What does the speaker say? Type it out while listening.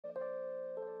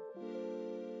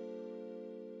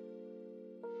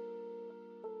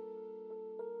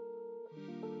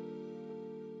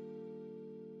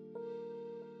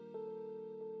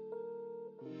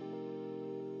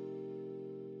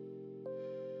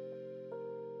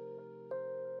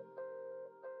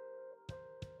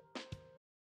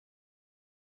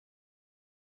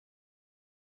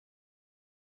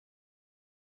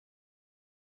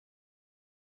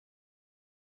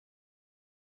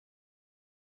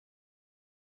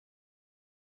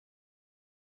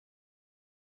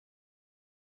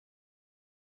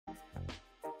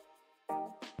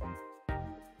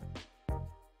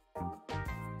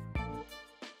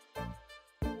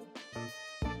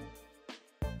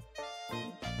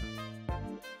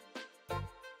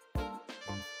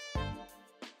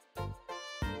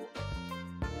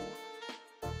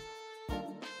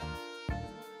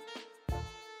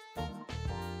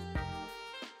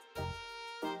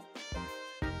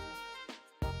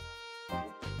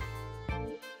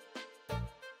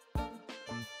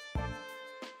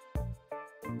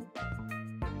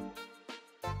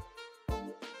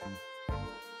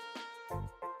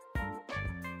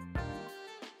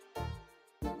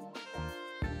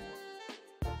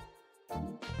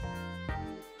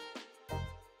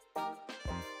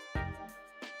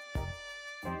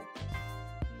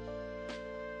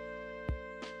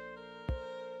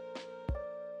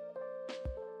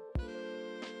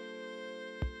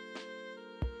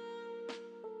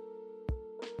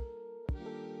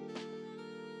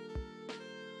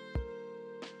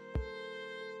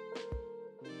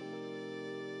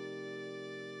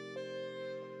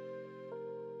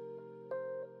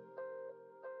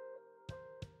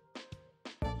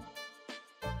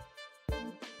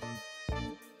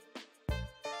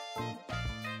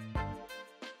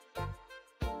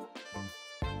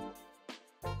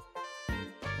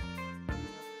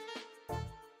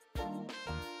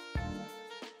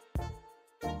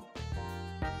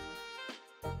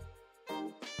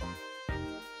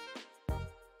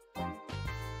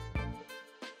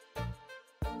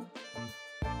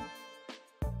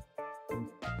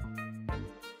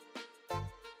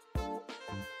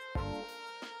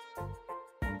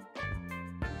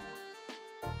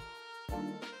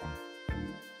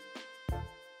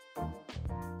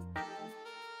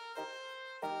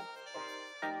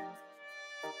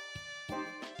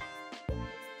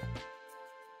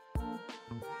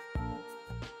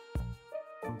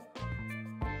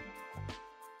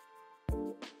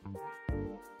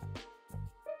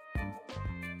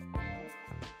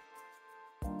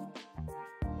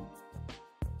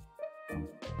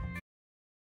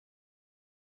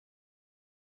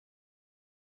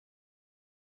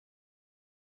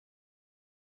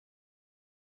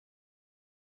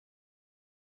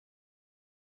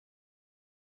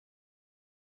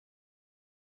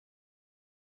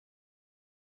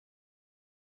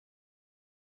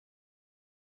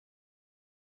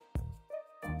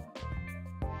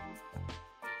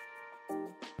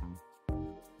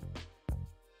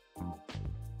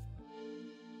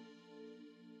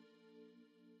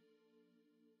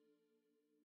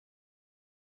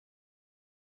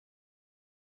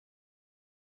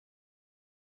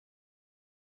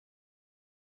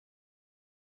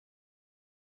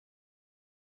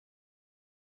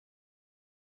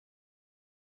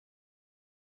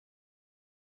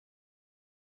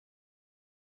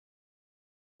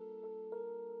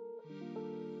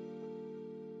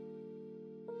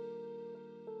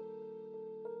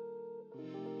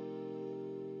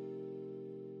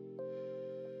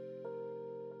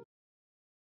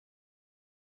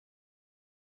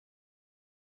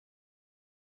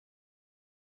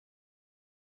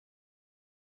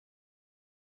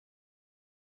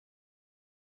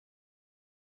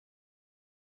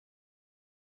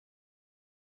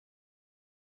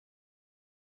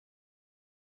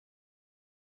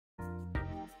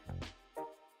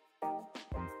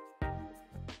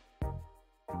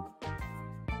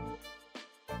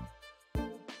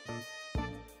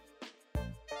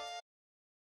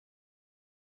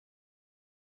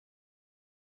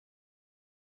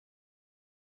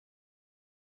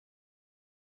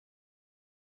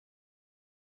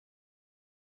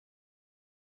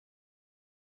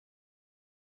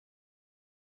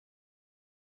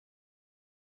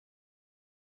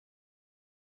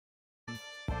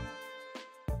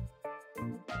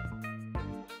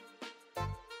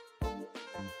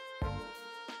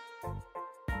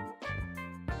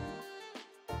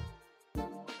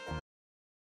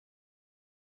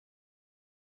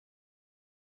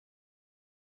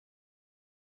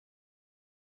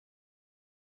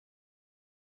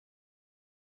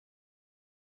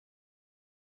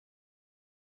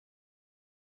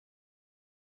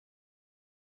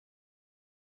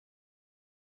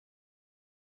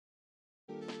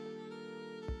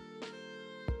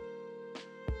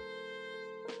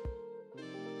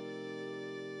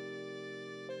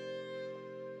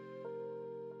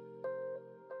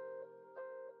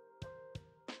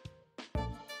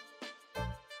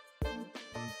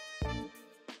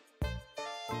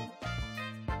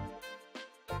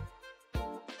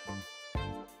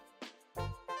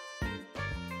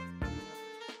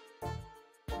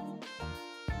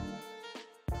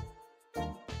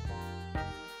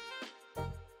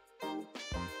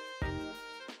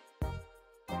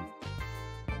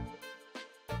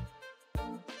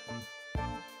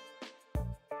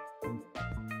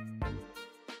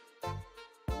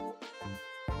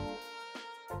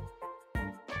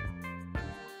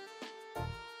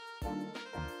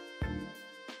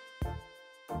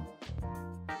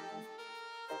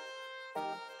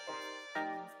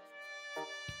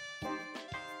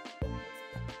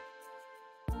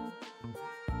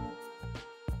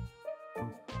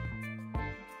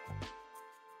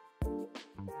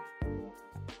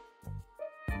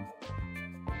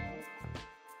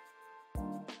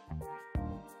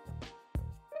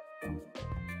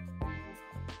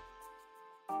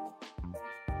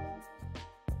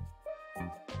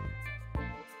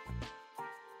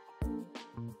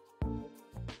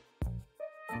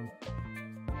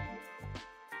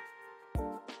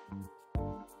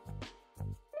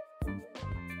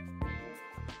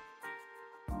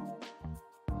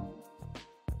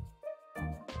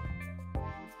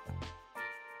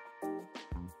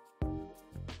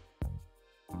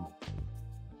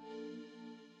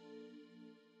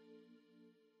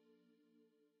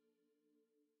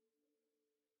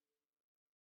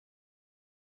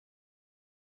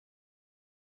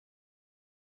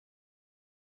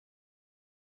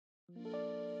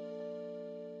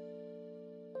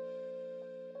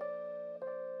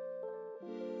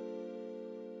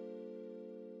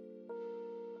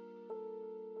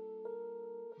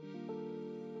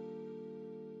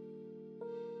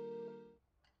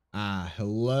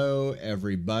Hello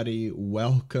everybody,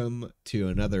 welcome to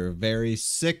another very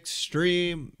sick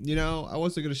stream. You know, I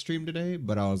wasn't gonna stream today,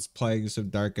 but I was playing some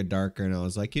Darker and I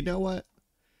was like, you know what?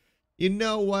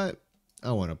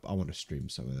 I wanna stream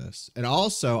some of this. And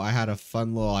also I had a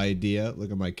fun little idea. Look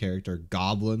at my character,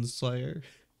 Goblin Slayer.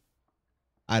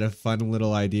 I had a fun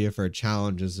little idea for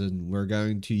challenges, and we're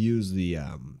going to use the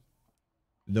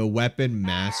weapon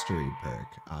mastery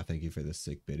perk. Thank you for the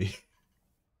sick biddy.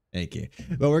 Thank you.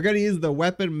 But we're going to use the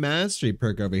weapon mastery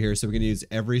perk over here. So we're going to use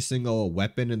every single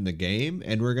weapon in the game.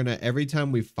 And we're going to, every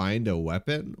time we find a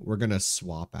weapon, we're going to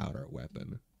swap out our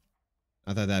weapon.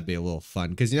 I thought that'd be a little fun.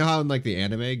 Because you know how in like the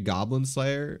anime, Goblin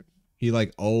Slayer, he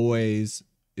like always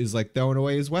is like throwing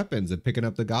away his weapons and picking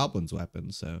up the Goblin's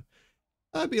weapons. So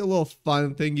that'd be a little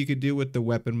fun thing you could do with the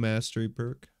weapon mastery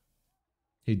perk.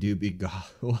 He do be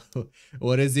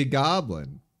What is he,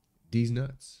 Goblin? These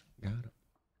nuts. Got him.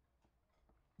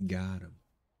 Got him.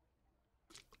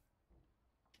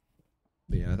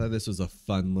 But yeah, I thought this was a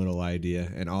fun little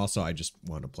idea, and also I just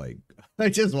want to play. I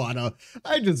just want to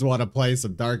play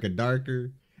some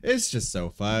Darker. It's just so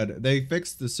fun. They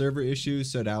fixed the server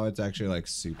issues, so now it's actually like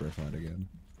super fun again.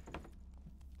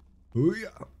 Ooh yeah.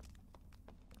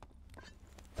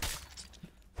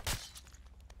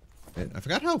 And I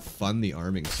forgot how fun the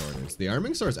arming sword is. The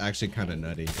arming sword is actually kind of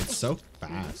nutty. It's so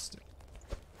fast.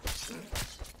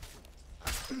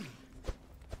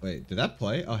 Wait, did that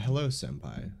play? Oh, hello,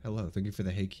 senpai. Hello, thank you for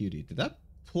the hey cutie. Did that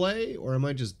play, or am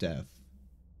I just deaf?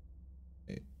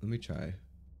 Wait, let me try.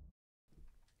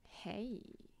 Hey,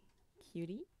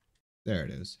 cutie. There it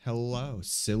is. Hello,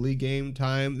 silly game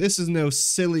time. This is no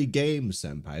silly game,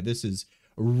 senpai. This is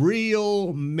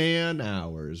real man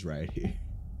hours right here.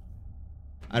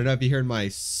 I don't know if you heard my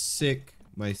sick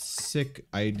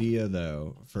idea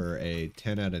though for a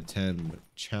 10 out of 10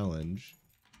 challenge.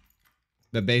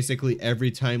 But basically, every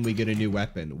time we get a new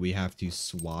weapon, we have to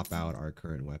swap out our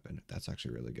current weapon. That's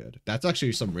actually really good. That's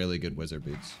actually some really good wizard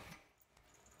boots.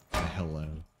 Hello.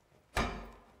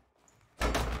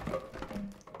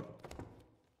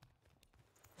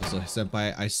 So,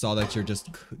 senpai, I saw that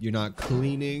you're not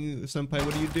cleaning. Senpai,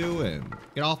 what are you doing?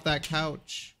 Get off that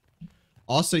couch.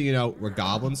 Also, you know, we're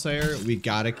Goblin Slayer. We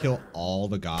gotta kill all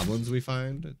the goblins we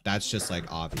find. That's just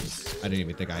like obvious. I didn't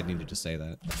even think I needed to say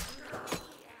that.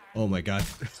 Oh my god.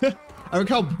 I look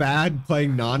how bad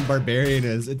playing non-barbarian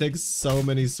is. It takes so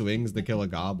many swings to kill a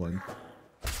goblin.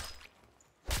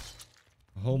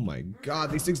 Oh my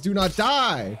god, these things do not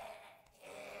die!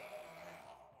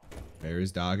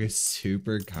 Bear's dog is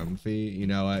super comfy. You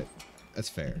know what? That's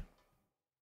fair.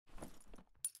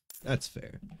 That's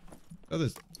fair. Oh,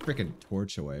 this freaking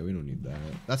torch away. We don't need that.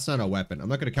 That's not a weapon. I'm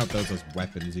not gonna count those as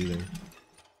weapons either.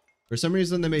 For some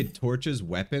reason, they made torches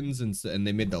weapons, and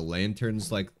they made the lanterns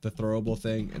like the throwable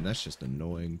thing, and that's just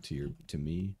annoying to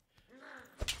me.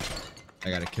 I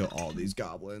gotta kill all these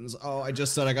goblins. Oh, I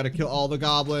just said I gotta kill all the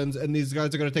goblins, and these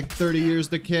guys are gonna take 30 years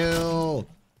to kill.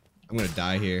 I'm gonna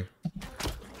die here.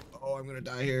 Oh, I'm gonna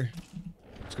die here.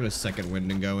 I'm just gonna second wind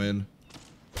and go in.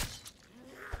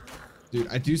 Dude,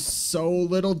 I do so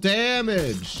little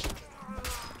damage.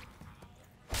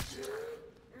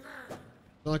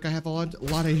 Not like I have a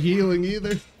lot of healing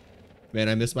either. Man,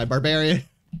 I missed my barbarian.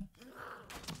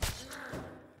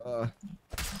 Oh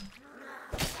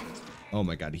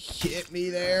my god, he hit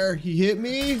me there. He hit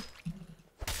me.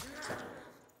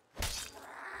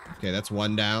 Okay, that's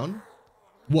one down.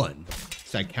 One.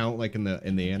 Does that count like in the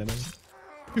anime?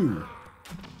 2.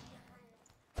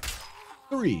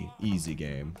 3. Easy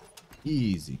game.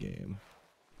 Easy game.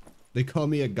 They call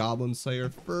me a Goblin Slayer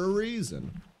for a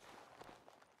reason.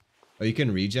 Oh, you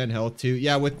can regen health too?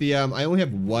 Yeah, with the I only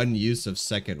have one use of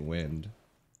second wind.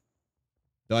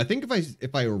 Though I think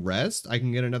if I rest, I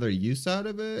can get another use out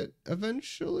of it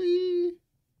eventually.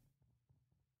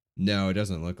 No, it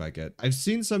doesn't look like it. I've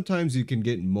seen sometimes you can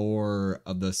get more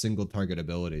of the single target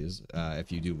abilities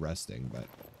if you do resting, but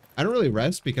I don't really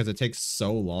rest because it takes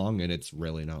so long and it's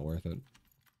really not worth it.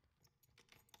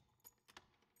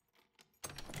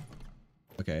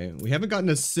 Okay, we haven't gotten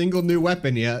a single new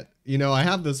weapon yet. You know, I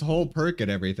have this whole perk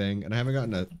and everything, and I haven't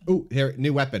gotten a... Oh, here,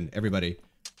 new weapon, everybody.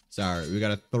 Sorry, we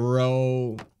gotta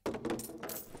throw...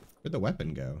 Where'd the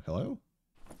weapon go? Hello?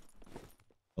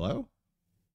 Hello?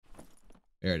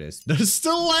 There it is. The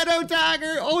stiletto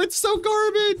dagger! Oh, it's so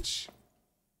garbage!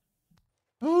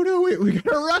 Oh no, wait, we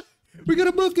gotta run! We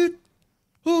gotta book it!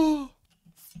 Oh,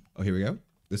 here we go.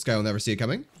 This guy will never see it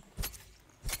coming.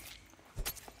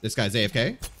 This guy's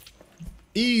AFK.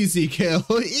 Easy kill,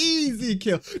 easy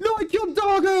kill. No, I killed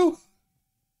Doggo.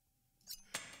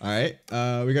 All right,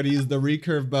 we gotta use the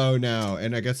recurve bow now,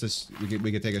 and I guess we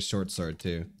could take a short sword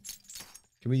too.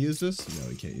 Can we use this? No,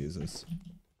 we can't use this.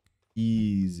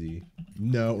 Easy.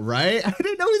 No, right? I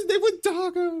didn't know his name was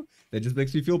Doggo. That just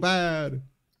makes me feel bad.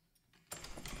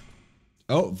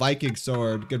 Oh, Viking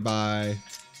sword. Goodbye.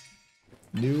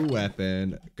 New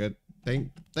weapon. Good.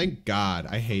 Thank God.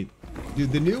 I hate,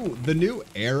 dude. The new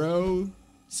arrow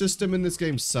system in this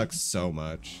game sucks so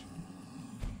much.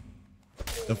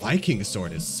 The Viking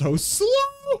sword is so slow.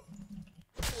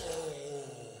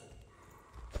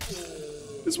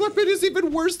 This weapon is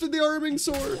even worse than the arming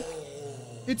sword.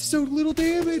 It's so little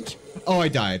damage. Oh, I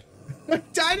died. I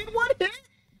died in one hit.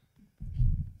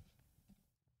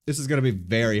 This is gonna be a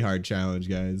very hard challenge,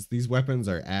 guys. These weapons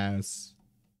are ass.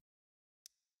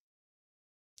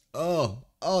 Oh,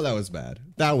 that was bad.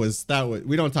 That was,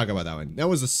 we don't talk about that one. That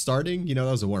was a starting, you know,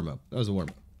 that was a warm-up. That was a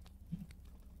warm-up.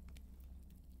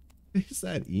 Is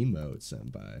that emote,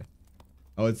 senpai?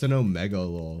 Oh, it's an omega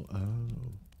lol.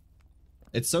 Oh.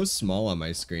 It's so small on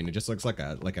my screen. It just looks like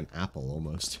an apple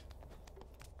almost.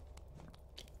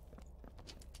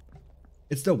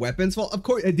 It's the weapon's fault? Of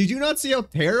course. Did you not see how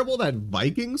terrible that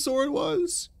Viking sword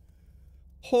was?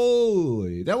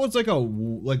 Holy, that was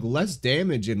like less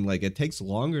damage and like it takes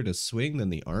longer to swing than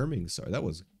the arming sword. That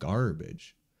was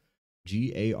garbage.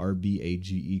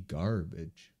 Garbage,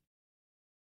 garbage.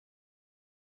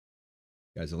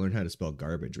 Guys, I learned how to spell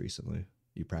garbage recently.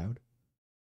 You proud?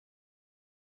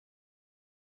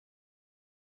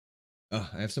 Oh,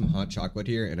 I have some hot chocolate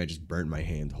here and I just burnt my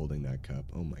hand holding that cup.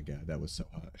 Oh my God, that was so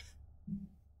hot.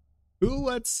 Who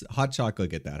lets hot chocolate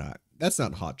get that hot? That's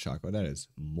not hot chocolate. That is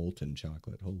molten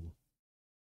chocolate. Oh.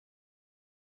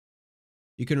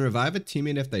 You can revive a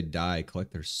teammate if they die.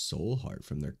 Collect their soul heart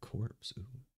from their corpse. Ooh.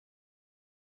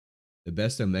 The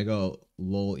best Omega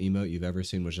lol emote you've ever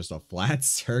seen was just a flat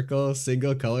circle,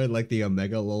 single colored like the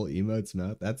Omega lol emote's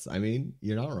mouth. That's, I mean,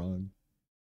 you're not wrong.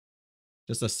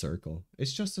 Just a circle.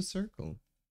 It's just a circle.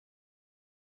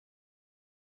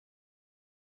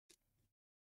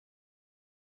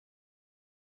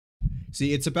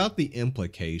 See, it's about the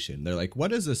implication. They're like,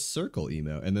 what is a circle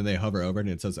emote? And then they hover over it and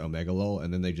it says Omega lol,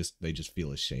 and then they just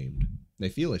feel ashamed. They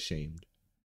feel ashamed.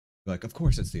 They're like, of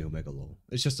course it's the Omega lol.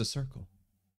 It's just a circle.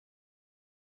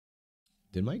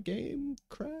 Did my game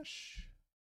crash?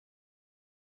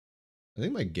 I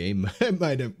think my game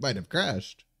might have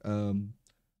crashed.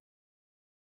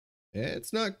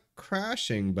 It's not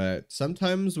crashing, but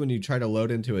sometimes when you try to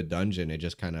load into a dungeon, it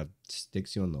just kind of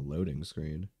sticks you on the loading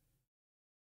screen.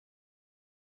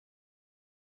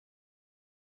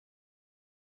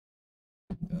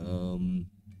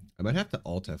 I might have to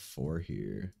Alt F4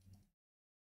 here.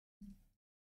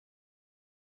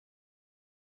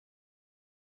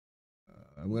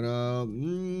 I'm gonna,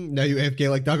 no, you AFK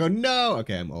like Doggo, no!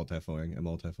 Okay, I'm Alt F4ing, I'm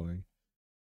Alt F4ing.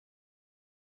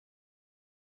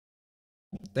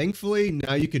 Thankfully,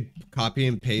 now you could copy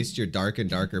and paste your dark and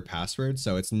darker password,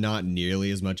 so it's not nearly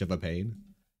as much of a pain.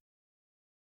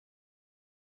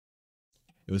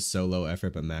 It was so low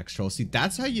effort, but max troll. See,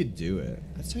 that's how you do it.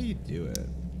 That's how you do it.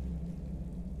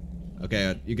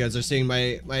 Okay, you guys are seeing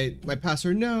my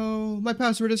password. No, my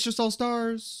password is just all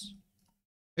stars.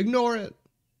 Ignore it.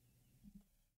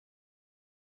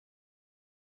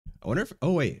 I wonder if,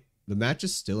 oh wait, the match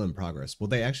is still in progress. Will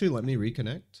they actually let me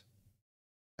reconnect?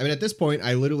 I mean, at this point,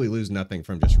 I literally lose nothing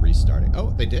from just restarting.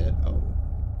 Oh, they did. Oh.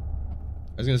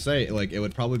 I was gonna say, like, it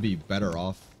would probably be better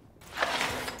off.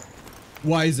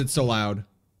 Why is it so loud?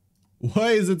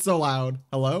 Why is it so loud?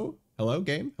 Hello? Hello,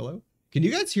 game? Hello? Can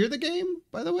you guys hear the game,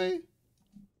 by the way?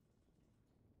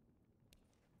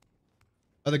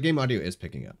 Oh, the game audio is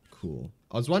picking up. Cool.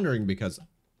 I was wondering because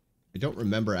I don't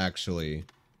remember actually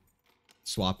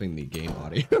swapping the game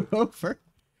audio over.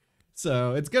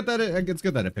 So it's good that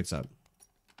it picks up.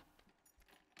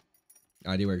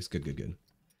 Audio works good, good, good.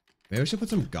 Maybe I should put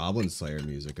some Goblin Slayer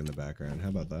music in the background. How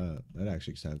about that? That'd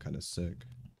actually sound kind of sick.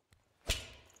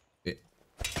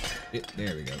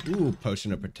 There we go. Ooh,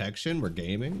 potion of protection. We're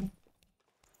gaming.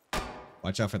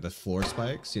 Watch out for the floor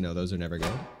spikes. You know, those are never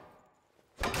good.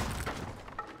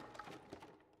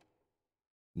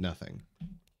 Nothing.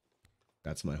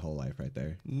 That's my whole life right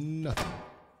there. Nothing.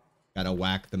 Gotta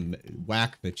whack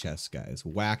the chest, guys.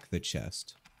 Whack the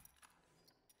chest.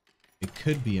 It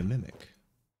could be a mimic.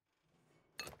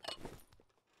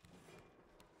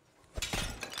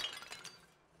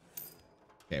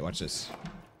 Okay, watch this.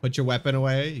 Put your weapon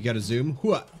away. You gotta zoom.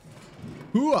 Hooah!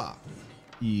 Hooah!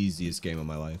 Easiest game of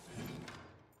my life.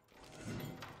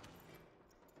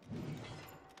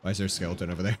 Why is there a skeleton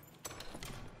over there?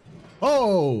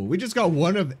 Oh, we just got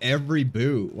one of every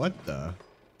boot. What the?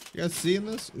 You guys seeing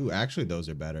this? Ooh, actually, those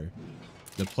are better.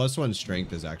 The +1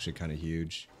 strength is actually kind of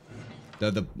huge.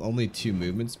 The only 2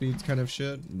 movement speeds kind of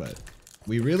shit, but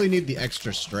We really need the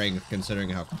extra strength considering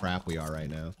how crap we are right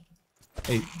now.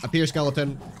 Hey, up here,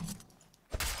 skeleton.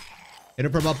 Hit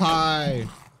him from up high.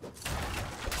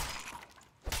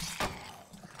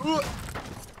 Ooh.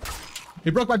 He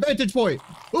broke my vantage point.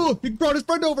 Oh, he brought his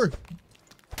friend over.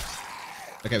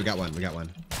 Okay, we got one. We got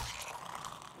one.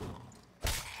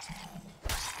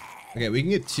 Okay, we can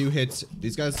get 2 hits.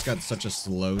 These guys got such a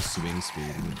slow swing speed.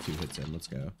 We can get 2 hits in. Let's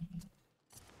go.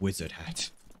 Wizard hat.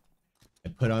 I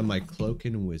put on my cloak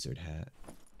and wizard hat.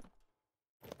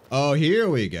 Oh, here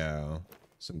we go.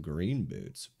 Some green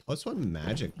boots. +1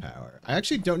 magic power. I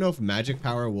actually don't know if magic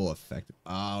power will affect.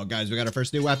 Oh, guys, we got our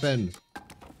first new weapon.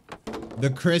 The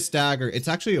Chris dagger. It's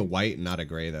actually a white, not a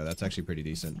gray, though. That's actually pretty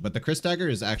decent. But the Chris dagger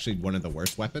is actually one of the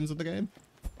worst weapons of the game.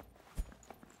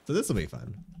 So this will be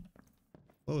fun.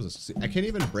 What was this? I can't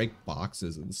even break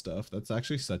boxes and stuff. That's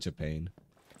actually such a pain.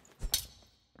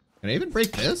 Can I even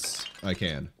break this? Oh, I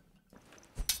can.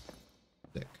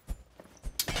 Thick.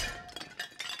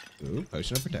 Ooh,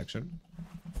 potion of protection.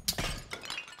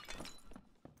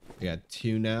 We got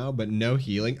 2 now, but no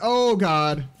healing. Oh,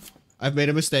 God. I've made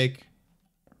a mistake.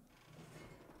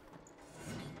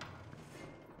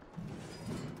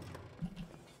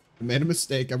 I made a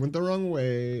mistake. I went the wrong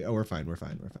way. Oh, we're fine. We're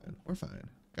fine. We're fine. We're fine.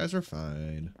 Guys are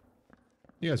fine.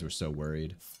 You guys were so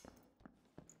worried.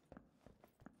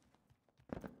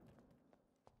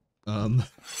 Oh!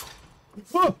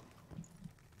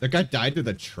 That guy died to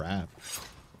the trap.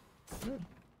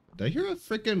 Did I hear a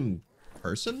freaking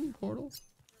person portal?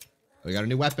 Oh, we got our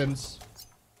new weapons.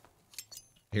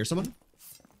 I hear someone?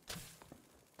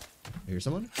 I hear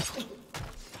someone?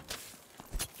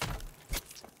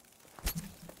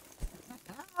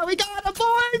 We got him,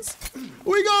 boys!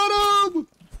 We got him!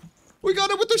 We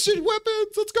got him with the shit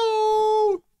weapons! Let's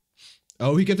go!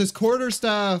 Oh, he got this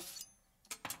quarterstaff.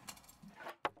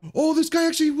 Oh, this guy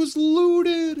actually was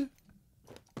looted.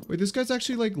 Wait, this guy's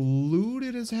actually like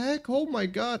looted as heck? Oh my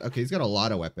god. Okay, he's got a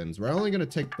lot of weapons. We're only gonna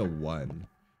take the one.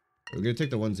 We're gonna take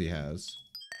the ones he has.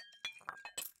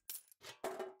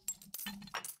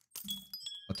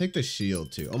 I'll take the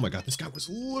shield too. Oh my god, this guy was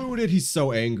looted. He's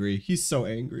so angry. He's so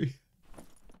angry.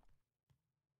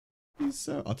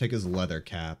 I'll take his leather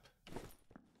cap.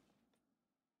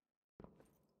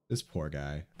 This poor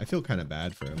guy. I feel kind of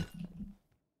bad for him.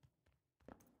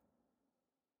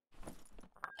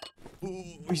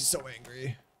 Ooh, he's so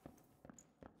angry.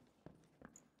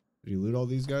 Did he loot all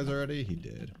these guys already? He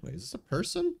did. Wait, is this a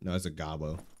person? No, it's a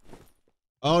gobbo.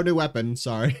 Oh, new weapon.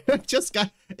 Sorry. Just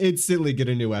got instantly get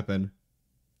a new weapon.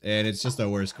 And it's just the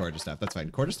worst quarterstaff. That's fine.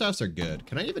 Quarterstaffs are good.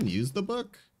 Can I even use the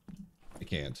book? I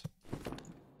can't.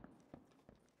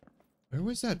 Where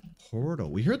was that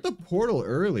portal? We heard the portal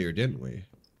earlier, didn't we?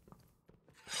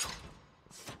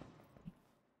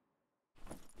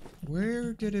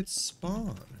 Where did it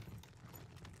spawn?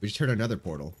 We just heard another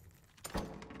portal.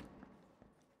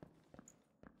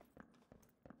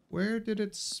 Where did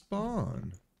it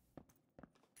spawn?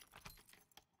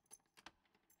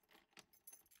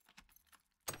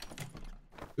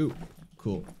 Ooh,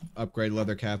 cool. Upgrade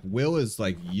leather cap. Will is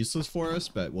like useless for us,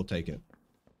 but we'll take it.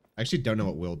 I actually don't know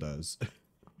what Will does.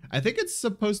 I think it's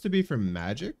supposed to be for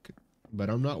magic, but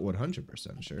I'm not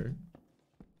 100% sure.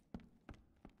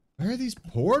 Where are these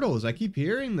portals? I keep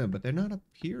hearing them, but they're not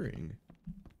appearing.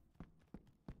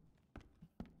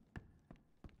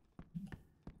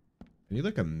 I need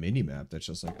like a mini map that's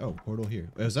just like, oh, portal here.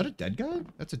 Wait, is that a dead guy?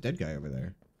 That's a dead guy over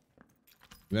there.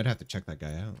 We might have to check that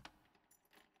guy out.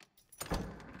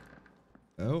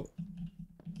 Oh,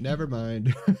 never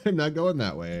mind. I'm not going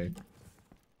that way.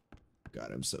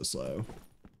 God, I'm so slow.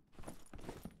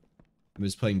 I'm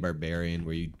just playing Barbarian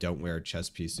where you don't wear a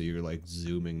chest piece, so you're like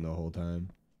zooming the whole time.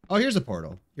 Oh, here's a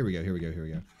portal. Here we go, here we go, here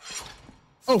we go.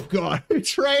 Oh god,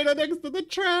 it's right next to the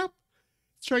trap.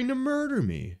 It's trying to murder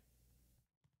me.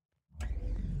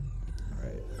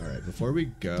 Alright, before we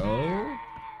go...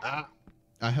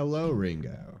 hello,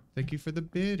 Ringo. Thank you for the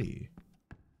biddy.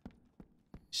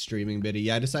 Streaming biddy.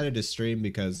 Yeah, I decided to stream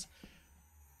because...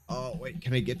 Oh, wait,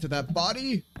 can I get to that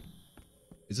body?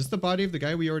 Is this the body of the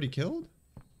guy we already killed?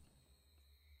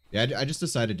 Yeah, I just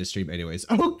decided to stream anyways.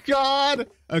 Oh god!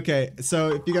 Okay,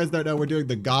 so if you guys don't know, we're doing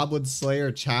the Goblin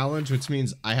Slayer challenge, which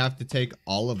means I have to take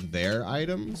all of their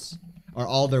items, or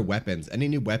all their weapons. Any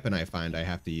new weapon I find, I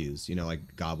have to use. You know,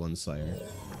 like Goblin Slayer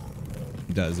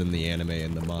does in the anime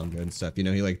and the manga and stuff. You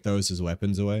know, he like throws his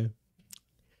weapons away.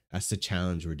 That's the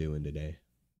challenge we're doing today.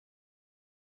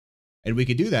 And we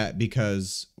could do that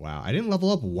because, wow, I didn't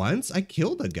level up once? I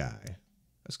killed a guy.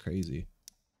 That's crazy.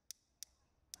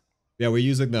 Yeah, we're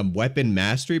using the weapon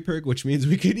mastery perk, which means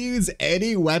we could use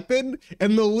any weapon,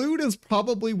 and the loot is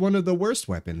probably one of the worst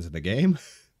weapons in the game.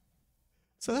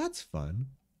 So that's fun.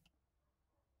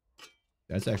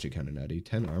 That's actually kind of nutty.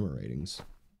 10 armor ratings.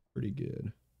 Pretty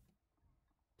good.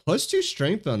 +2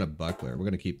 strength on a buckler. We're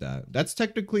going to keep that. That's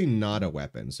technically not a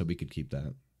weapon, so we could keep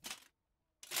that.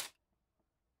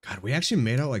 God, we actually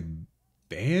made out like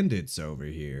bandits over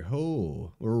here.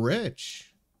 Oh, we're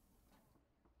rich.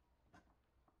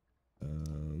 How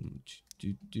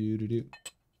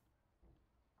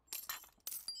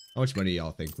much money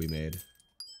y'all think we made?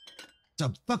 It's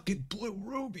a fucking blue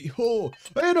ruby. Oh,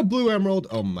 I had a blue emerald.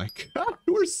 Oh my god,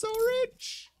 we're so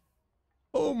rich.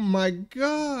 Oh my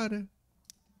god.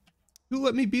 Who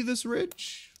let me be this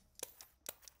rich?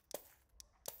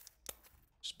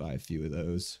 Just buy a few of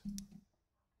those.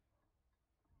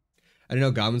 I don't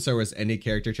know, Goblin Slayer was any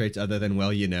character traits other than,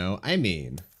 well, you know. I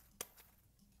mean,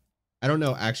 I don't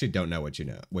know, actually don't know what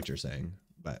you're saying,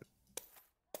 but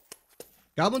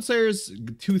Goblin Slayer's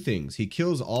 2 things. He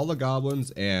kills all the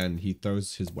goblins and he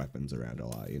throws his weapons around a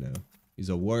lot, you know. He's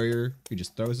a warrior, he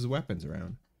just throws his weapons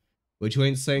around. Which you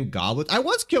ain't saying goblins? I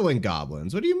was killing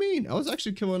goblins. What do you mean? I was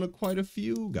actually killing quite a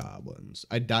few goblins.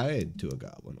 I died to a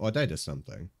goblin. Oh, I died to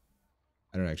something.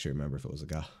 I don't actually remember if it was a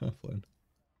goblin.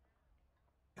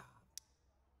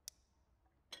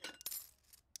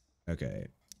 Okay.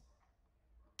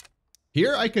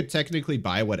 Here I could technically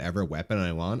buy whatever weapon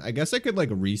I want. I guess I could like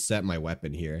reset my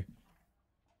weapon here.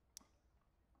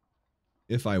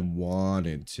 If I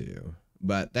wanted to.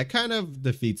 But that kind of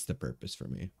defeats the purpose for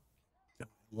me.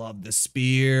 Love the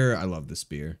spear. I love the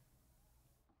spear.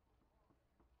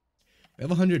 We have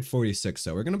 146,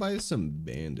 so we're going to buy some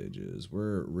bandages.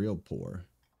 We're real poor.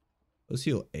 Those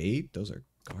heal 8. Those are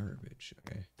garbage.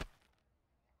 Okay.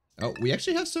 Oh, we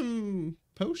actually have some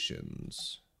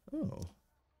potions. Oh.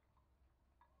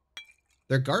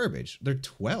 They're garbage. They're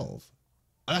 12.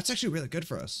 Oh, that's actually really good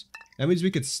for us. That means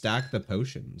we could stack the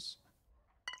potions.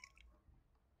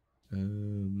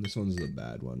 This one's the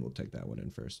bad one. We'll take that one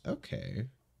in first. Okay.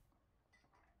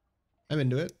 I'm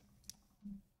into it.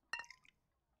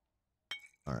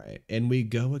 All right, and we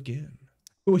go again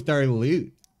with our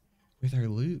loot.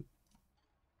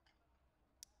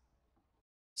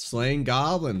 Slaying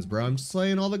goblins, bro. I'm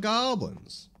slaying all the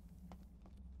goblins.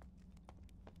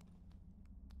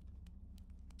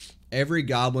 Every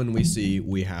goblin we see,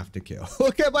 we have to kill.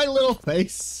 Look at my little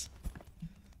face.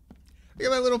 Look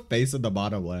at my little face in the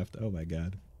bottom left. Oh my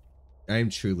god. I am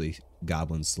truly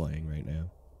goblin slaying right now.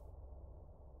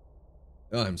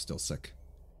 Oh, I'm still sick.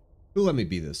 Who let me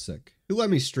be this sick? Who let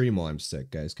me stream while I'm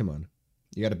sick, guys? Come on.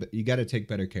 You gotta take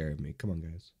better care of me. Come on,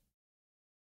 guys.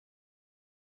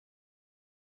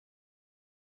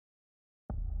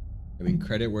 I mean,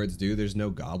 credit where it's due. There's no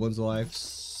goblins alive.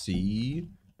 See?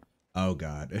 Oh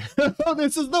god.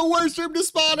 This is the worst room to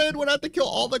spawn in when I have to kill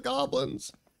all the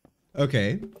goblins.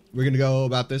 Okay, we're gonna go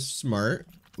about this smart.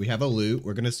 We have a loot.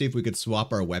 We're gonna see if we could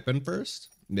swap our weapon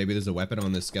first. Maybe there's a weapon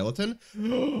on this skeleton.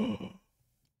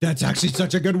 That's actually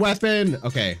such a good weapon.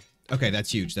 Okay,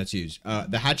 that's huge. That's huge.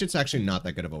 The hatchet's actually not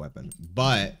that good of a weapon,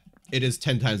 but it is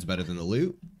 10 times better than the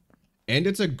loot, and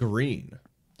it's a green.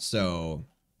 So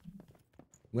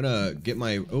I'm gonna get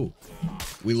my. Oh,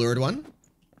 we lured one.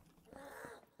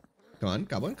 Come on,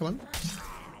 goblin, come on.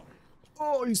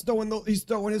 Oh, he's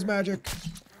throwing his magic.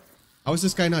 How is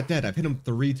this guy not dead? I've hit him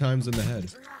 3 times in the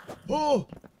head. Oh!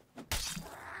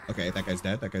 Okay, that guy's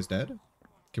dead. That guy's dead.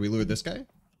 Can we lure this guy?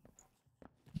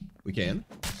 We can.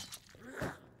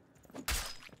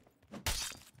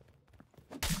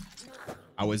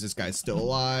 How is this guy still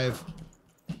alive?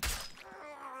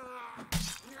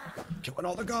 Killing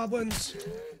all the goblins.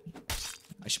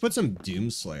 I should put some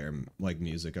Doomslayer like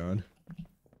music on.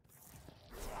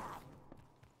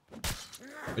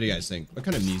 What do you guys think? What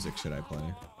kind of music should I play?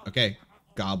 Okay,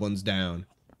 goblins down.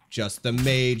 Just the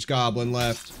mage goblin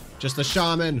left. Just the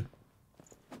shaman.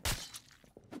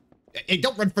 Hey,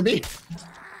 don't run for me.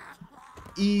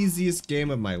 Easiest game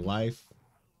of my life.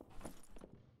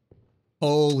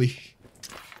 Holy.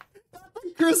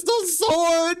 Crystal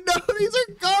sword. No, these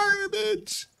are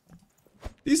garbage.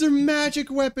 These are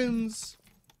magic weapons.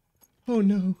 Oh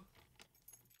no.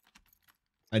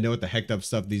 I know what the hecked up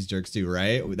stuff these jerks do,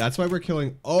 right? That's why we're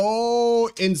killing. Oh,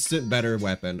 instant better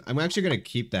weapon. I'm actually going to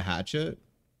keep the hatchet.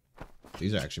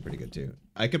 These are actually pretty good too.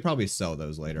 I could probably sell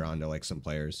those later on to like some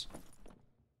players.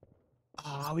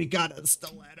 Oh, we got a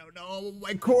stiletto. No,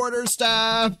 my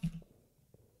quarterstaff.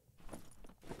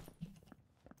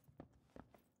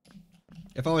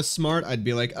 If I was smart, I'd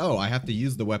be like, oh, I have to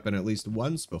use the weapon at least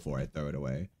once before I throw it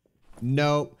away.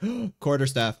 No.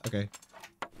 Quarterstaff. Okay.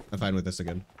 I'm fine with this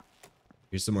again.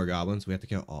 Here's some more goblins. We have to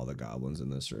kill all the goblins in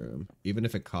this room. Even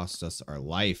if it costs us our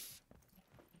life.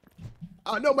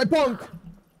 Oh, no, my bonk!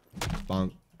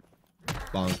 Bonk.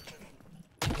 Bonk.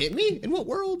 Hit me? In what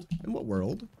world? In what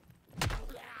world?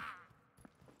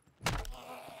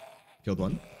 Killed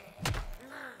one.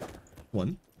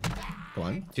 One. Go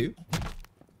on. Two.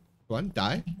 Go on.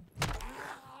 Die.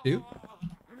 Two.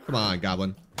 Come on,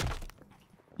 Goblin.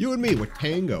 You and me, we're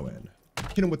tangoing.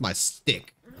 Hit him with my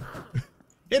stick.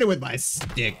 Hit him with my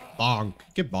stick. Bonk.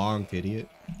 Get bonked, idiot.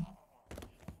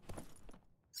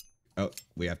 Oh,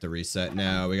 we have to reset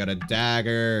now. We got a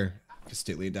dagger.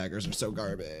 Castilian daggers are so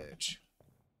garbage.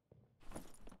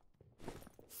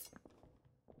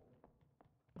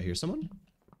 I hear someone.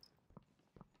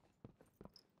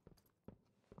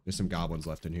 There's some goblins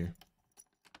left in here.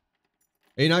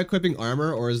 Are you not equipping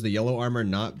armor, or is the yellow armor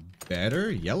not better?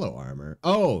 Yellow armor.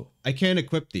 Oh, I can't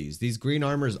equip these. These green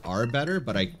armors are better,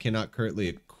 but I cannot currently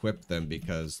equip them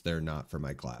because they're not for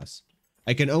my class.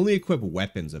 I can only equip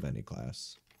weapons of any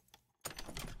class.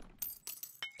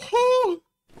 Oh!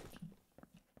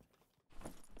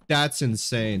 That's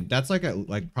insane. That's like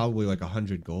probably like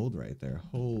 100 gold right there.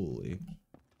 Holy.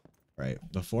 Right.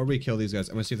 Before we kill these guys,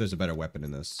 I'm gonna see if there's a better weapon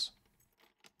in this.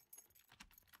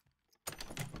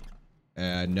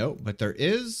 No, but there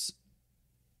is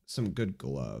some good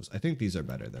gloves. I think these are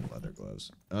better than leather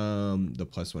gloves. The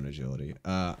 +1 agility.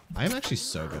 I'm actually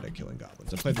so good at killing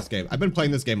goblins. I played this game. I've been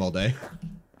playing this game all day.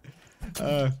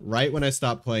 Right when I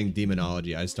stopped playing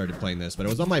Demonology, I started playing this, but it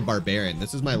was on my Barbarian.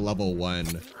 This is my level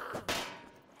 1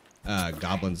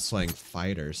 goblin slaying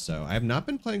fighter, so I have not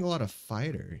been playing a lot of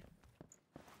fighter.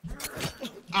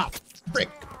 Ah, frick!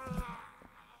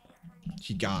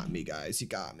 He got me, guys. He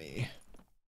got me.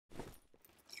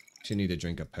 Actually need to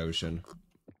drink a potion.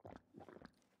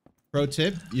 Pro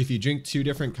tip, if you drink 2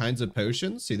 different kinds of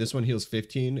potions, see this one heals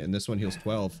 15 and this one heals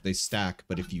 12, they stack,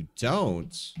 but if you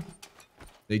don't,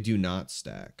 they do not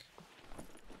stack.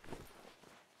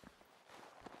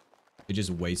 It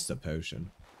just wastes a potion.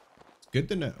 It's good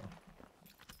to know.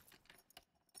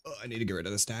 Oh, I need to get rid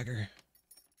of the stagger.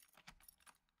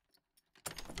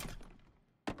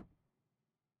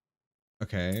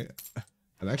 Okay.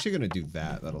 I'm actually going to do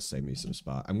that. That'll save me some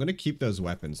spot. I'm going to keep those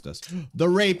weapons. The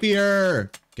rapier!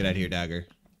 Get out of here, dagger.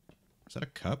 Is that a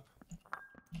cup?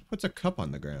 What's a cup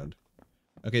on the ground?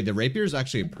 Okay, the rapier is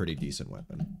actually a pretty decent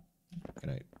weapon. Can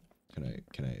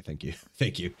I, thank you.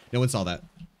 Thank you. No one saw that.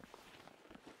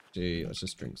 Gee, let's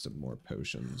just drink some more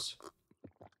potions.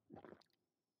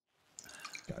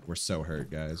 God, we're so hurt,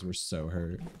 guys. We're so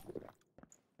hurt.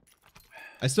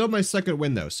 I still have my second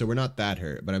win, though, so we're not that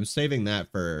hurt. But I'm saving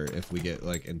that for if we get,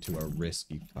 like, into a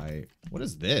risky fight. What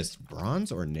is this?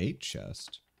 Bronze ornate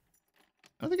chest?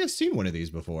 I don't think I've seen one of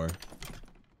these before.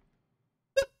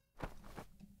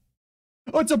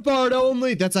 Oh, it's a bard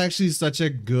only! That's actually such a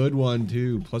good one,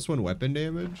 too. +1 weapon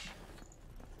damage.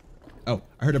 Oh,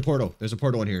 I heard a portal. There's a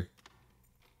portal in here.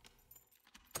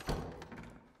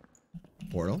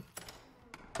 Portal.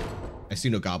 I see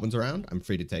no goblins around. I'm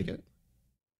free to take it.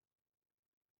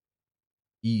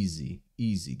 Easy,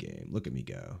 easy game. Look at me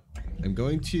go. I'm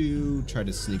going to try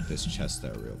to sneak this chest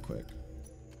out real quick.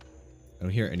 I don't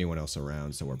hear anyone else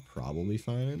around, so we're probably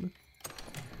fine.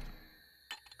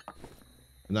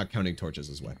 I'm not counting torches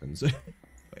as weapons. Wait,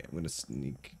 I'm gonna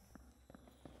sneak.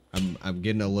 I'm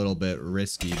getting a little bit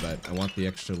risky, but I want the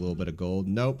extra little bit of gold.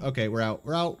 Nope. Okay, we're out.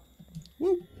 We're out.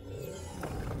 Woo.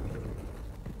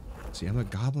 See, I'm a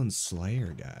goblin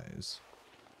slayer, guys.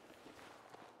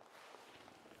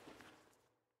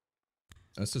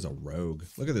 This is a rogue.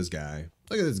 Look at this guy.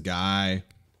 Look at this guy.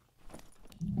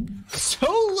 So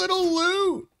little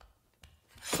loot.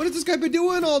 What has this guy been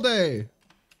doing all day?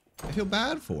 I feel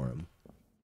bad for him.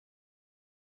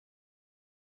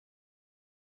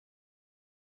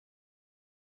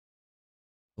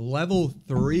 Level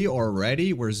 3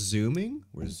 already? We're zooming?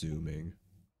 We're zooming.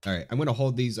 All right, I'm going to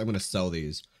hold these. I'm going to sell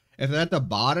these. If they're at the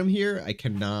bottom here, I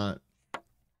cannot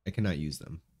use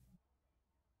them.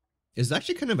 It's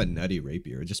actually kind of a nutty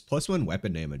rapier. Just +1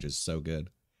 weapon damage is so good.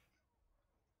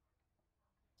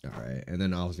 All right, and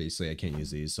then obviously I can't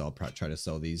use these, so I'll try to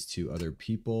sell these to other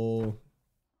people.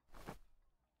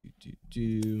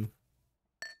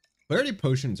 Clarity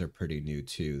potions are pretty new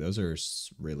too. Those are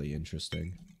really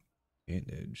interesting.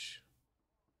 Bandage.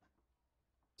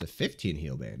 It's a 15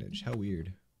 heal bandage. How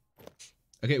weird.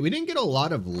 Okay, we didn't get a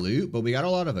lot of loot, but we got a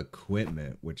lot of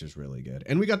equipment, which is really good.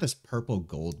 And we got this purple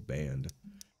gold band,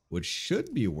 which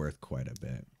should be worth quite a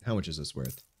bit. How much is this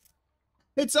worth?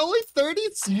 It's only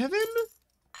 37?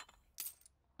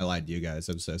 I lied to you guys.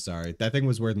 I'm so sorry. That thing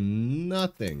was worth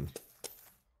nothing.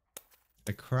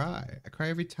 I cry. I cry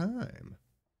every time.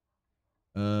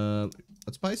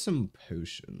 Let's buy some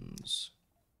potions.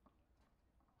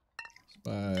 Let's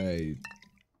buy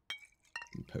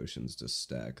And potions to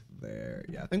stack there.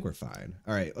 Yeah, I think we're fine.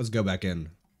 All right, let's go back in.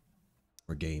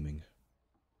 We're gaming.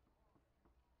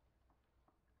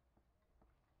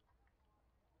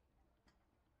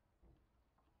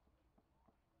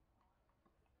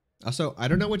 Also, I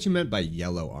don't know what you meant by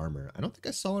yellow armor. I don't think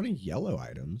I saw any yellow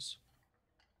items.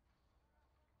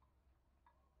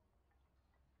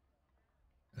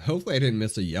 Hopefully I didn't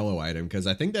miss a yellow item, because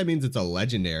I think that means it's a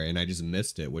legendary and I just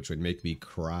missed it, which would make me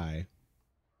cry.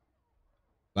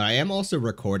 But I am also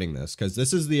recording this, because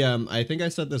this is the, I think I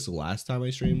said this last time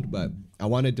I streamed, but I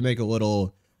wanted to make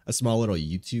a small little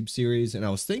YouTube series, and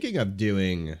I was thinking of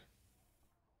doing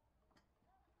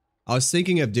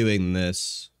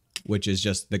this, which is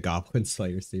just the Goblin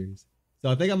Slayer series. So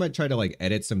I think I might try to like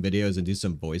edit some videos and do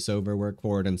some voiceover work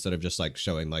for it instead of just like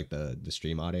showing like the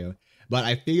stream audio. But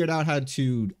I figured out how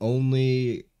to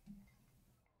I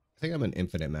think I'm in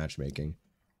infinite matchmaking,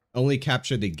 only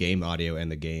capture the game audio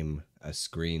and the game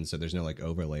screen, so there's no like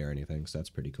overlay or anything, so that's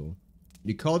pretty cool.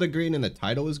 You called it green and the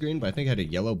title was green, but I think it had a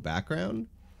yellow background.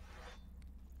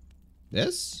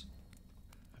 This?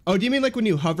 Oh, do you mean like when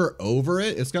you hover over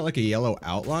it, it's got like a yellow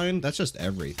outline? That's just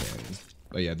everything.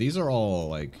 But yeah, these are all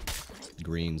like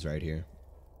greens right here.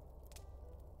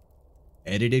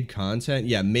 Edited content?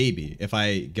 Yeah, maybe if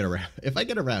I get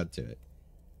around to it.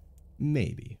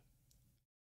 Maybe.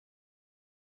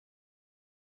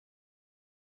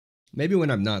 Maybe when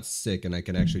I'm not sick and I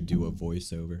can actually do a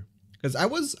voiceover. Because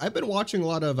I've been watching a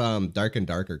lot of Dark and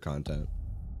Darker content.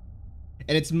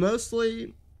 And it's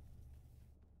mostly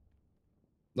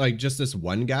like just this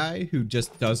one guy who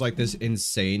just does like this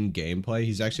insane gameplay.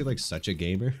 He's actually like such a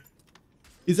gamer.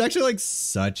 He's actually like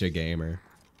such a gamer.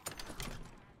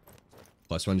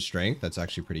 +1 strength. That's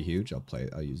actually pretty huge.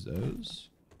 I'll use those.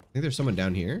 I think there's someone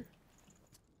down here.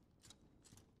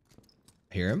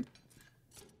 I hear him.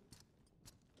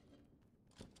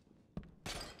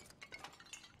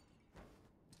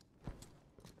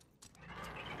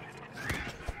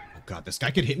 Oh god, this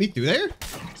guy could hit me through there?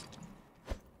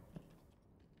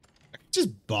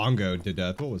 Just bongoed to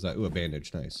death. What was that? Ooh, a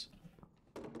bandage. Nice.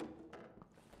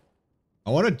 I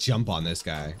want to jump on this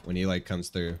guy when he like comes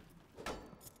through.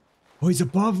 Oh, he's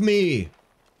above me.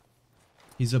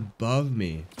 He's above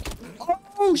me.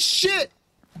 Oh shit!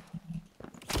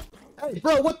 Hey,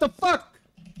 bro, what the fuck?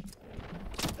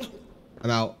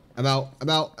 I'm out. I'm out. I'm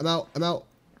out. I'm out. I'm out.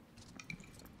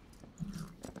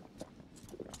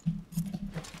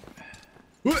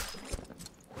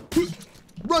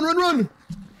 Run, run, run!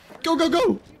 Go, go,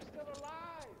 go!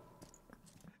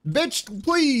 Bitch,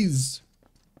 please!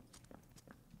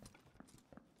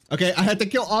 Okay, I had to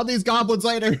kill all these goblins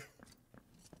later.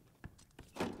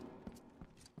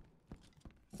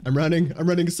 I'm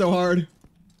running so hard.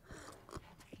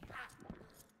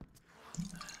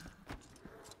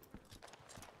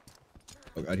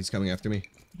 Oh god, he's coming after me.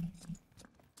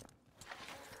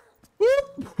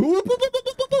 Whoop, whoop, whoop, whoop,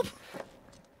 whoop, whoop, whoop.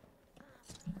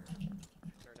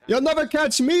 You'll never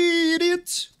catch me,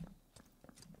 idiot!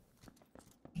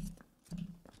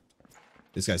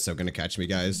 This guy's so gonna catch me,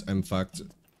 guys. I'm fucked.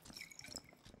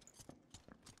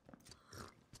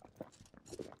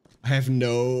 I have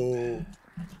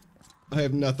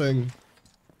nothing.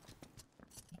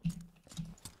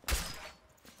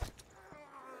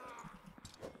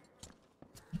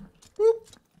 Whoop.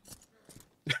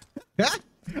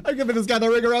 I'm giving this guy the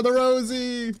ring around the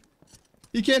rosy.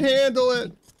 He can't handle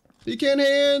it. He can't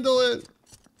handle it.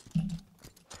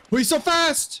 Oh, he's so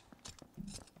fast.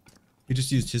 He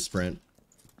just used his sprint.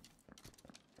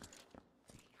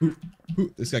 Ooh,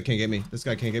 ooh, this guy can't get me. This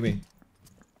guy can't get me.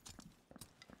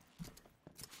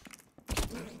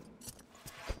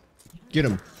 Get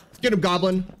him. Get him,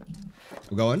 Goblin.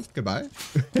 I'm going. Goodbye.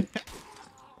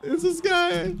 This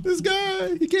guy. This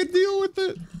guy. He can't deal with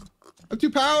it. I'm too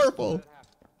powerful.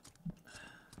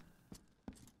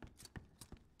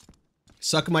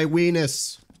 Suck my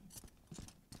weenus.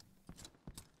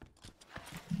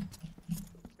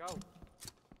 Go.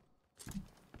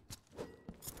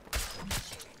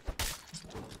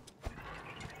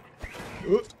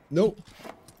 Nope.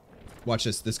 Watch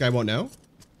this. This guy won't know.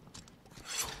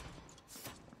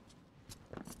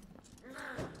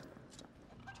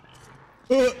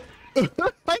 I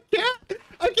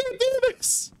can't do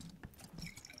this.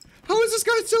 How is this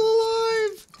guy still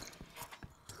alive?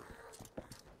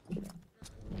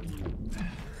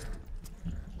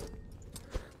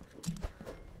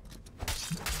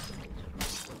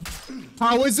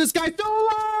 How is this guy still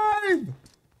alive?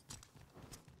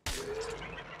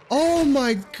 Oh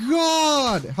my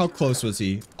god. How close was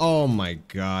he? Oh my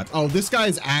god. Oh, this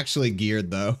guy's actually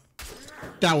geared though.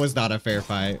 That was not a fair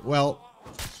fight. Well,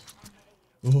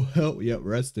 yep,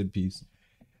 rest in peace.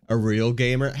 A real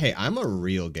gamer? Hey, I'm a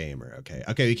real gamer, okay?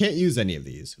 Okay, we can't use any of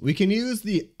these. We can use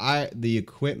the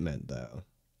equipment, though.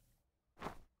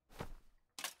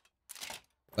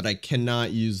 But I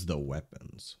cannot use the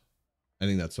weapons. I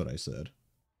think that's what I said.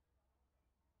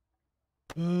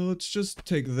 Let's just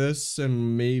take this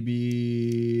and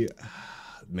maybe...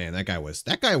 Man, that guy was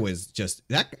just...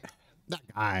 That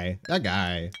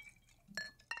guy.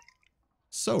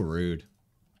 So rude.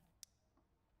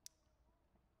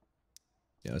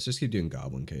 Yeah, let's just keep doing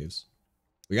goblin caves.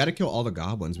 We gotta kill all the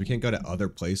goblins. We can't go to other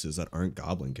places that aren't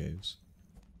goblin caves.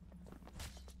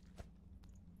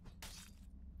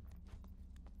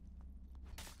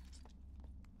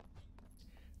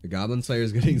 The Goblin Slayer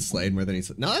is getting slayed more than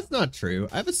he's... No, that's not true.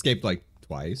 I've escaped like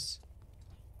twice.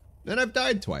 And I've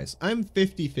died twice. I'm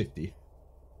 50-50.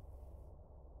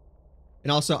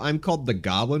 And also, I'm called the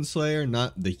Goblin Slayer,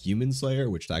 not the Human Slayer,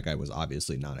 which that guy was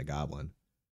obviously not a goblin.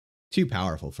 Too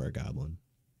powerful for a goblin.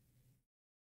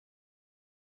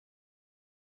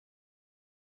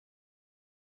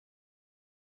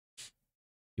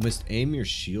 You must aim your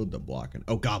shield to block it.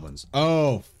 Oh, goblins.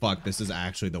 Oh, fuck. This is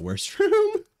actually the worst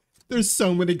room. There's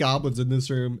so many goblins in this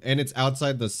room, and it's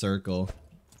outside the circle.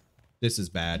 This is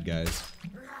bad, guys.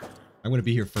 I'm gonna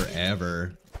be here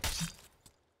forever.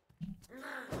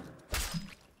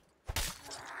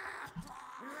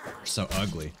 They're so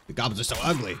ugly. The goblins are so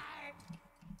ugly.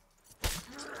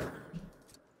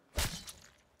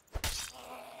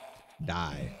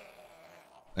 Die.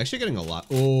 Actually getting a lot.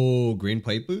 Oh, green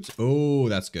plate boots. Oh,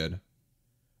 that's good.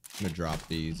 I'm gonna drop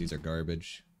these. These are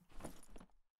garbage.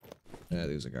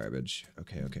 These are garbage.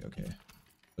 Okay.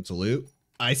 What's a loot?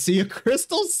 I see a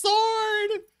crystal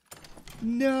sword!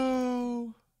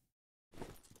 No.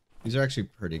 These are actually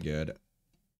pretty good.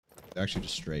 They're actually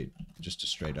just a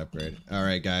straight upgrade.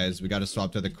 Alright, guys. We gotta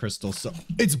swap to the crystal sword.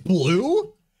 It's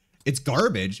blue? It's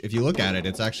garbage. If you look at it,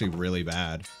 it's actually really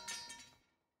bad.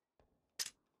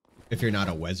 If you're not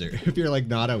a wizard. If you're like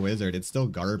not a wizard, it's still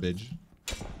garbage.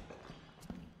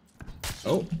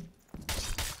 Oh.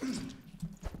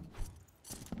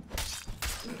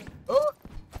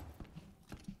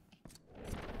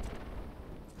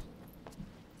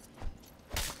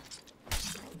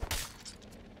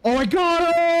 Oh, I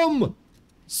got him!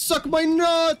 Suck my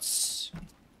nuts!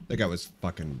 That guy was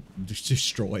fucking just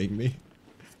destroying me.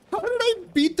 How did I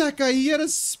beat that guy? He had a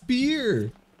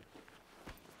spear.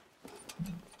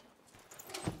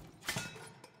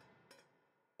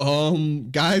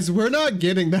 Guys, we're not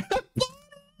getting that.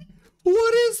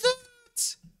 What is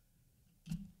that?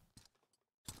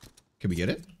 Can we get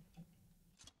it?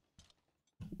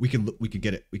 We can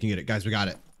get it. We can get it. Guys, we got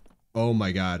it. Oh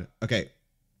my god. Okay.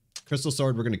 Crystal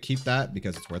sword, we're gonna keep that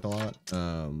because it's worth a lot.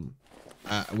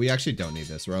 We actually don't need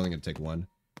this. We're only gonna take one.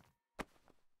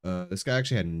 This guy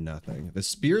actually had nothing. The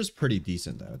spear is pretty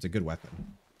decent though. It's a good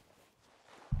weapon.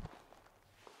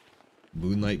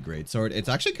 Moonlight Greatsword. It's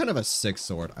actually kind of a sick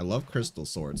sword. I love crystal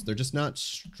swords. They're just not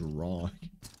strong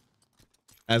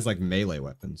as like melee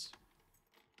weapons.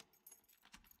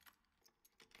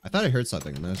 I thought I heard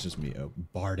something and that's just me. Oh,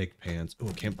 Bardic Pants. Oh,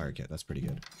 campfire kit. That's pretty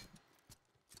good.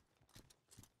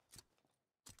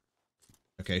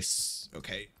 Okay,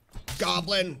 okay.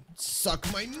 Goblin, suck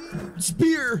my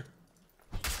spear.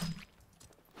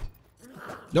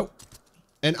 Nope.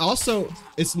 And also,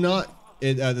 it's not...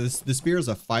 the spear is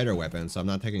a fighter weapon, so I'm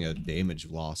not taking a damage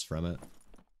loss from it.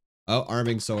 Oh,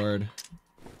 arming sword.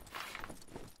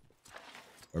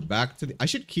 We're back to the... I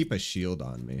should keep a shield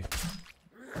on me.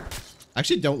 I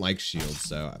actually don't like shields,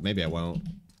 so maybe I won't.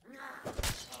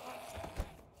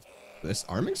 This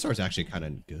arming sword is actually kind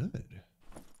of good.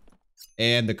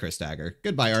 And the Chris dagger.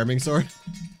 Goodbye, arming sword.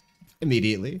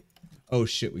 Immediately. Oh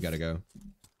shit, we gotta go.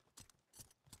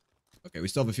 Okay, we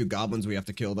still have a few goblins we have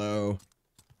to kill though.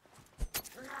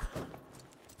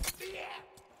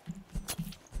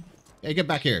 Hey, get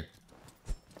back here.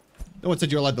 No one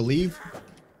said you're allowed to leave.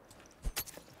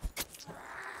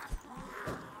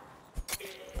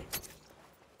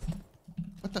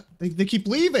 What the? They keep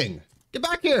leaving. Get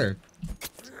back here.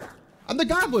 I'm the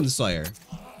Goblin Slayer.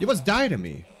 You must die to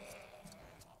me.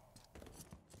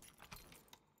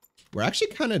 We're actually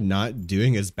kind of not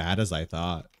doing as bad as I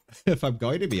thought, if I'm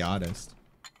going to be honest.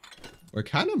 We're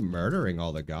kind of murdering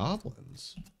all the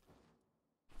goblins.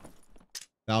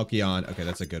 Falchion. Okay,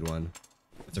 that's a good one.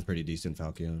 That's a pretty decent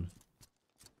Falchion.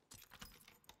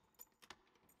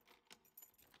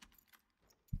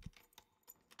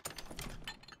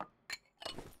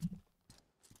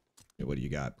 Okay, what do you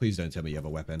got? Please don't tell me you have a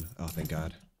weapon. Oh, thank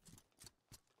God.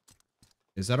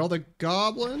 Is that all the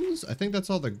goblins? I think that's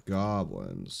all the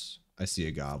goblins. I see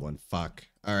a goblin. Fuck.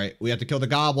 All right, we have to kill the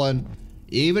goblin.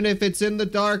 Even if it's in the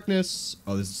darkness.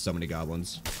 Oh, this is so many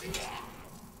goblins.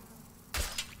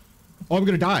 Oh, I'm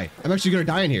gonna die. I'm actually gonna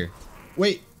die in here.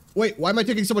 Wait, wait, why am I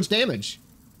taking so much damage?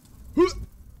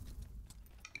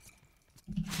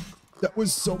 That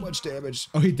was so much damage.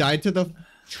 Oh, he died to the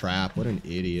trap. What an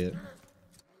idiot.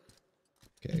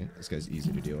 Okay, this guy's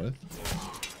easy to deal with.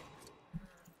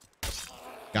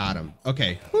 Got him.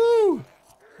 Okay. Woo!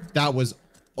 That was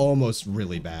almost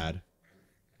really bad.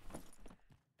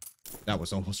 That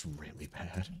was almost really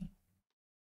bad.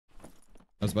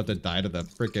 I was about to die to the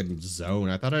freaking zone.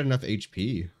 I thought I had enough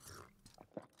HP.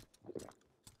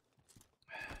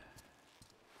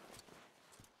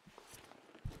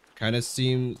 Kind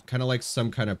of like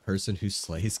some kind of person who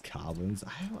slays goblins.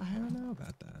 I don't know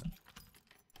about that.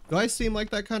 Do I seem like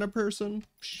that kind of person?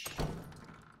 Psh.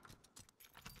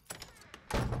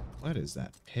 What is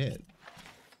that pit?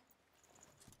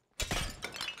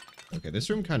 Okay, this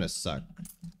room kind of sucked.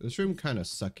 This room kind of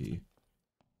sucky.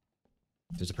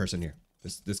 There's a person here.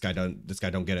 This guy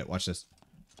don't get it. Watch this.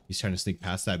 He's trying to sneak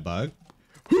past that bug.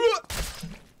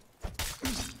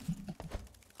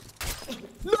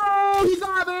 No, he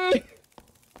got me.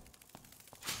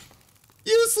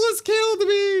 Useless killed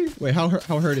me. Wait, how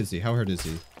hurt is he? How hurt is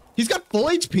he? He's got full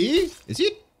HP. Is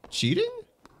he cheating?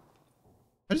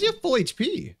 How does he have full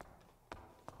HP?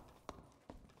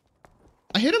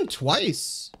 I hit him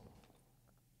twice.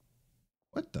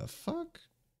 What the fuck?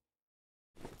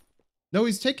 No,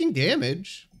 he's taking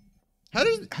damage. How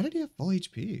did he have full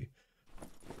HP?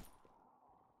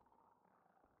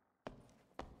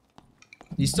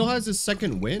 He still has his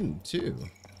second wind too.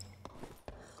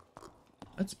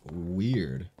 That's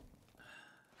weird.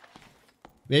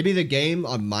 Maybe the game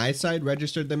on my side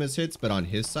registered them as hits, but on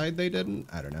his side they didn't.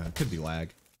 I don't know. It could be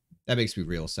lag. That makes me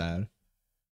real sad.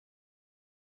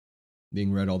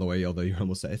 Being red all the way, although you're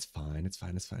almost dead. It's fine. It's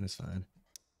fine. It's fine. It's fine.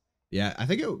 Yeah, I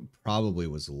think it probably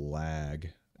was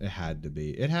lag. It had to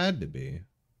be. It had to be.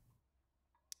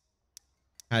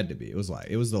 Had to be. It was lag.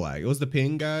 It was the lag. It was the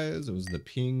ping, guys. It was the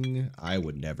ping. I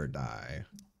would never die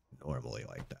normally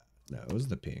like that. No, it was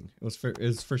the ping. It was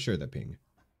for sure the ping.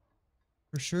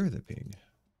 For sure the ping.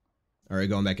 All right,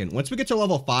 going back in. Once we get to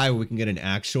level 5, we can get an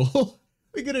actual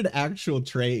we get an actual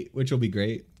trait, which will be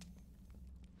great.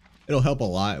 It'll help a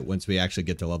lot once we actually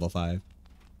get to level 5.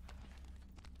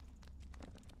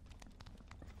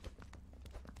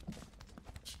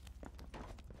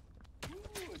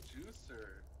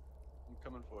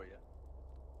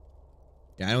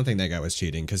 Yeah, I don't think that guy was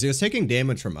cheating because he was taking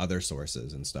damage from other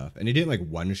sources and stuff, and he didn't like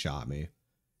one-shot me.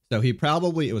 So it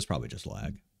was probably just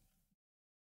lag.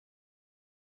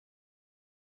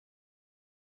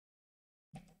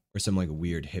 Or some like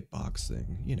weird hitbox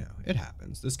thing. You know, it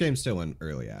happens. This game's still in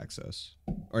early access.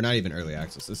 Or not even early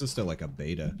access. This is still like a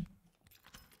beta.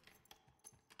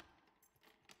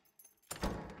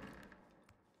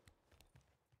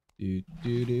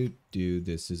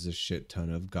 This is a shit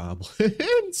ton of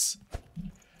goblins.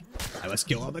 I must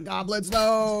kill all the goblins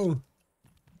though.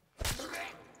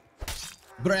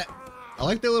 Brep. I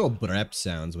like the little brep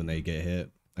sounds when they get hit.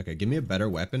 Okay, give me a better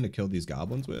weapon to kill these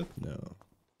goblins with. No.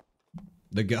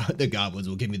 The goblins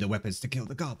will give me the weapons to kill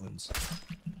the goblins.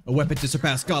 A weapon to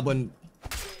surpass goblin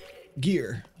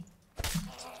gear.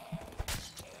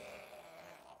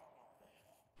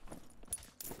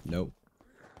 Nope.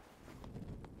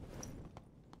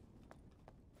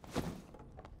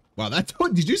 Wow,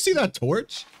 did you see that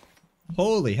torch?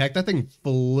 Holy heck, that thing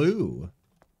flew.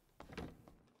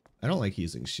 I don't like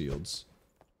using shields.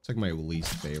 It's like my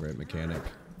least favorite mechanic.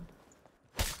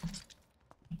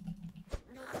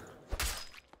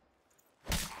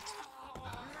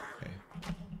 Okay.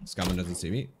 This goblin doesn't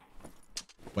see me.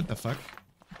 What the fuck?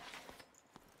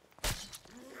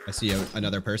 I see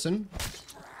another person.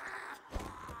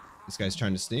 This guy's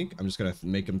trying to sneak. I'm just gonna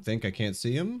make him think I can't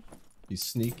see him. He's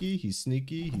sneaky, he's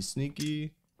sneaky, he's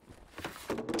sneaky.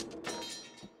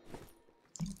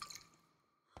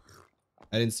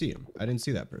 I didn't see him. I didn't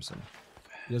see that person.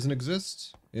 He doesn't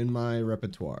exist in my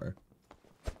repertoire.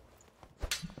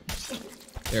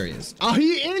 There he is. Oh,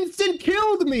 he instant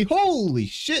killed me! Holy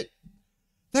shit!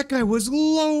 That guy was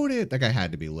loaded! That guy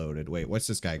had to be loaded. Wait, what's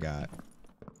this guy got?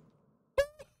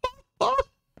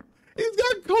 He's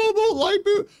got cobalt light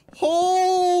boot!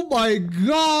 Oh my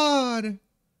god!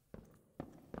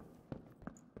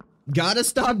 Gotta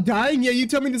stop dying. Yeah, you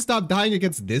tell me to stop dying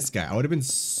against this guy. I would have been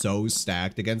so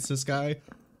stacked against this guy.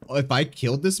 If I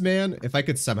killed this man, if I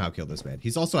could somehow kill this man.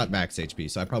 He's also at max HP,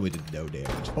 so I probably did no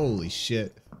damage. Holy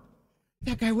shit.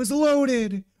 That guy was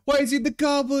loaded. Why is he in the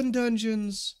goblin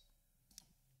dungeons?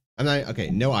 I'm not, okay,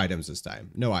 no items this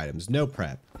time. No items, no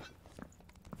prep.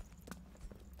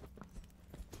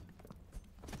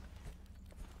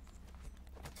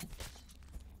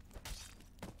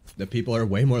 The people are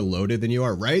way more loaded than you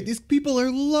are, right? These people are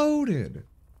loaded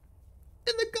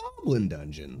in the Goblin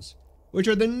dungeons, which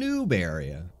are the noob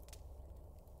area.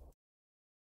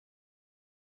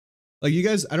 Like, you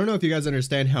guys, I don't know if you guys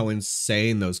understand how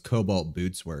insane those Cobalt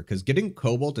boots were, because getting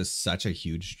Cobalt is such a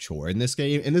huge chore in this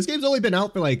game, and this game's only been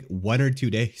out for like 1 or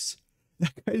 2 days.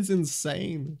 That guy's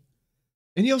insane.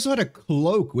 And he also had a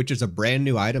cloak, which is a brand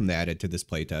new item they added to this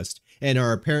playtest, and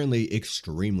are apparently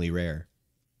extremely rare.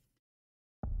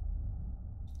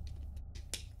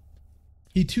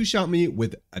 He two-shot me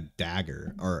with a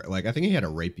dagger, or like, I think he had a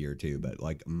rapier too, but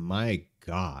like, my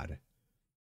God.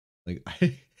 Like,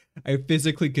 I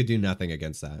physically could do nothing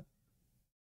against that.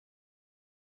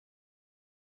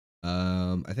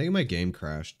 I think my game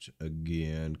crashed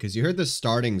again, because you heard the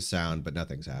starting sound, but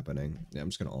nothing's happening. Yeah, I'm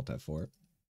just gonna Alt F4.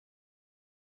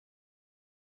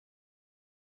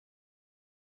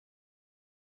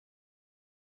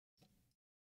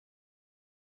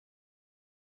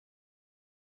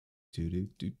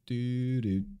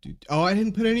 Oh, I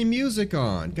didn't put any music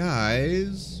on,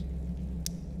 guys.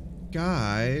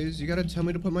 Guys, you gotta tell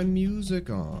me to put my music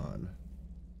on.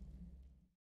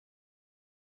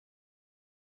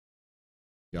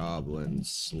 Goblin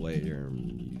Slayer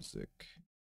music.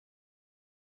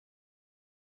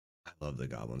 I love the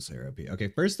Goblin Slayer OP. Okay,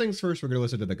 first things first, we're gonna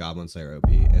listen to the Goblin Slayer OP,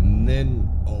 and then,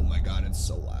 oh my God, it's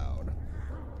so loud.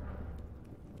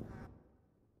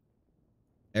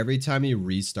 Every time you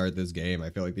restart this game, I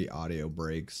feel like the audio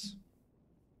breaks.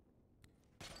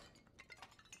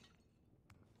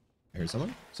 I hear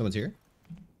someone. Someone's here.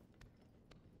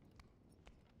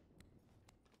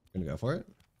 Gonna go for it.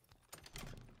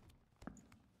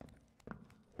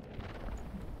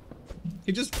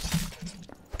 He just...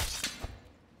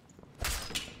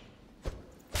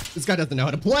 This guy doesn't know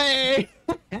how to play!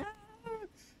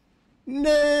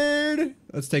 Nerd!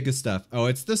 Let's take his stuff. Oh,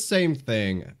 it's the same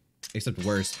thing, except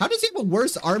worse. How does he have a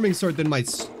worse arming sword than my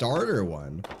starter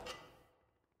one?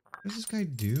 What is this guy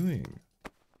doing?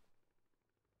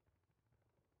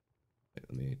 Wait,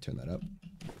 let me turn that up.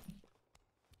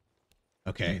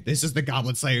 Okay, this is the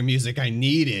Goblin Slayer music I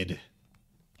needed.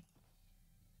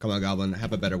 Come on, Goblin,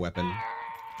 have a better weapon.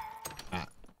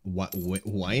 What,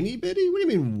 whiny bitty? What do you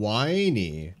mean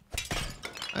whiny?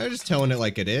 I'm just telling it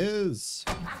like it is.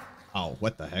 Oh,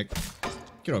 what the heck?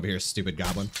 Get over here, stupid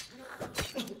Goblin.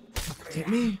 Hit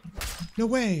me? No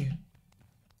way.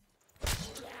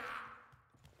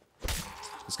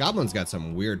 This Goblin's got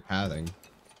some weird pathing.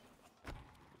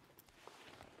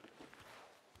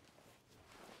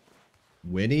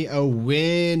 Winnie? Oh,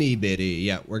 Winnie bitty.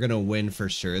 Yeah, we're gonna win for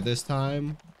sure this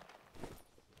time.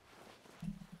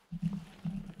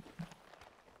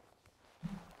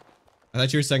 I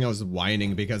thought you were saying I was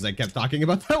whining because I kept talking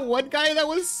about that one guy that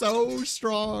was so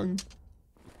strong.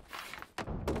 I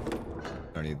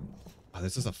don't need... Oh,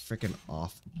 this is a freaking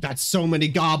off... That's so many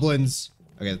goblins!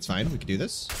 Okay, that's fine. We can do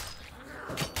this.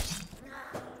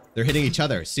 They're hitting each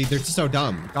other. See, they're so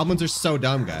dumb. Goblins are so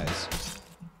dumb, guys.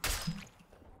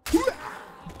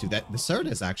 Dude, the sword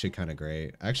is actually kind of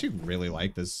great. I actually really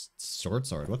like this sword.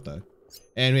 What the?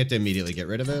 And we have to immediately get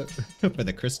rid of it for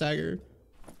the Chris dagger.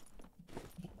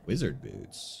 Wizard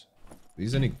boots. Are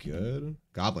these any good?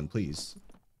 Goblin, please.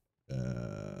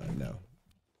 No.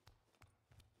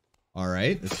 All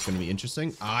right, this is gonna be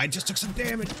interesting. I just took some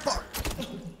damage. Fuck.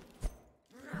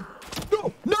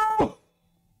 No, no.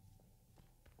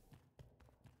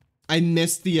 I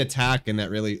missed the attack, and that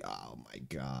really. Oh my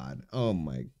God. Oh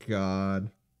my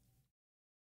God.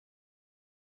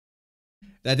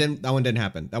 That one didn't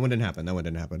happen. That one didn't happen. That one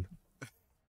didn't happen.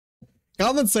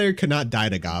 Goblin Slayer could not die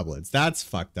to goblins. That's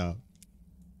fucked up.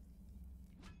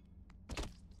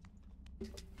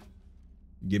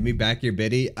 Give me back your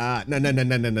biddy. No.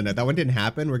 That one didn't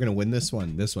happen. We're gonna win this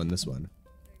one. This one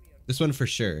for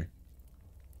sure.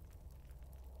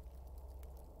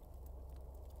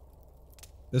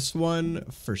 This one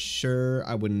for sure.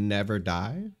 I would never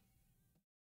die.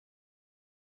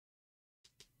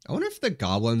 I wonder if the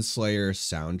Goblin Slayer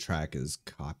soundtrack is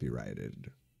copyrighted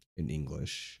in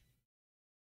English.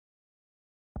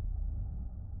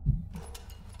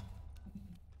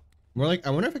 More like, I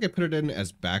wonder if I could put it in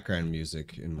as background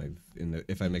music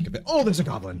if I make a bit. Oh, there's a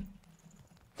goblin.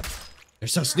 They're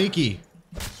so sneaky.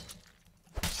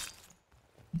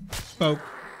 Poke.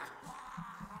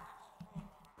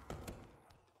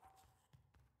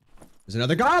 There's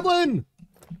another goblin.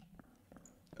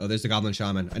 Oh, there's the goblin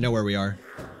shaman. I know where we are.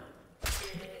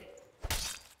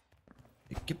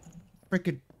 Get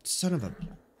frickin' son of a...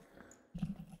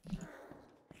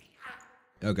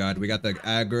 Oh God, we got the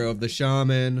aggro of the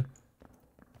shaman.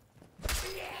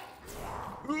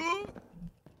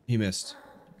 He missed.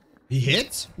 He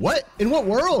hit? What? In what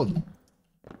world?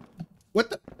 What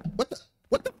the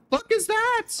fuck is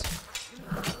that?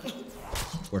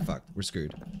 We're fucked. We're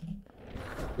screwed.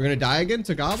 We're gonna die again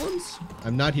to goblins?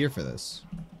 I'm not here for this.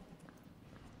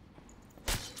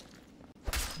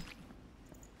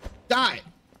 Die!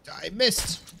 I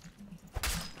missed.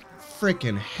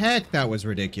 Freaking heck, that was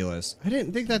ridiculous. I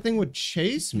didn't think that thing would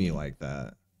chase me like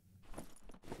that.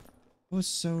 That was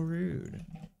so rude.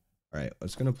 Alright,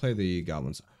 let's gonna play the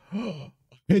goblins.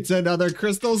 It's another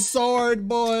crystal sword,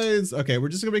 boys! Okay, we're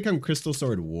just gonna become crystal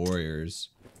sword warriors.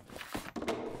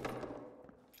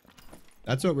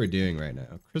 That's what we're doing right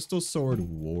now. Crystal sword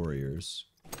warriors.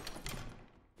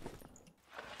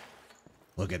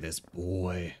 Look at this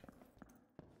boy.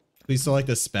 Please select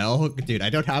a spell. Dude, I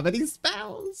don't have any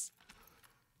spells.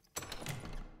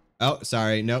 Oh,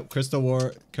 sorry. Nope.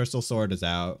 Crystal sword is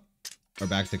out. We're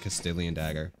back to Castilian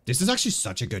dagger. This is actually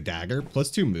such a good dagger.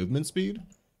 +2 movement speed.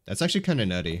 That's actually kind of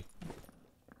nutty.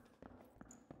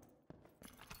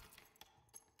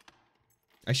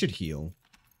 I should heal.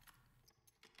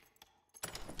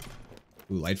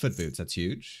 Ooh, Lightfoot boots. That's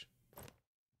huge.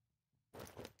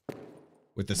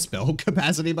 With the spell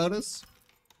capacity bonus?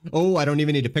 Oh, I don't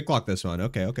even need to picklock this one.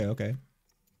 Okay, okay, okay.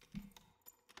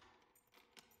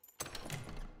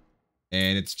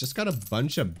 And it's just got a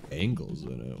bunch of bangles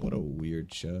in it. What a weird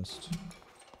chest.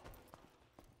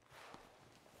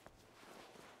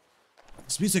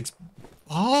 This music's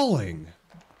balling.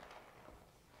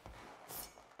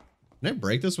 Can I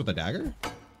break this with a dagger?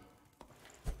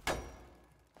 I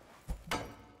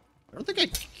don't think I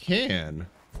can.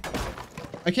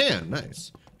 I can.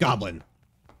 Nice. Goblin.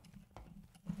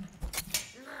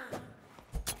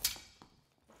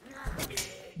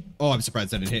 Oh, I'm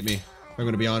surprised that didn't hit me. If I'm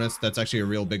going to be honest, that's actually a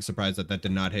real big surprise that that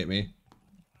did not hit me.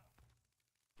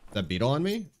 Is that beetle on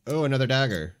me? Oh, another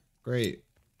dagger. Great.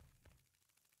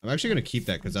 I'm actually going to keep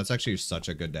that because that's actually such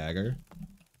a good dagger.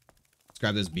 Let's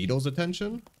grab this beetle's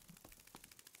attention.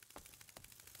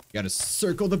 Got to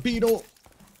circle the beetle.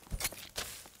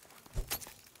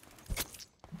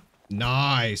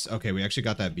 Nice. Okay, we actually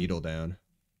got that beetle down.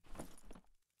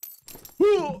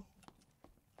 Woo!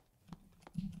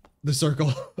 The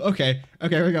circle. Okay.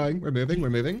 Okay, we're going. We're moving. We're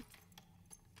moving.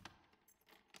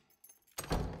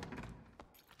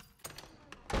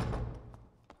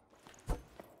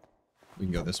 We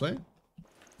can go this way.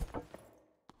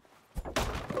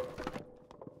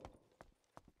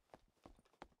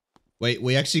 Wait,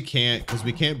 we actually can't because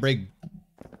we can't break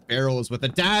barrels with a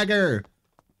dagger.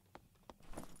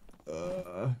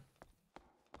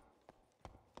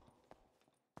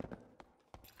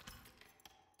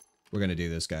 We're gonna do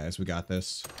this, guys. We got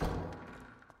this.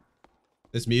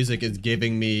 This music is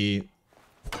giving me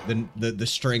the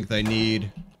strength I need.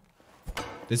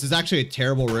 This is actually a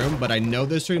terrible room, but I know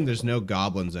this room, there's no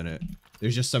goblins in it.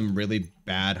 There's just some really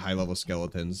bad high-level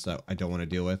skeletons that I don't want to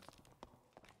deal with.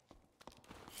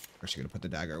 We're just gonna put the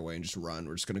dagger away and just run.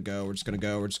 We're just gonna go. We're just gonna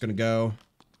go. We're just gonna go.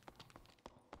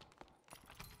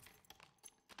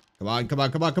 Come on, come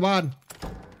on, come on, come on.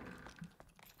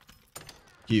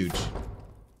 Huge.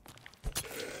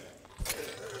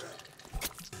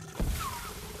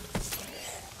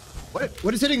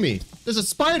 What is hitting me? There's a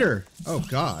spider. Oh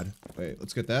God. Wait,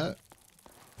 let's get that.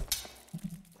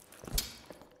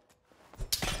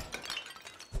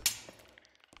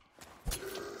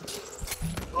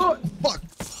 Oh, fuck.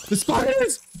 The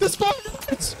spiders! The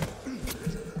spiders!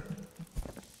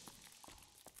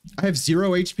 I have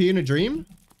 0 HP in a dream?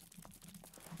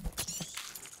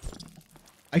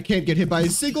 I can't get hit by a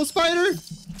single spider?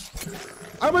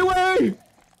 Out of my way!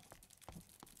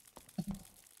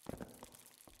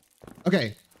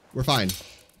 Okay, we're fine.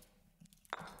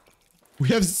 We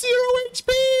have 0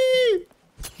 HP!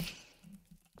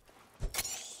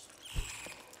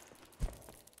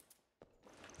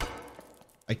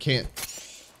 I can't.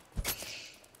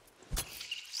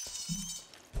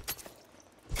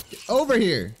 Get over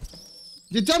here!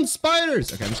 You dumb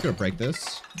spiders! Okay, I'm just gonna break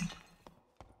this.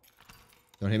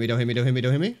 Don't hit me, don't hit me, don't hit me,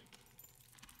 don't hit me.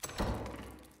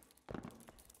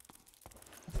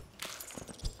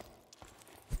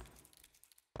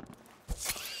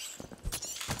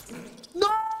 No!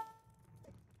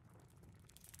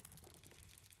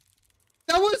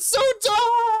 That was so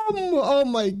dumb! Oh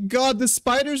my God, the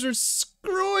spiders are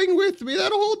screwing with me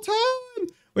that whole time!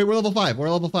 Wait, we're level 5, we're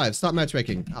level 5. Stop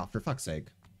matchmaking. Oh, for fuck's sake.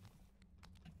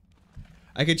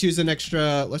 I could choose an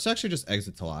extra, let's actually just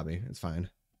exit to lobby, it's fine.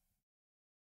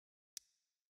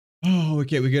 Oh,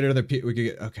 okay, we get another, we could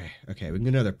get, okay, we can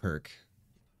get another perk.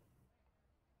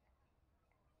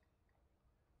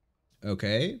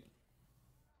 Okay.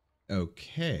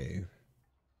 Okay.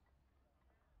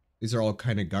 These are all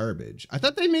kind of garbage. I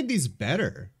thought they made these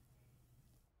better.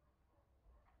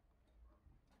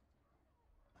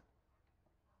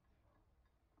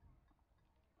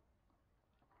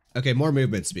 Okay, more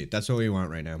movement speed. That's what we want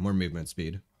right now. More movement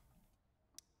speed.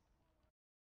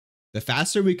 The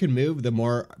faster we can move, the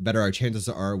more better our chances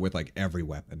are with like every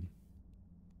weapon.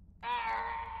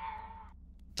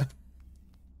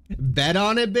 Bet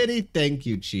on it, Biddy. Thank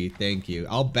you, Chi. Thank you.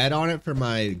 I'll bet on it for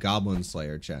my Goblin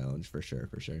Slayer challenge for sure.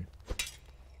 For sure.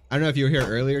 I don't know if you were here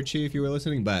earlier, Chi, if you were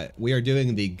listening, but we are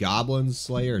doing the Goblin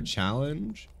Slayer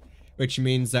challenge, which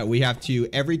means that we have to,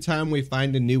 every time we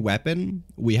find a new weapon,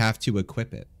 we have to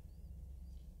equip it.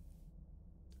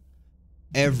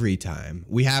 Every time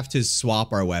we have to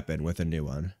swap our weapon with a new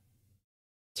one.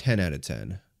 10 out of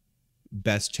 10.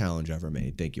 Best challenge ever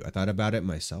made. Thank you. I thought about it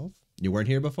myself. You weren't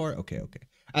here before? Okay, okay.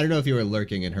 I don't know if you were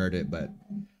lurking and heard it, but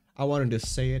I wanted to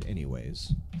say it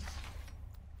anyways.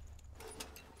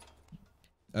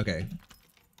 Okay.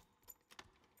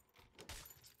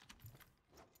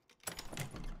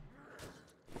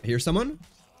 I hear someone?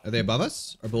 Are they above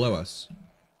us or below us?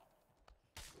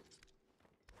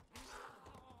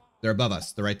 They're above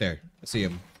us. They're right there. I see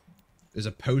them. There's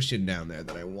a potion down there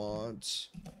that I want.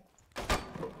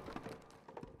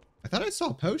 I thought I saw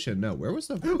a potion. No, where was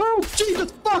the... Oh,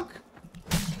 Jesus, fuck!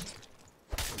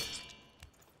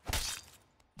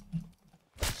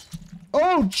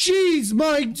 Oh, jeez,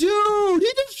 my dude!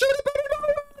 He just shot him out of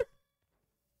nowhere!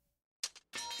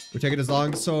 We're taking his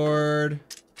longsword.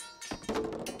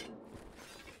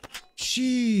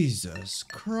 Jesus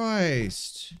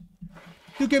Christ.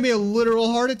 You gave me a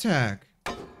literal heart attack.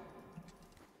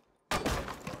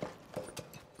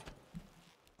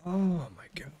 Oh my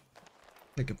god.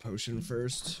 Take a potion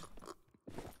first.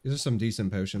 These are some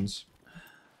decent potions.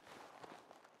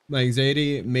 My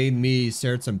anxiety made me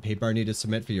stare at some paper I need to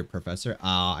submit for your professor.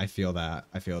 Ah, I feel that.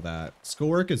 I feel that.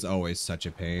 Schoolwork is always such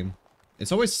a pain.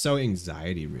 It's always so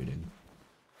anxiety ridden.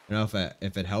 I don't know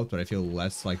if it helped, but I feel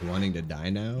less like wanting to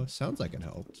die now. Sounds like it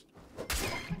helped.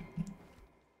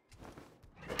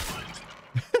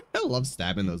 I love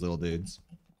stabbing those little dudes.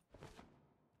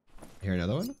 Here,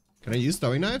 another one. Can I use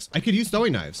throwing knives? I could use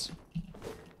throwing knives.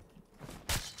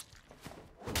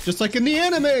 Just like in the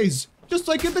animes. Just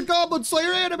like in the Goblin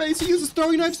Slayer animes. He uses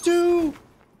throwing knives too.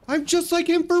 I'm just like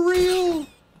him for real.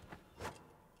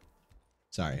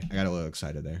 Sorry, I got a little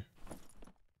excited there.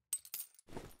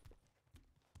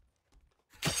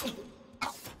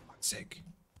 Oh, for fuck's sake.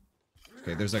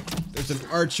 Okay, there's an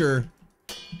archer.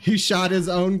 He shot his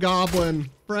own goblin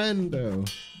friend.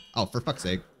 Oh, for fuck's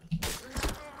sake.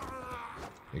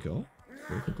 Okay, cool.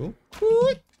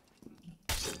 Cool.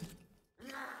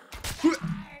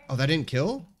 Oh, that didn't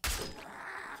kill?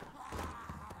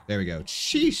 There we go.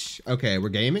 Sheesh. Okay, we're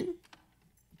gaming.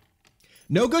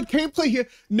 No good gameplay here.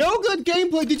 No good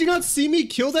gameplay. Did you not see me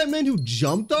kill that man who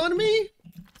jumped on me?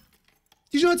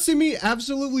 Did you not see me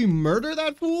absolutely murder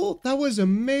that fool? That was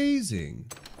amazing.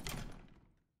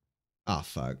 Ah,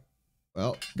 fuck.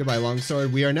 Well, goodbye,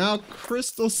 longsword. We are now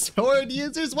crystal sword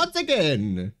users once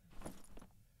again.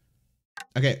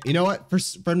 Okay, you know what?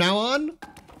 From now on,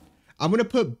 I'm gonna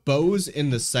put bows in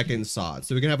the second slot,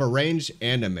 so we can have a range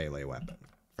and a melee weapon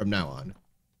from now on.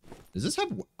 Does this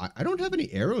have... I don't have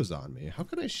any arrows on me. How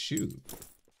can I shoot?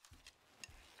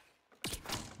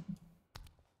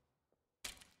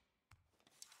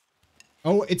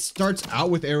 Oh, it starts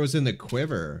out with arrows in the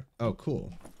quiver. Oh,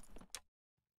 cool.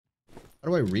 How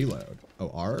do I reload?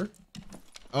 Oh, R?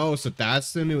 Oh, so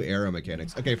that's the new arrow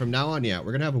mechanics. Okay, from now on, yeah,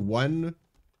 we're gonna have one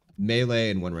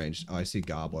melee and one ranged. Oh, I see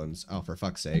goblins. Oh, for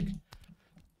fuck's sake.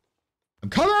 I'm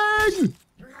coming!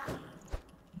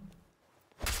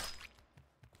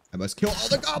 I must kill all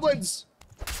the goblins!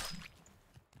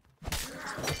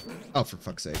 Oh, for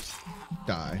fuck's sake.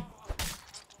 Die.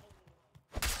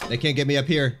 They can't get me up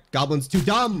here. Goblin's too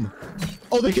dumb.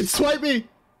 Oh, they can swipe me.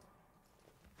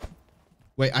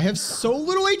 Wait, I have so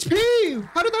little HP.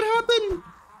 How did that happen?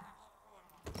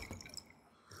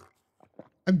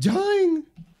 I'm dying.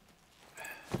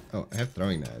 Oh, I have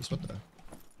throwing knives. What the? I'm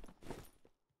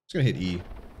just gonna hit E.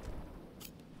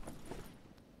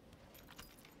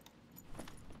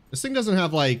 This thing doesn't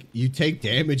have like, you take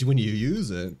damage when you use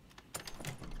it.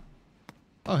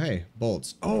 Oh, hey,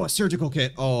 bolts. Oh, a surgical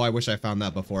kit. Oh, I wish I found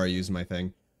that before I used my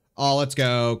thing. Oh, let's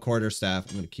go. Quarterstaff.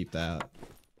 I'm gonna keep that.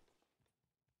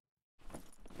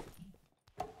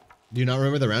 Do you not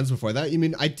remember the rounds before that? You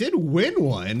mean I did win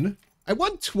one? I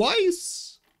won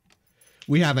twice.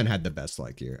 We haven't had the best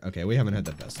luck here. Okay, we haven't had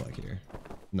the best luck here.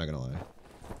 I'm not gonna lie.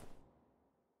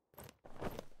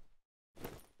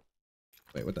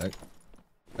 Wait, what the heck?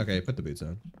 Okay, put the boots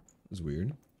on. It was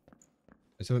weird.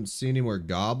 I don't see any more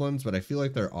goblins, but I feel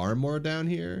like there are more down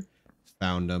here.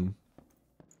 Found them.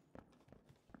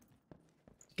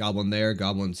 Goblin there,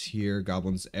 goblins here,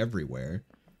 goblins everywhere.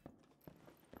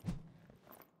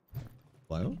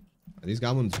 Hello? Are these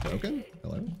goblins broken?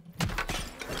 Hello?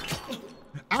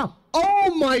 Ow!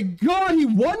 Oh my god, he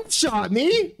one-shot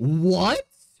me? What?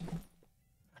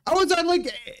 I was at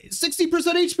like 60%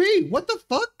 HP. What the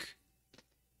fuck?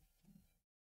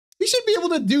 He should be able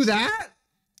to do that.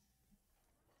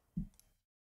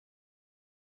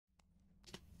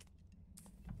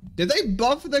 Did they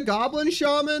buff the Goblin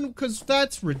Shaman? Because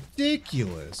that's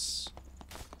ridiculous.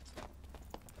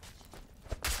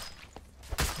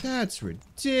 That's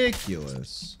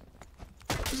ridiculous.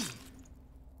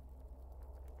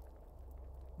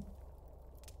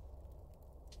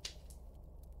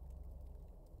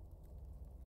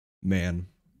 Man,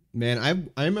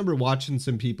 I remember watching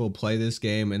some people play this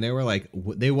game and they were like,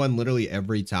 they won literally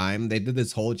every time. They did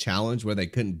this whole challenge where they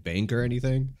couldn't bank or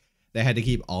anything. They had to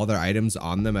keep all their items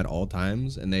on them at all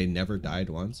times and they never died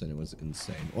once, and it was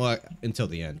insane. Well, until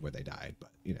the end where they died,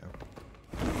 but you know.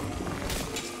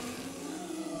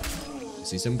 I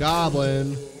see some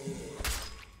goblin.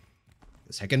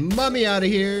 This heckin' mummy out of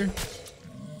here.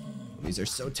 These are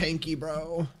so tanky,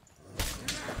 bro.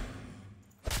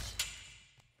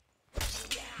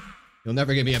 You'll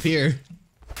never get me up here.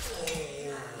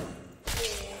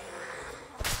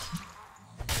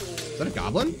 Is that a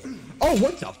goblin? Oh,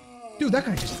 what the? Dude, that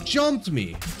guy just jumped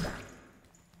me.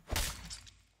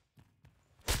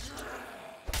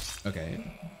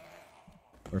 Okay.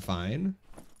 We're fine.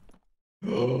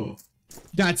 Oh,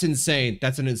 that's insane.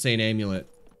 That's an insane amulet.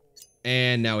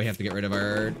 And now we have to get rid of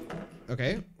our...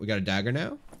 Okay, we got a dagger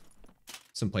now.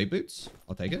 Some plate boots.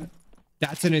 I'll take it.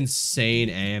 That's an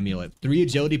insane amulet. 3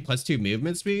 agility plus 2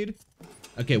 movement speed.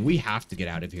 Okay, we have to get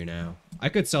out of here now. I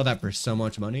could sell that for so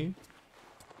much money.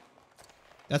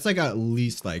 That's like at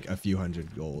least like a few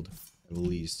hundred gold. At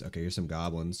least. Okay, here's some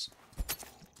goblins.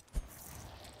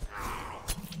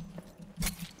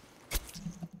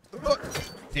 Oh,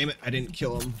 damn it, I didn't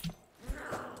kill him.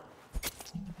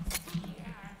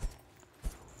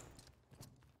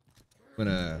 I'm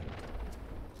gonna...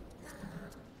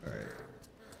 Alright.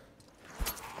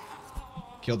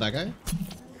 Killed that guy.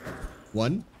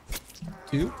 1,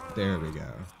 2. There we go.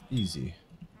 Easy.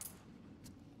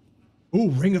 Ooh,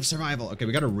 ring of survival. Okay,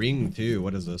 we got a ring too.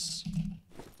 What is this?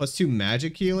 Plus 2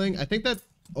 magic healing. I think that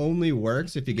only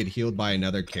works if you get healed by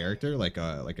another character, like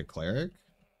a cleric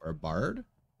or a bard.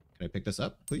 Can I pick this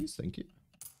up, please? Thank you.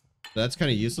 So that's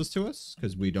kind of useless to us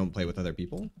because we don't play with other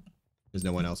people, because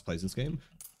no one else plays this game.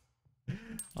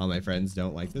 All my friends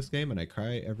don't like this game and I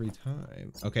cry every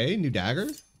time. Okay, new dagger.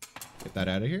 Get that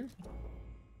out of here.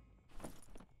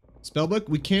 Spellbook,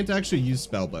 we can't actually use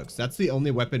spellbooks. That's the only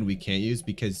weapon we can't use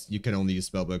because you can only use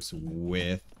spellbooks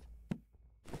with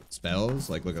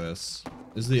spells. Like, look at this.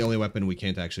 This is the only weapon we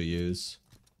can't actually use.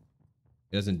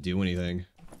 It doesn't do anything.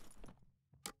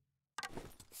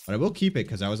 But I will keep it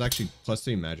because I was actually plus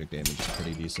 3 magic damage.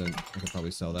 Pretty decent. I could probably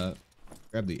sell that.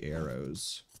 Grab the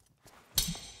arrows.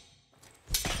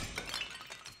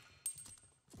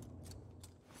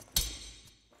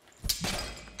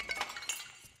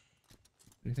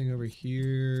 Anything over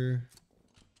here?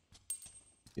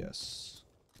 Yes.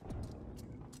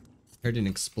 Heard an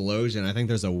explosion. I think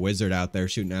there's a wizard out there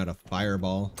shooting out a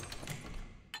fireball.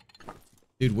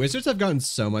 Dude, wizards have gotten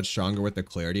so much stronger with the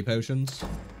clarity potions.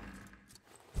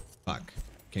 Fuck.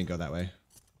 Can't go that way.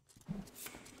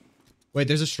 Wait,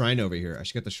 there's a shrine over here. I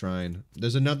should get the shrine.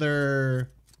 There's another...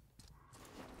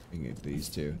 I can get these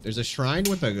two. There's a shrine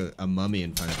with a mummy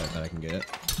in front of it that I can get.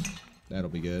 That'll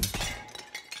be good.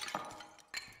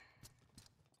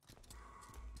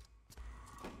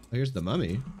 Here's the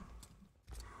mummy.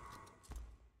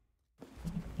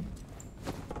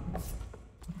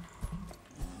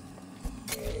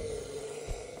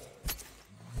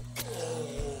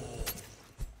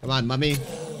 Come on, mummy.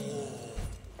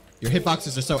 Your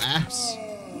hitboxes are so ass.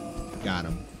 Got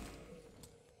him.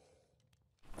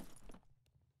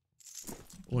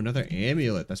 Oh, another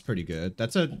amulet. That's pretty good.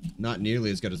 That's not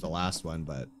nearly as good as the last one,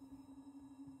 but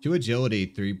 2 agility,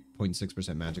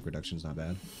 3.6% magic reduction is not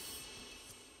bad.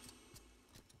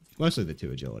 Mostly the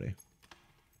 2 agility.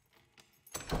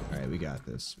 Alright, we got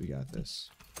this. We got this.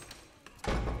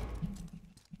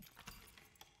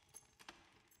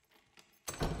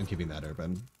 I'm keeping that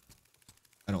open.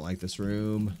 I don't like this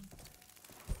room.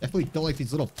 Definitely don't like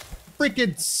these little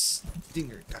freaking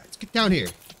stinger guys. Get down here.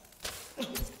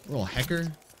 Little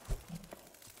hecker.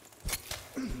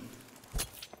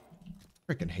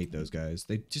 Freaking hate those guys.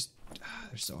 They just...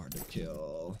 they're so hard to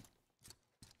kill.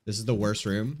 This is the worst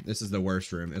room. This is the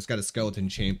worst room. It's got a skeleton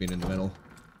champion in the middle.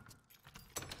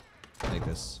 Take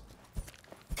this.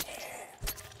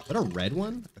 Is that a red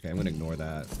one? Okay, I'm gonna ignore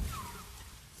that.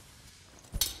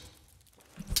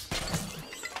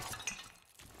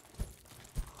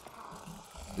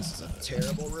 This is a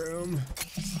terrible room.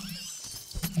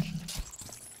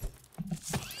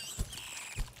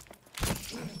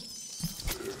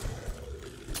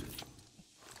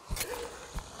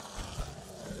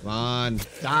 Come on,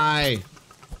 die.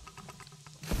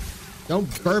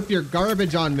 Don't burp your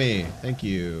garbage on me. Thank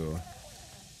you.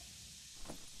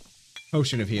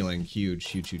 Potion of healing. Huge,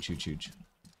 huge, huge, huge, huge.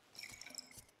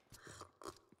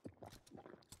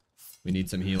 We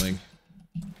need some healing.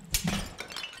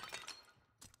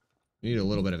 We need a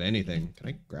little bit of anything. Can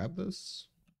I grab this?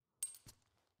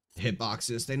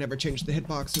 Hitboxes. They never changed the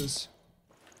hitboxes.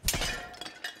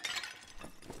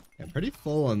 I'm pretty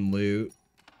full on loot.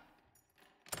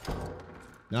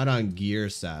 Not on gear,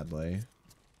 sadly.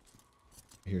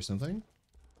 I hear something?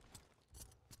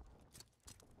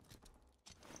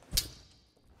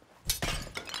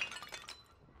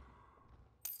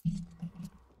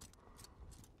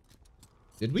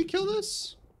 Did we kill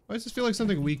this? Why does this feel like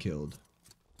something we killed?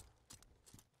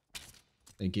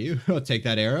 Thank you. I'll take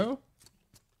that arrow.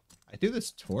 I threw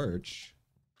this torch.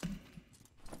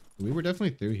 We were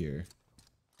definitely through here.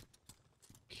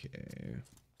 Okay.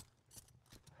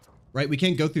 Right, we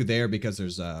can't go through there because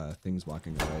there's things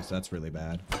walking away, so that's really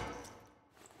bad.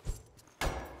 Can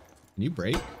you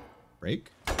break? Break?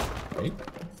 Break?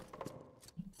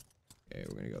 Okay,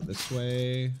 we're gonna go this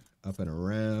way. Up and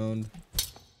around.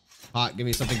 Hot, give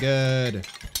me something good.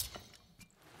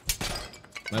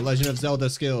 My Legend of Zelda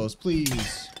skills,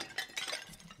 please.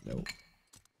 Nope.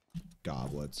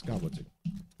 Goblets. Goblets are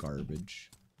garbage.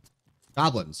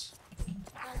 Goblins.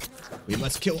 We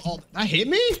must kill all. That hit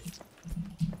me?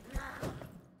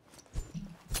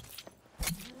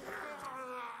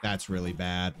 That's really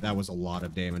bad. That was a lot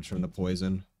of damage from the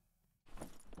poison.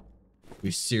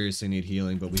 We seriously need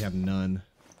healing, but we have none.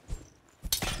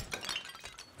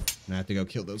 And I have to go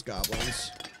kill those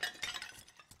goblins.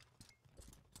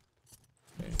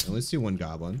 Okay, now let's do one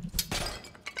goblin.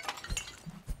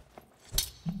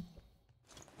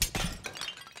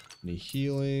 Any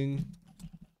healing?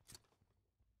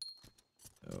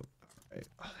 Oh, all right.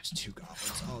 Oh, there's two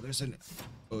goblins.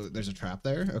 Oh, there's a trap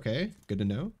there. Okay, good to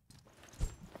know.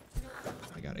 Oh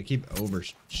my god, I keep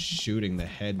overshooting the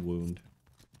head wound.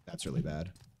 That's really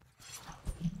bad.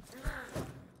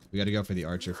 We gotta go for the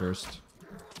archer first.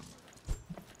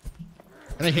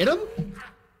 Can I hit him?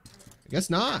 I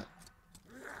guess not.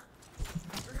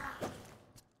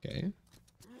 Okay.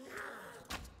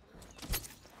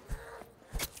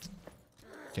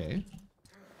 Okay.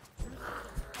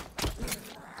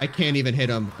 I can't even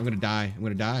hit him. I'm gonna die. I'm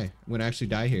gonna die. I'm gonna actually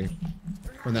die here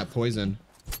from that poison.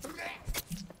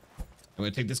 I'm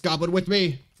gonna take this goblin with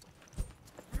me.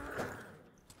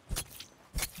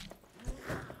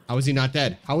 How is he not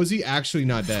dead? How is he actually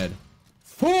not dead?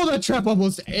 Oh, that trap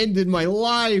almost ended my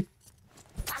life.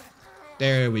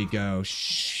 There we go.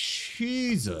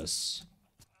 Jesus.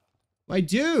 My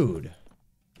dude.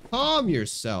 Calm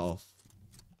yourself.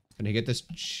 Can I get this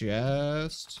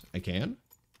chest? I can.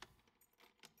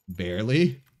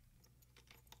 Barely.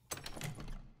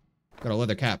 Got a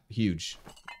leather cap. Huge.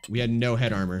 We had no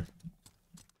head armor.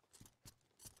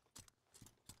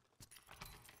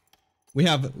 We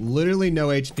have literally no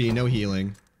HP, no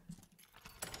healing.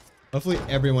 Hopefully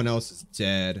everyone else is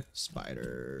dead.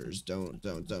 Spiders. Don't.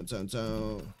 Okay,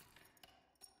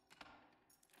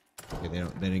 they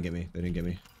didn't get me. They didn't get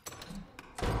me.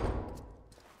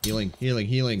 Healing, healing,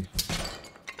 healing.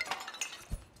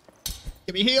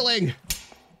 Give me healing!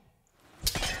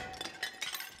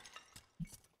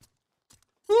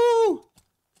 Woo!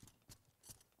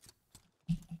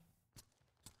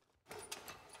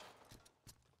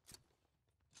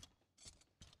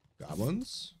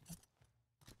 Goblins?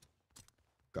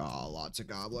 Got lots of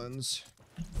goblins.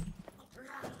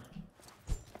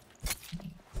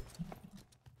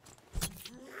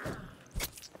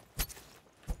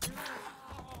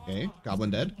 Okay,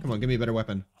 goblin dead. Come on, give me a better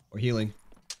weapon. Or healing.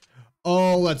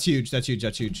 Oh, that's huge. That's huge.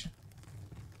 That's huge.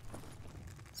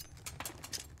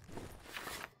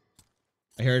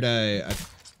 I heard a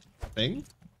thing.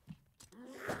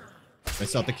 I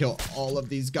still have to kill all of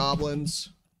these goblins.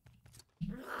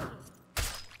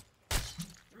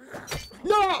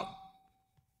 No!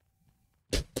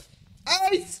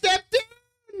 I stepped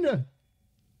in!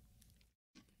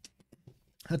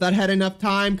 I thought I had enough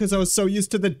time because I was so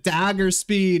used to the dagger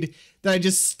speed that I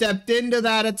just stepped into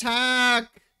that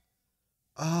attack.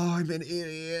 Oh, I'm an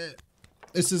idiot.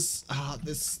 This is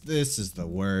this is the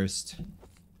worst.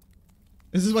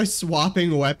 This is why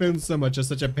swapping weapons so much is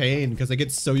such a pain, because I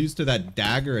get so used to that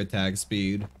dagger attack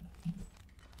speed.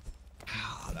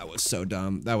 Oh, that was so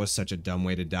dumb. That was such a dumb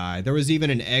way to die. There was even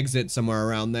an exit somewhere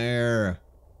around there.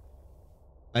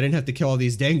 I didn't have to kill all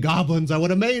these dang goblins. I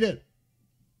would have made it.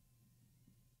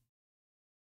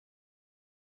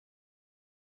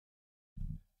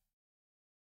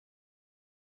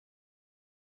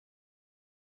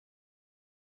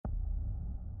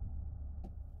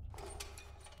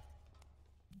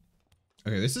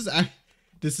 Okay, this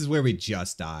is where we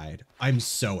just died. I'm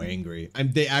so angry.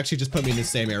 They actually just put me in the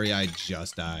same area I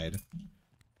just died.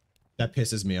 That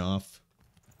pisses me off.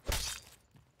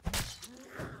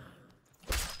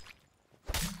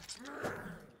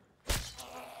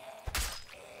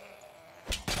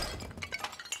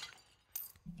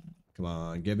 Come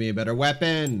on, give me a better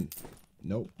weapon.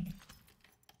 Nope.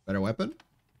 Better weapon?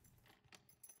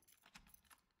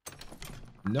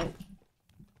 Nope.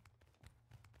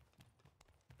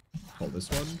 Hold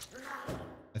this one.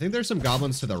 I think there's some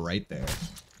goblins to the right there.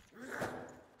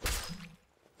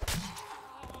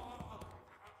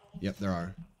 Yep, there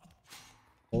are.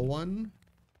 Pull one.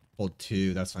 Pull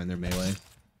two. That's fine. They're melee.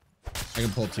 I can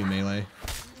pull two melee.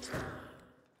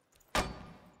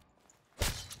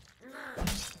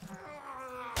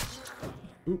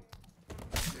 Ooh.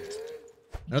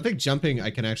 I don't think jumping, I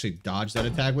can actually dodge that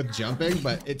attack with jumping,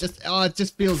 but it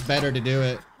just feels better to do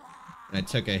it. And I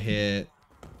took a hit.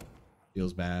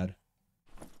 Feels bad.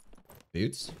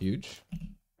 Boots, huge.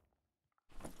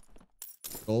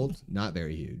 Gold, not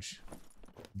very huge.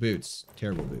 Boots,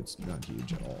 terrible boots, not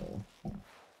huge at all.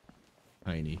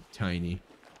 Tiny, tiny.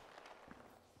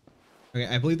 Okay,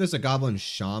 I believe there's a goblin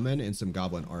shaman and some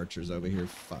goblin archers over here.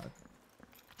 Fuck.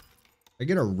 I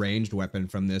get a ranged weapon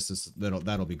from this.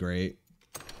 That'll be great.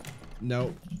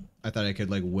 Nope. I thought I could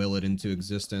like will it into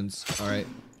existence. All right.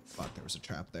 Fuck, there was a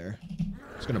trap there.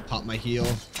 Just gonna pop my heal.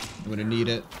 I'm gonna need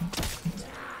it.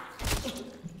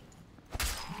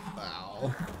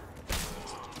 Wow.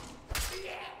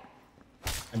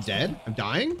 I'm dead? I'm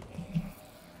dying?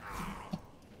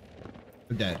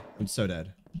 I'm dead. I'm so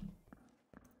dead.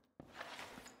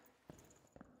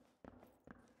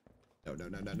 No, no,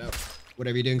 no, no, no.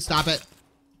 Whatever you're doing, stop it.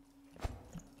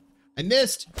 I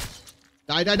missed.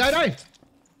 Die, die, die, die.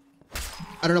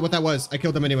 I don't know what that was. I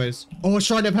killed them anyways. Oh, a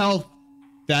shrine of health.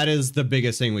 That is the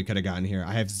biggest thing we could have gotten here.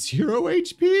 I have 0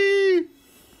 HP.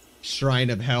 Shrine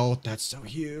of health. That's so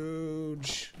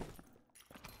huge.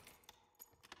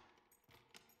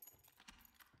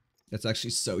 That's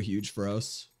actually so huge for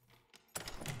us.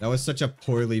 That was such a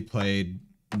poorly played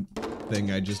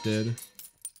thing I just did.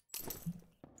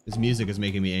 This music is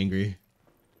making me angry.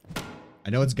 I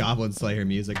know it's Goblin Slayer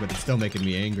music, but it's still making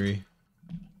me angry.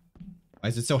 Why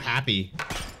is it so happy?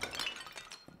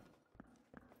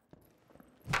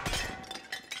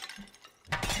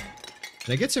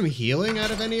 Did I get some healing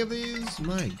out of any of these?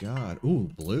 My god. Ooh,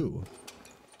 blue.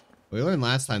 We learned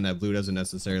last time that blue doesn't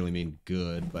necessarily mean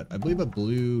good, but I believe a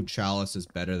blue chalice is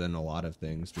better than a lot of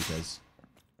things because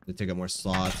they take up more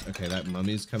slots. Okay, that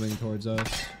mummy's coming towards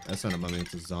us. That's not a mummy,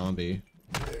 it's a zombie.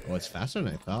 Oh, it's faster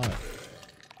than I thought.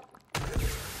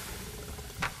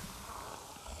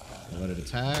 Let it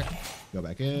attack. Go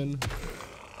back in.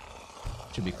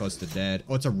 Should be close to dead.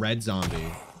 Oh, it's a red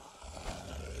zombie.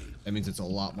 That means it's a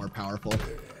lot more powerful.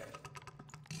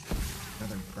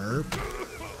 Another burp.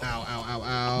 Ow, ow, ow,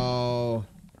 ow.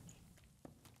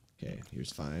 Okay,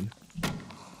 here's fine.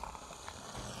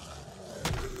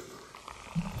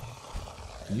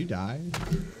 Can you die?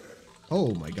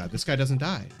 Oh my god, this guy doesn't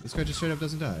die. This guy just straight up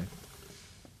doesn't die.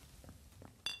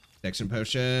 Protection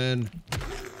potion.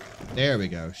 There we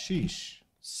go. Sheesh.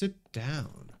 Sit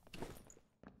down.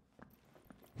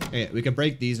 Okay, we can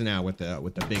break these now with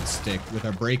the big stick, with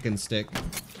our breaking stick.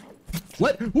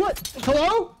 What? What?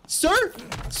 Hello? Sir?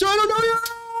 Sir, I don't know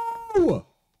you!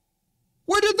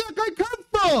 Where did that guy come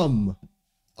from?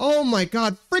 Oh my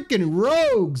god, freaking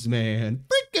rogues, man.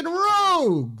 Freaking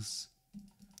rogues!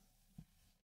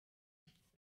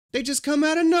 They just come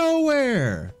out of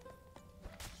nowhere.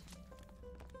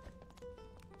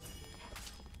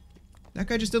 That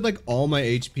guy just did like all my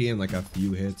HP in like a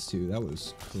few hits too. That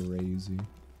was crazy.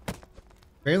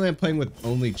 Apparently I'm playing with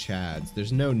only Chads.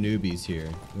 There's no newbies here.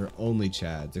 There are only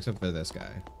Chads, except for this guy.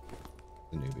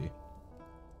 The newbie.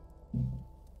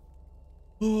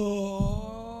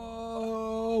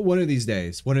 Oh, one of these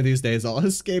days I'll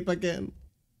escape again.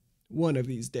 One of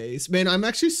these days. Man, I'm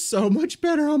actually so much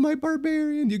better on my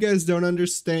barbarian. You guys don't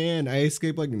understand. I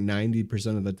escape like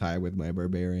 90% of the time with my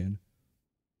barbarian.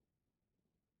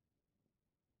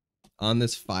 On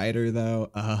this fighter though,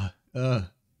 Ugh.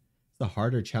 It's a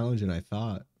harder challenge than I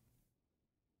thought.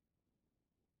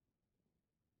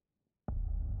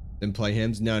 Then play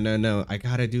hymns? No, no, no. I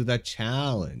gotta do the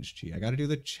challenge. Gee, I gotta do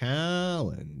the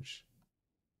challenge.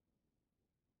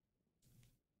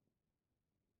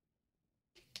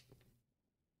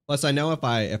 Plus, I know if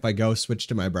I go switch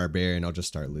to my barbarian, I'll just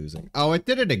start losing. Oh, it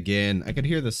did it again. I could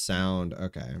hear the sound.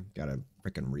 Okay, gotta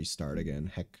freaking restart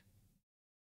again. Heck.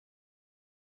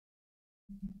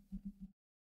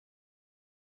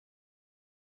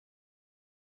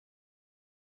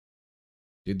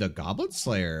 Dude, the Goblin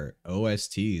Slayer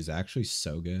OST is actually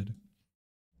so good.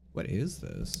 What is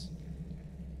this?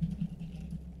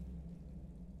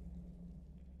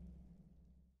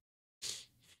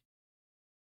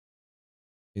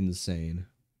 Insane.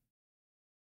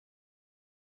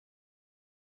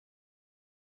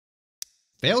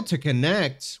 Failed to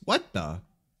connect. What the?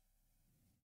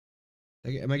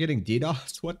 Am I getting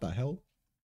DDoS? What the hell?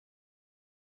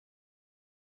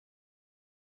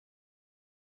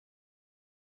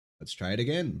 Let's try it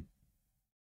again.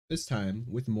 This time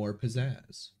with more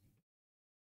pizzazz.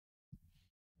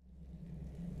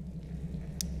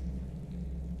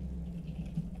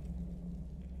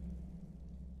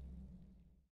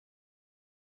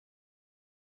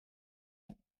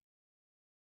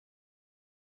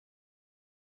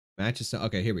 Matches.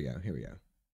 Okay, here we go. Here we go.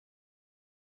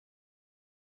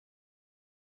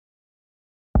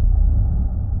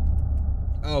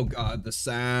 Oh god, the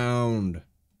sound.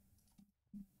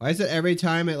 Why is it every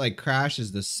time it like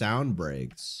crashes, the sound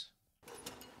breaks?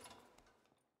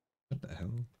 What the hell?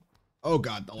 Oh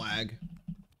god, the lag.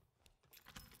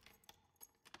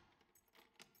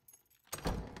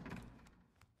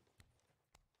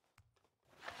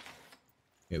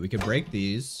 Okay, we can break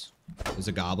these. There's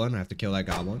a goblin. I have to kill that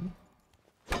goblin.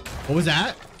 What was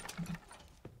that?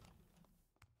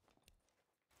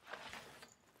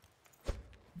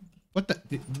 What the?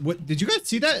 What did you guys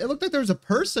see that? It looked like there was a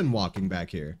person walking back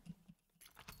here.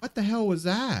 What the hell was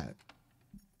that?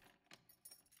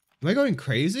 Am I going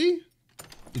crazy?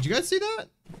 Did you guys see that?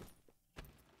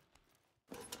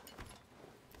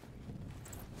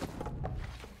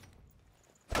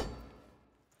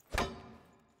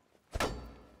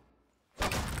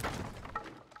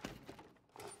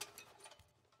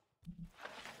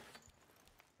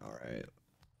 All right.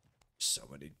 So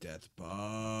many death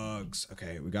bugs.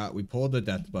 Okay, we pulled the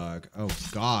death bug. Oh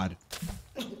god.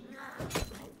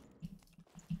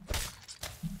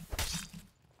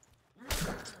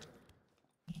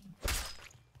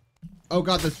 Oh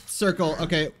god, the circle.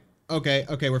 Okay,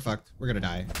 okay, we're fucked. We're gonna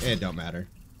die. It don't matter.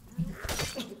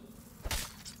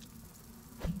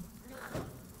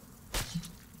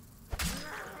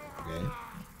 Okay.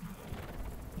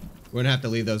 We're gonna have to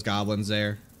leave those goblins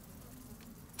there.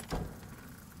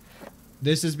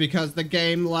 This is because the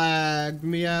game lagged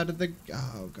me out of the...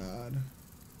 Oh, God.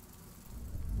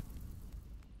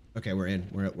 Okay, we're in.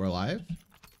 We're alive.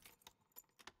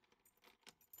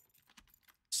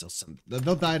 Still some...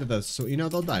 They'll die to the... You know,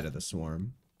 they'll die to the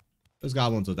swarm. Those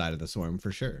goblins will die to the swarm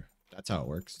for sure. That's how it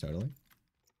works, totally.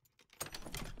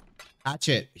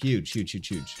 Hatchet. Huge, huge, huge,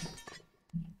 huge.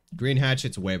 Green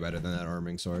hatchet's way better than that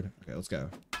arming sword. Okay, let's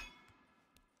go.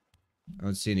 I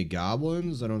don't see any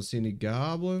goblins. I don't see any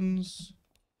goblins.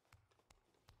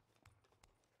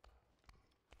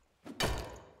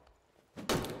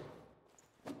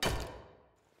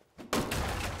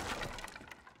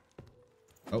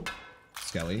 Oh,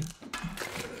 Skelly.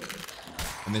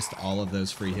 I missed all of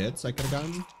those free hits I could have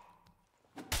gotten.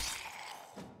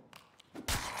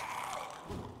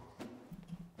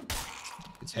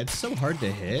 Its head's so hard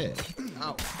to hit.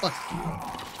 Oh, fuck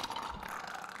you.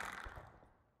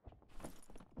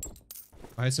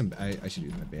 I should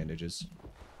use my bandages.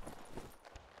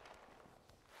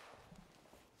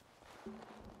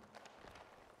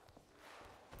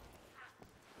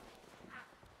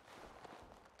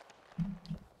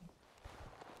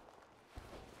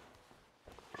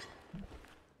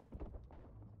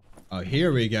 Oh,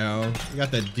 here we go. We got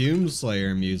the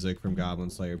Doomslayer music from Goblin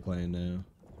Slayer playing now.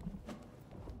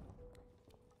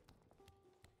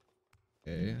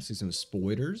 Okay, I see some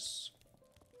spoilers.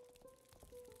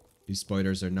 These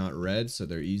spiders are not red, so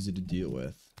they're easy to deal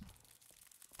with.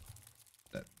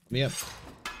 Let me up.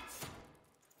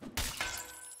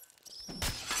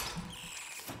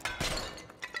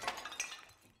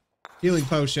 Healing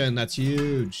potion, that's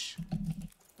huge.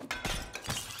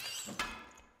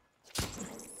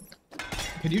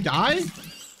 Can you die?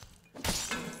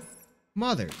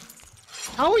 Mother.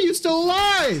 How are you still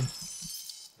alive?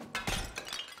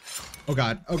 Oh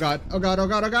god, oh god, oh god, oh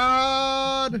god, oh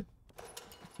god!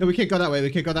 No, we can't go that way.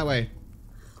 We can't go that way.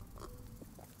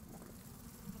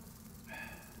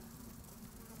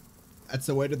 That's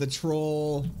the way to the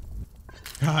troll.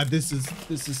 God, this is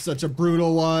such a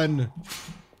brutal one.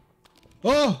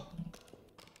 Oh!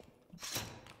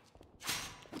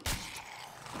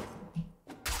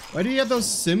 Why do you have those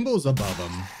symbols above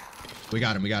him? We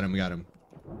got him, we got him, we got him.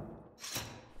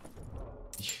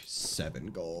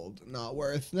 7 gold. Not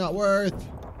worth, not worth.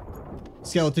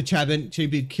 Skeleton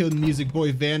champion killed, music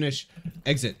boy vanish.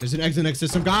 Exit. There's an exit next to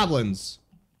some goblins.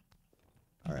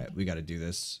 Alright, we gotta do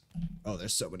this. Oh,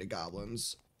 there's so many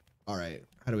goblins. Alright,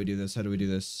 how do we do this? How do we do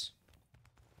this?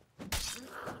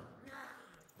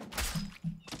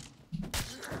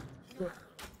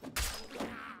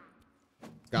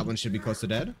 Goblin should be close to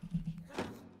dead.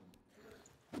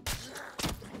 I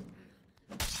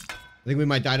think we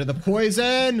might die to the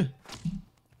poison.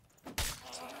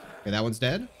 Okay, that one's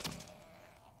dead.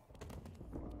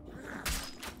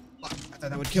 I thought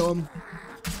that would kill him.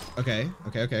 Okay,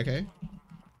 okay, okay, okay.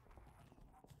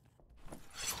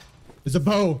 There's a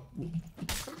bow.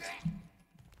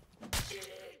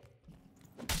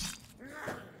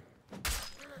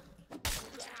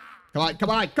 Come on,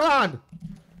 come on, come on!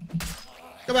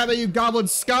 Come at me, you goblin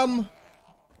scum!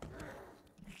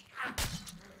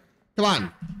 Come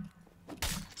on.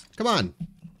 Come on.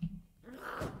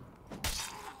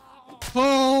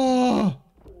 Oh!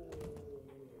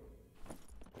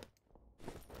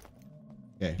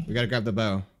 Okay, we gotta grab the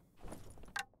bow.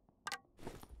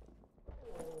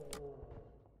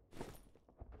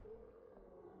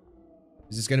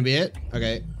 Is this gonna be it?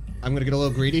 Okay. I'm gonna get a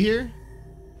little greedy here.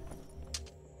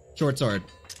 Short sword.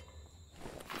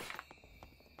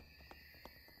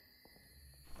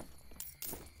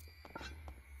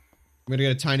 I'm gonna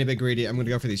get a tiny bit greedy. I'm gonna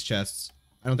go for these chests.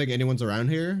 I don't think anyone's around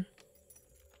here.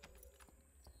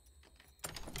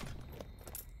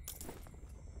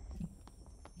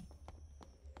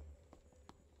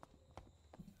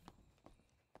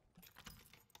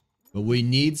 But we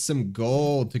need some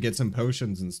gold to get some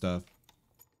potions and stuff.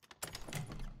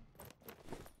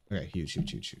 Okay, huge,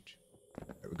 huge, huge, huge.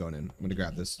 Alright, we're going in. I'm gonna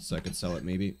grab this so I can sell it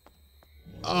maybe.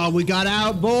 Oh, we got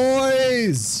out,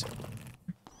 boys!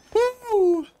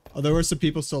 Woo! Oh, there were some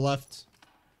people still left.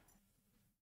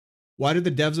 Why did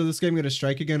the devs of this game get a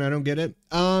strike again? I don't get it.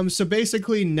 So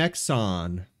basically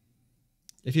Nexon.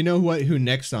 If you know who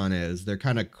Nexon is, they're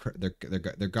kind of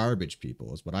they're garbage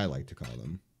people is what I like to call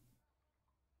them.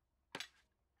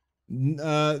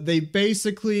 They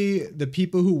basically, the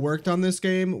people who worked on this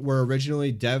game were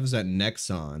originally devs at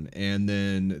Nexon, and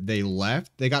then they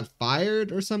left. They got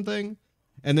fired or something,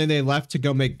 and then they left to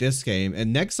go make this game.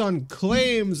 And Nexon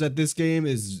claims that this game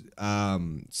is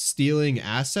stealing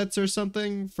assets or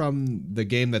something from the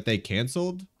game that they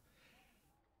canceled.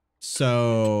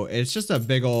 So it's just a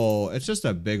big old,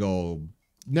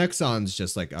 Nexon's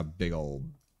just like a big old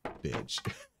bitch.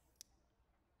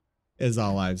 Is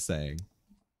all I'm saying.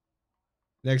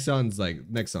 Nexon's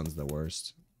the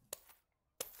worst.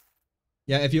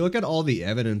 Yeah, if you look at all the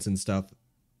evidence and stuff,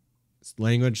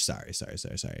 language, sorry,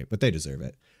 but they deserve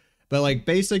it. But like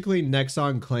basically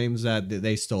Nexon claims that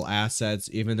they stole assets,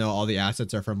 even though all the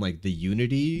assets are from like the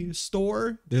Unity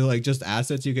store. They're like just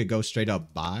assets you could go straight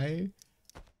up buy.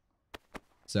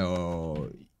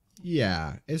 So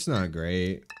yeah, it's not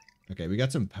great. Okay, we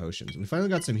got some potions. We finally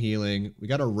got some healing. We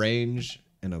got a range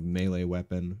and a melee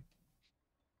weapon.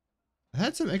 I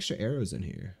had some extra arrows in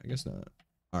here. I guess not.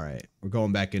 All right, we're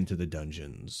going back into the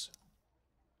dungeons.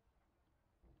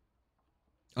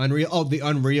 Unreal. Oh, the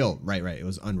Unreal. Right. It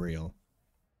was Unreal.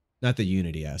 Not the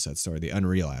Unity asset store, the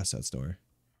Unreal asset store.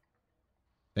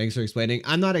 Thanks for explaining.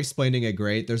 I'm not explaining it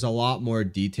great. There's a lot more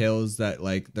details that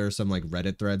like there's some like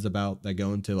Reddit threads about that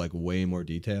go into like way more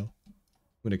detail.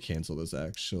 I'm going to cancel this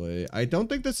actually. I don't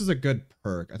think this is a good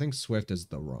perk. I think Swift is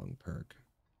the wrong perk.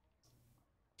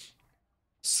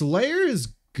 Slayer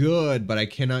is good, but I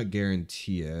cannot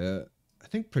guarantee it. I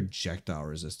think projectile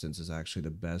resistance is actually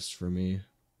the best for me.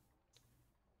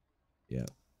 Yeah.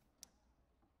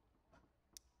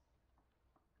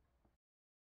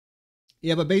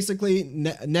 Yeah, but basically,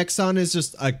 Nexon is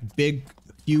just a big,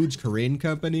 huge Korean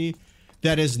company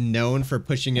that is known for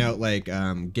pushing out like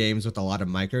games with a lot of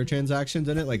microtransactions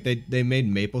in it. Like they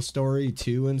made MapleStory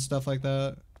 2 and stuff like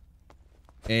that.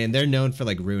 And they're known for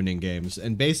like ruining games.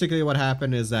 And basically what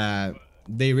happened is that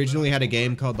they originally had a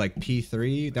game called like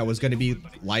P3 that was going to be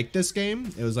like this game.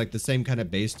 It was like the same kind of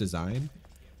base design.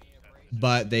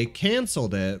 But they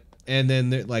canceled it. And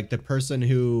then like the person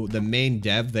who, the main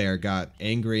dev there got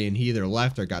angry and he either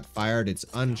left or got fired. It's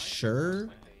unsure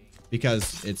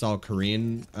because it's all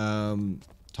Korean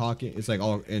talking. It's like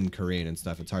all in Korean and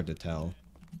stuff. It's hard to tell.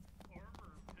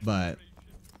 But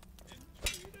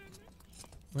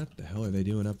what the hell are they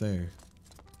doing up there?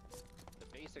 The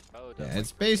basic bow it Yeah, does,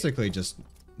 it's like, basically just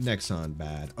Nexon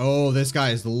bad. Oh, this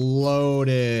guy's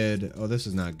loaded. Oh, this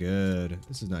is not good.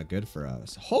 This is not good for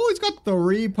us. Oh, he's got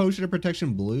 3 potion of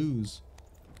protection blues.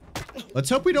 Let's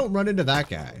hope we don't run into that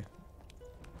guy.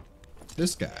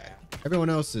 This guy. Everyone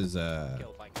else is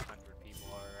killed like 100 people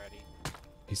already.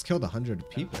 he's killed 100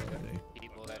 people already.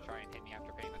 People that try and hit me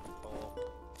after paying the toll.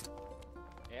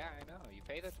 Yeah, I know. You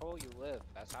pay the toll, you live.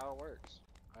 That's how it works.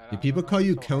 Do people call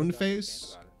you It's so hard cone to understand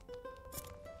face? about it.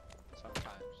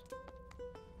 Sometimes.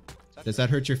 Does that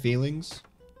hurt your feelings?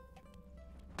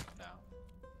 No.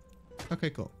 Okay,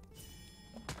 cool.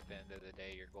 At the end of the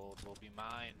day, your gold will be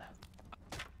mine.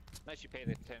 Unless you pay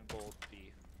the 10 gold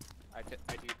fee. I do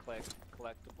collect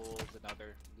collectibles and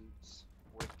other loots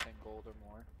worth 10 gold or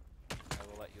more. I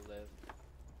will let you live.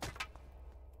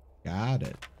 Got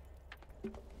it.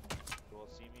 You will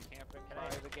see me camping by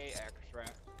the gate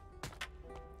extract.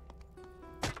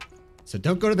 So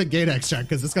don't go to the gate extract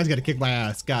because this guy's gonna kick my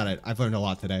ass. Got it. I've learned a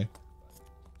lot today.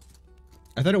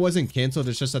 I thought it wasn't canceled.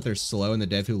 It's just that they're slow and the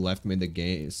dev who left made the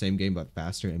game same game but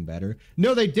faster and better.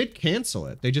 No, they did cancel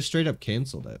it. They just straight up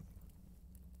canceled it.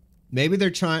 Maybe they're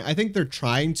trying. I think they're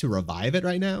trying to revive it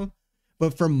right now.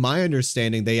 But from my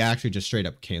understanding, they actually just straight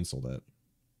up canceled it.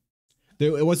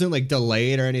 It wasn't like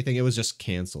delayed or anything. It was just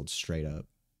canceled straight up.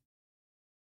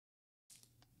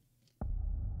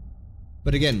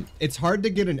 But again, it's hard to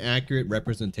get an accurate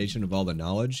representation of all the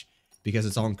knowledge because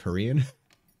it's all in Korean.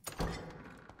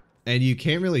 And you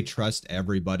can't really trust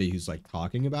everybody who's like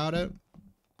talking about it.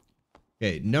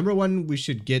 Okay, number 1, we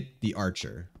should get the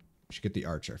archer. We should get the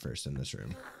archer first in this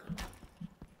room.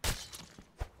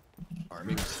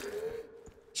 Arming.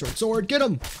 Short sword, get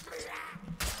him!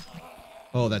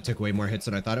 Oh, that took way more hits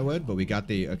than I thought it would, but we got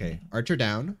the, okay, archer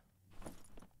down.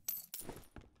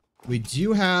 We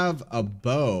do have a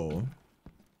bow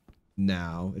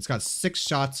now. It's got 6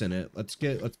 shots in it. Let's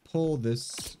pull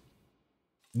this.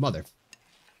 Mother.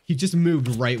 He just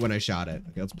moved right when I shot it.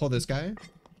 Okay, let's pull this guy.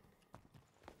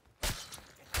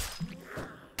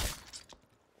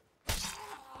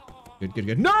 Good, good,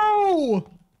 good. No!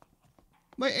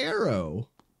 My arrow.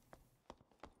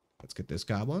 Let's get this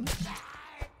goblin.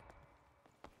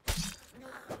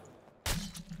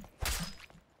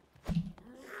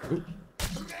 Ooh.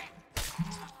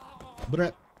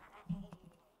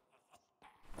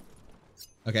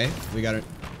 Okay, we got it.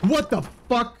 What the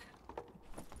fuck?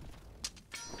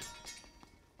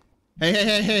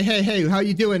 Hey, how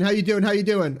you doing? How you doing? How you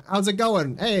doing? How's it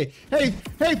going? Hey,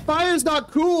 fire's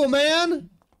not cool, man!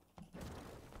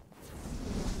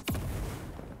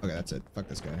 Okay, that's it. Fuck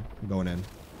this guy. I'm going in.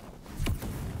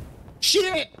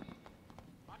 Shit!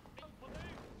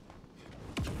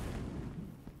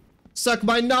 Suck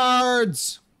my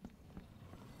nards!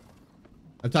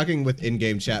 I'm talking with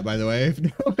in-game chat, by the way, if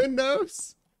no one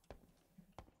knows.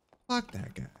 Fuck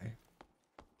that guy.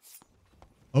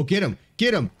 Oh, get him!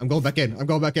 Get him! I'm going back in. I'm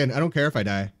going back in. I don't care if I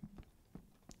die.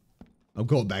 I'm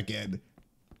going back in.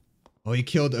 Oh, he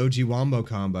killed OG Wombo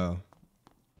combo.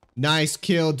 Nice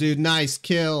kill, dude. Nice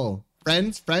kill.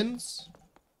 Friends?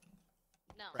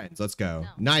 No. Friends, let's go. No.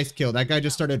 Nice kill. That guy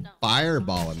just started No.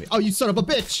 fireballing me. Oh, you son of a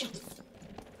bitch!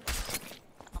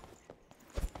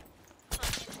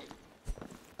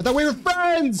 I thought we were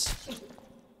friends!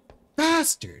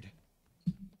 Bastard.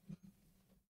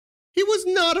 He was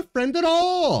not a friend at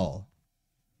all.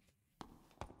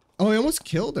 Oh, I almost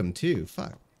killed him too.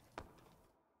 Fuck.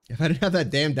 If I didn't have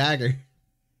that damn dagger.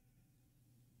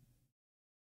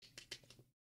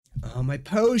 Oh, my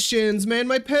potions, man,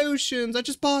 my potions. I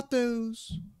just bought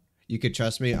those. You could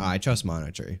trust me? Oh, I trust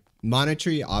Monetary.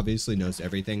 Monetary obviously knows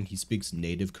everything. He speaks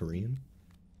native Korean.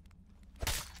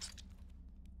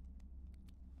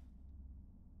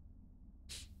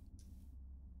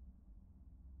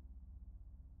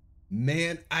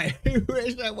 Man, I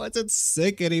wish I wasn't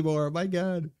sick anymore. My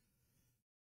God.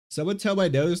 Someone tell my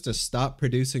nose to stop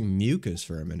producing mucus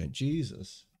for a minute.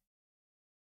 Jesus.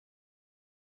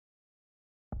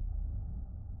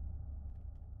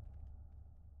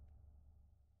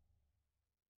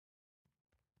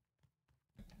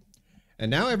 And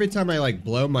now every time I like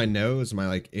blow my nose, my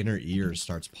like inner ear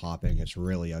starts popping. It's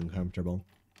really uncomfortable.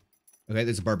 Okay,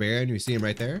 there's a barbarian. You see him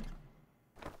right there?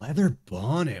 Leather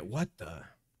bonnet. What the?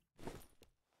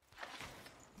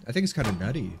 I think it's kind of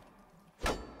nutty.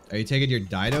 Are you taking your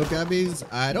dino gummies?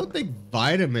 I don't think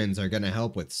vitamins are gonna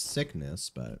help with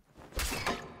sickness, but...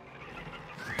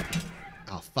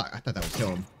 Oh, fuck. I thought that would kill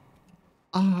him.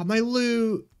 Ah, my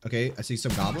loot. Okay, I see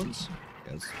some goblins.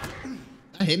 Yes.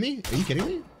 That hit me? Are you kidding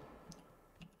me?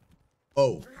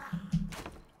 Oh.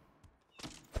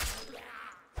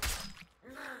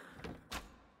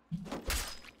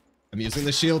 I'm using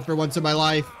the shield for once in my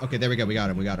life. Okay, there we go. We got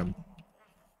him. We got him.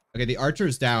 Okay, the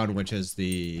archer's down, which is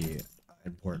the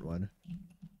important one.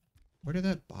 Where did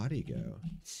that body go?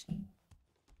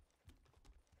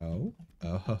 Oh.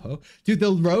 Oh. Dude,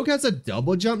 the rogue has a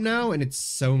double jump now, and it's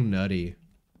so nutty.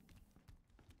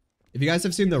 If you guys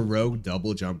have seen the rogue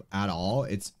double jump at all,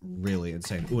 it's really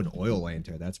insane. Ooh, an oil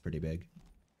lantern. That's pretty big.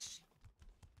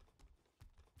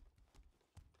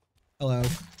 Hello.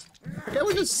 The guy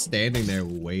was just standing there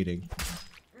waiting.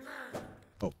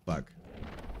 Oh, fuck.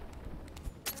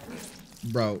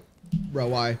 Bro,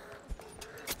 why?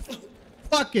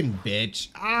 Fucking bitch.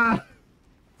 Ah.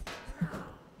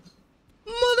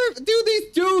 Dude,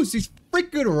 these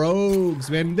freaking rogues,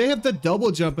 man. They have the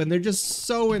double jump and they're just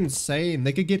so insane.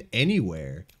 They could get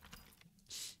anywhere.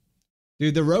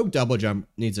 Dude, the rogue double jump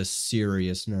needs a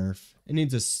serious nerf. It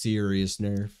needs a serious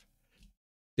nerf.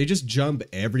 They just jump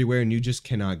everywhere and you just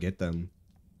cannot get them.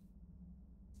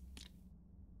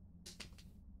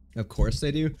 Of course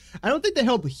they do. I don't think they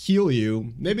help heal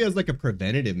you. Maybe as like a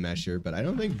preventative measure, but I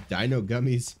don't think dino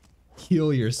gummies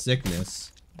heal your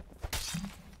sickness.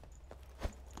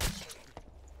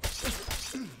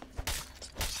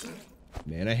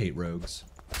 Man, I hate rogues.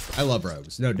 I love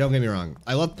rogues. No, don't get me wrong.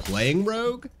 I love playing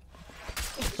rogue,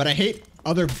 but I hate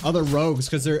other rogues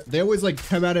because they always like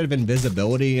come out of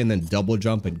invisibility and then double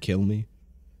jump and kill me.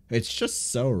 It's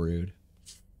just so rude.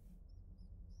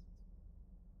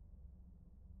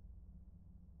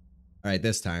 All right,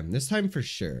 this time for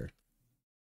sure.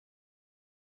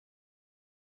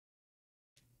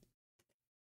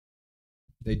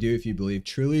 They do if you believe.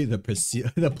 Truly the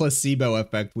placebo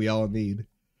effect we all need.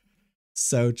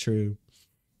 So true.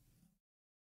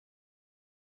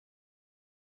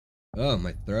 Oh,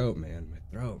 my throat, man. My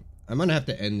throat. I'm gonna have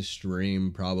to end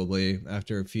stream probably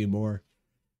after a few more.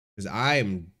 Because I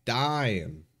am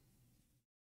dying.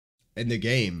 In the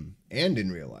game and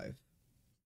in real life.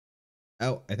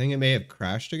 Oh, I think it may have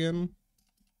crashed again.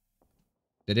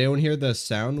 Did anyone hear the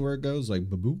sound where it goes like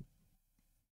ba-boop?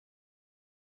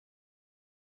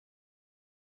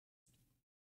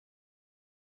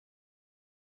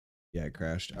 Yeah, it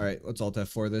crashed. All right, let's Alt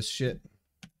F4 this shit.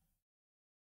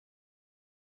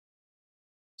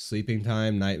 Sleeping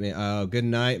time, nightmare. Oh, good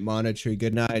night, Monetary.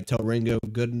 Good night, Tell Ringo.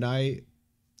 Good night.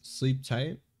 Sleep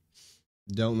tight.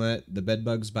 Don't let the bed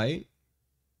bugs bite.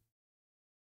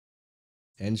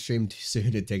 End stream too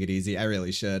soon to take it easy. I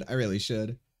really should. I really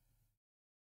should.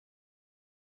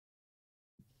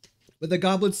 But the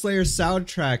Goblin Slayer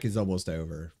soundtrack is almost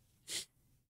over.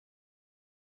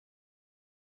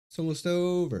 It's almost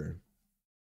over.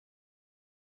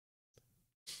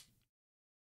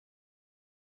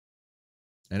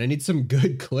 And I need some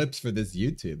good clips for this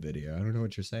YouTube video. I don't know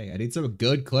what you're saying. I need some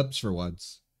good clips for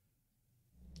once.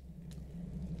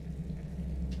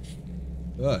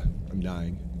 Ugh, I'm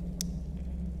dying.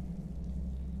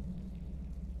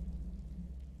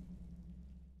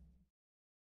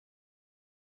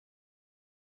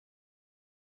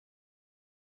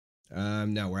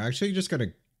 No, we're actually just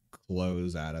gonna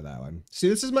close out of that one. See,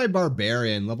 this is my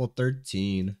barbarian, level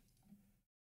 13.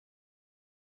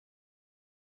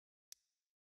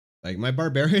 Like, my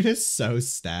barbarian is so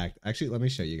stacked. Actually, let me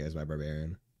show you guys my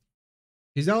barbarian.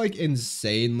 He's not like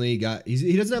insanely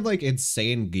he doesn't have like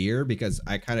insane gear because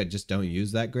I kind of just don't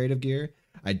use that great of gear.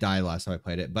 I died last time I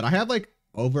played it, but I have like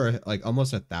over like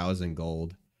almost 1,000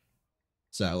 gold.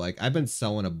 So like I've been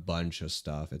selling a bunch of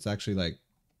stuff. It's actually like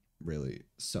really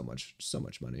so much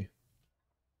money.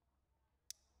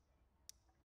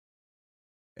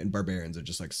 And barbarians are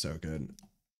just like so good.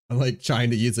 I'm like trying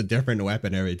to use a different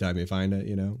weapon every time you find it,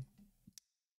 you know?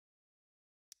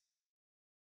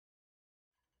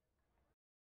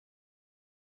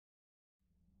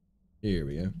 Here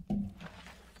we go.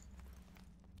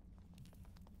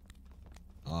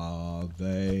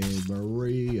 Ave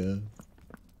Maria.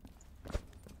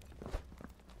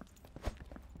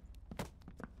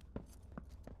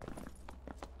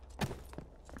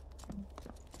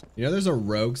 You know there's a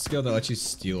rogue skill that lets you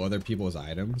steal other people's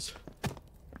items?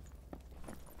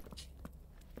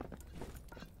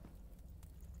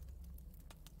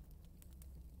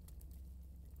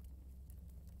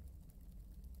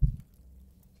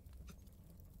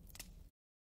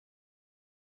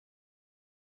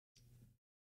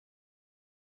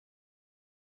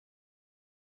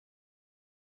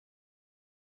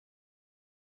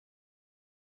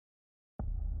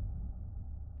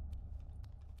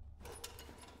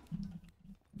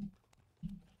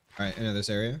 Alright, enter this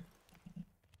area.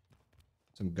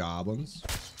 Some goblins.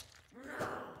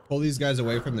 Pull these guys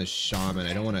away from the shaman.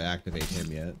 I don't want to activate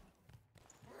him yet.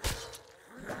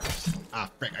 Ah,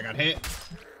 frick, I got hit.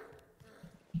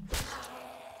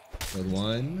 Killed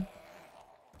one.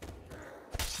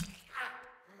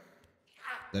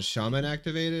 The shaman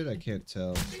activated? I can't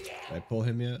tell. Did I pull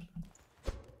him yet?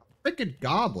 Freaking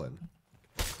goblin.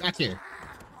 Back here.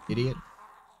 Idiot.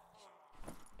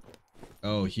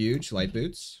 Oh, huge. Light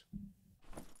boots.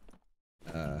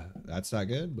 That's not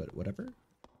good, but whatever.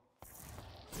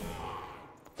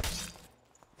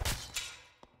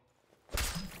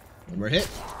 One more hit.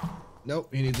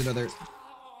 Nope, he needs another.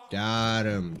 Got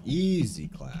him. Easy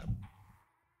clap.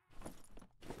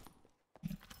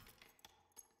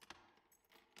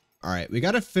 All right, we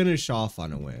got to finish off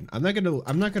on a win. I'm not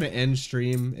gonna end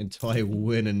stream until I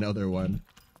win another one.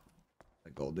 The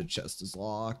golden chest is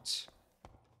locked.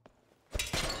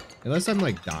 Unless I'm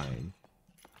like dying.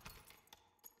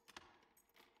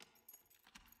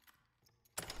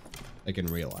 Like in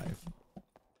real life.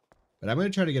 But I'm gonna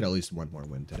try to get at least one more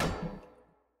win today.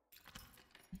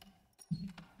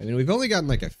 I mean, we've only gotten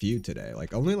like a few today.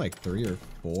 Like only like 3 or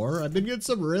 4. I've been getting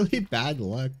some really bad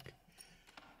luck.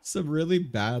 Some really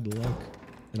bad luck.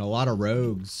 And a lot of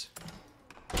rogues.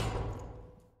 What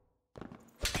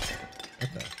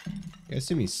the? You guys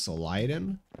see me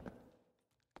sliding?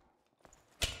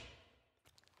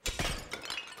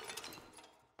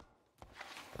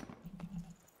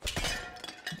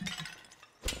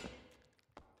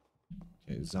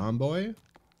 Okay, Zomboy.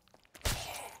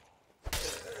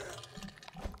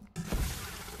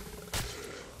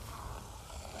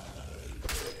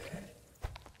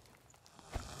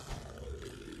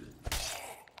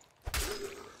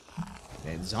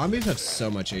 Man, zombies have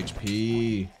so much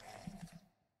HP.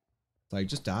 Like,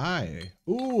 just die.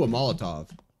 Ooh, a Molotov.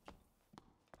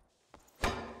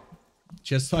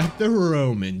 Just like the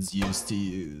Romans used to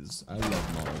use. I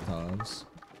love Molotovs.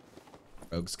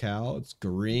 Rogue's Cow. It's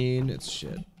green. It's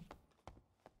shit.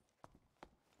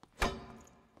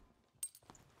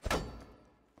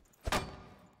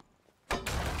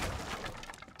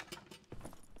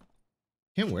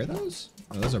 Can't wear those?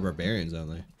 Oh, those are barbarians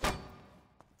only.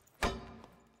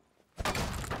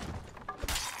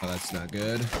 Oh, that's not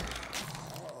good.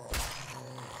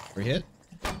 We're hit.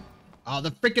 Oh,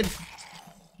 the freaking.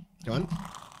 Come on.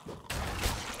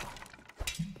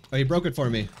 Oh, he broke it for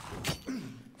me.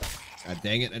 God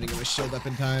dang it. I didn't get my shield up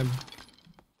in time.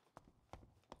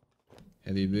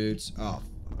 Heavy boots. Oh.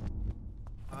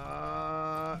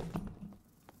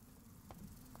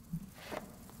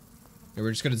 Okay,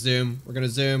 we're just gonna zoom. We're gonna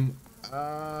zoom.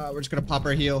 We're just gonna pop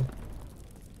our heal.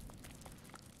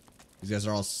 These guys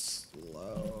are all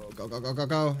slow. Go, go, go, go,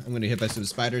 go. I'm gonna hit by some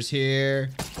spiders here.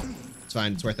 It's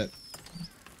fine. It's worth it.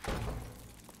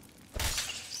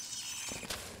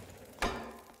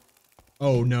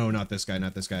 Oh, no, not this guy.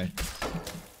 Not this guy.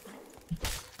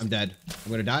 I'm dead.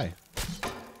 I'm gonna die.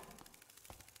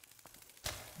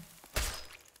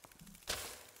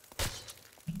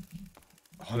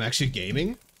 Oh, I'm actually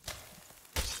gaming?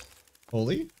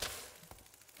 Holy.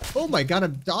 Oh my god,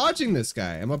 I'm dodging this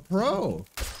guy. I'm a pro.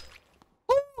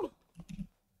 Woo!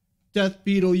 Death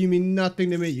Beetle, you mean nothing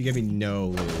to me. You give me no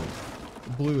loot.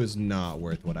 Blue is not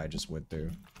worth what I just went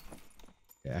through.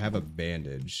 Okay, I have a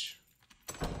bandage.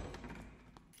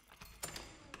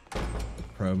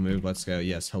 Pro move, let's go.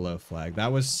 Yes, hello flag.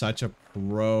 That was such a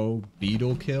pro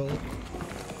beetle kill.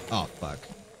 Oh, fuck.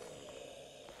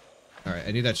 Alright,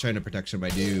 I need that shrine of protection, my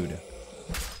dude.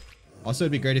 Also,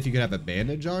 it'd be great if you could have a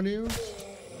bandage on you.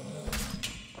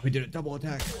 We did a double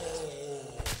attack.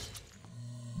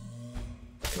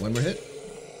 One more hit.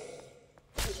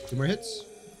 2 more hits.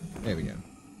 There we go.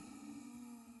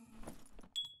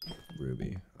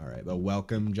 Ruby. Alright, but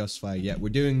welcome, Just Flag. Yeah, we're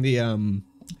doing the,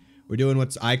 we're doing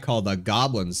what I call the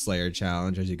Goblin Slayer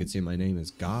challenge. As you can see, my name is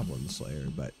Goblin Slayer.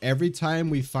 But every time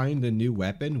we find a new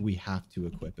weapon, we have to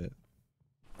equip it.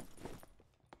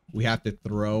 We have to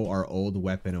throw our old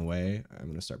weapon away. I'm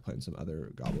going to start playing some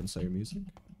other Goblin Slayer music.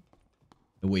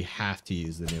 And we have to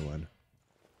use the new one.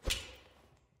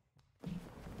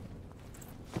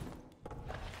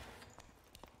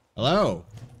 Hello.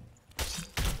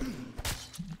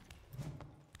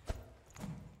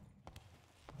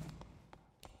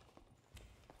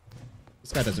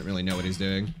 This guy doesn't really know what he's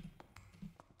doing.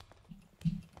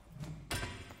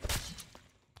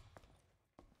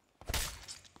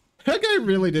 That guy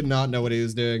really did not know what he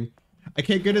was doing. I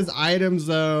can't get his items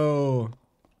though.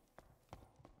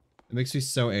 It makes me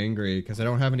so angry because I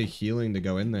don't have any healing to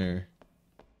go in there.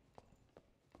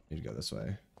 I need to go this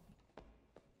way.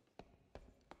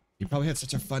 He probably had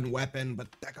such a fun weapon, but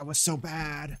that guy was so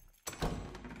bad.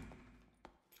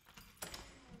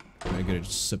 I'm gonna get a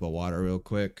sip of water real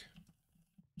quick.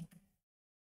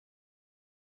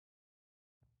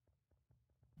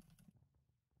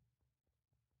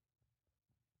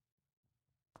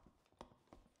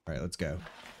 All right, let's go.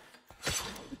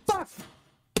 Fuck!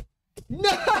 No,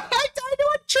 I died to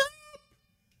a trap.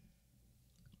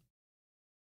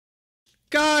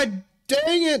 God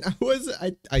dang it!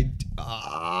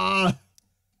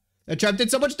 That trap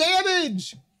did so much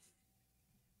damage.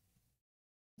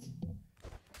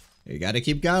 You gotta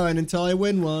keep going until I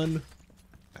win one.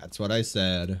 That's what I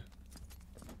said.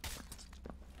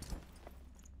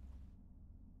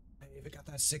 I even got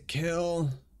that sick kill.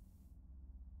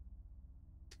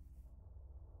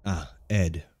 Ah,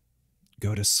 Ed.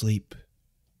 Go to sleep.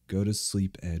 Go to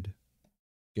sleep, Ed.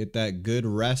 Get that good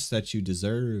rest that you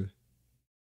deserve.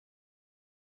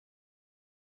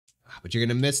 But you're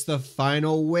gonna miss the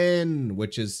final win,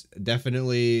 which is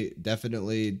definitely this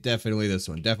one. Definitely this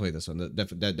one. Definitely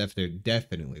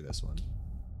this one.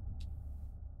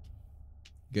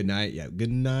 Good night. Yeah, good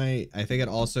night. I think it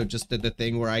also just did the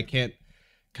thing where I can't.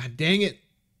 God dang it.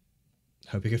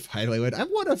 Hope you can finally win. I've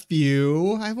won a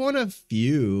few.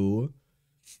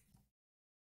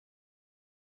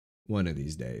 One of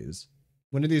these days.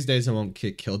 One of these days I won't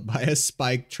get killed by a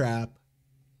spike trap.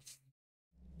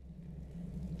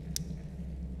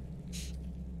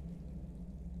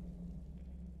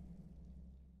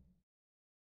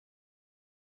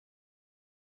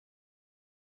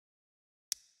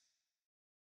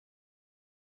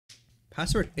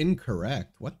 Password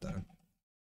incorrect. What the?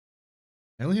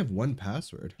 I only have one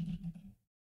password.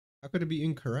 How could it be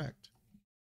incorrect?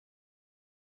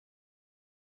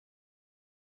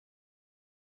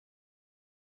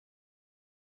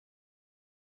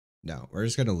 No, we're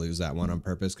just gonna lose that one on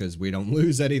purpose because we don't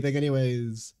lose anything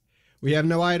anyways. We have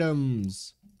no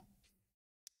items.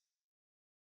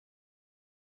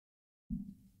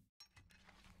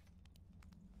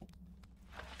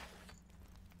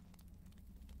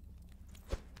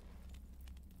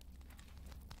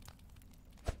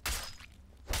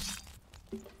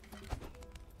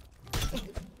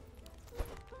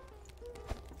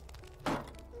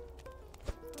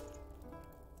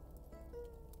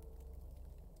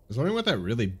 I was wondering what that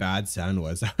really bad sound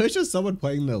was. That was just someone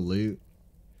playing the lute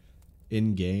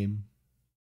in game.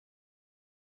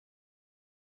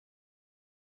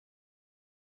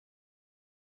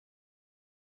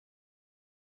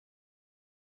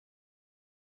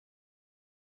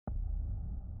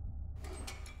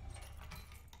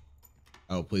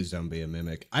 Oh, please don't be a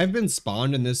mimic. I've been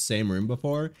spawned in this same room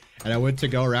before, and I went to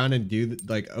go around and do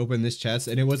like open this chest,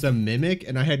 and it was a mimic,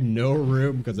 and I had no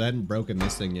room because I hadn't broken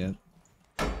this thing yet.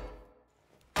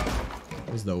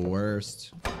 It was the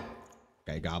worst.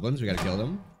 Okay, goblins, we gotta kill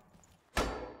them.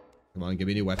 Come on, give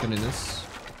me a new weapon in this. I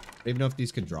don't even know if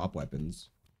these could drop weapons.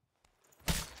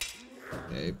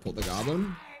 Okay, pull the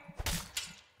goblin.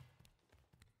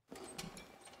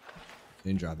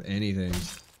 Didn't drop anything.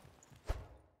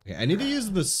 Okay, I need to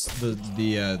use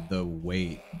the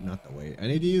weight, not the weight. I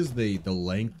need to use the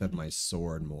length of my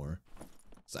sword more.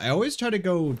 So I always try to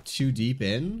go too deep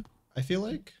in, I feel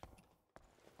like.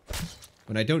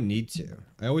 When I don't need to.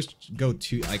 I always go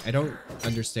too, like, I don't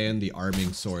understand the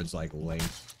arming sword's, like,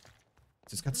 length.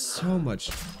 It's got so much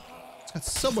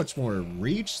more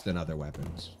reach than other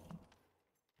weapons.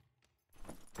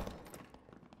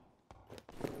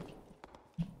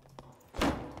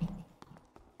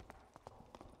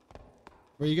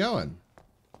 Where are you going?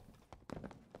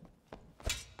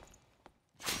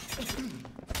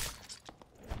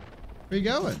 Where are you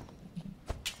going?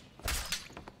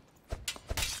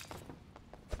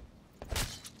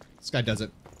 This guy does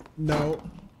it. No.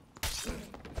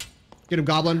 Get him,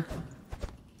 Goblin.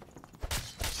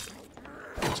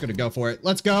 I'm just gonna go for it.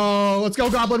 Let's go! Let's go,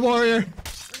 Goblin Warrior!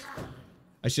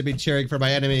 I should be cheering for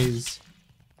my enemies.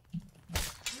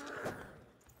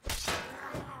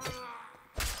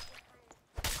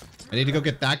 I need to go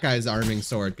get that guy's arming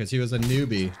sword because he was a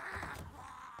newbie.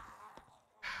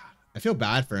 I feel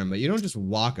bad for him, but you don't just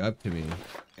walk up to me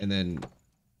and then...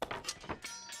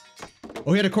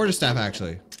 Oh, he had a quarterstaff,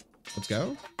 actually. Let's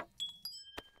go.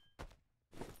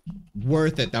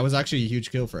 Worth it. That was actually a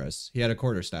huge kill for us. He had a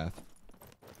quarterstaff.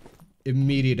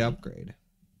 Immediate upgrade.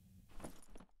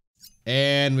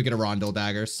 And we get a rondel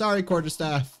dagger. Sorry,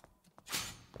 quarterstaff.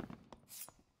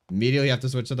 Immediately have to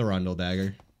switch to the rondel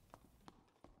dagger.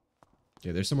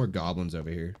 Yeah, there's some more goblins over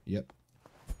here. Yep.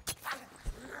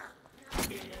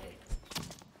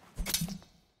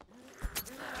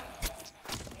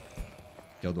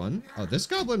 Killed one. Oh, this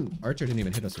goblin archer didn't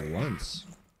even hit us once.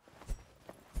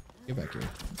 Get back here.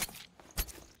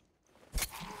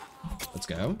 Let's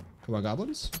go. Come on,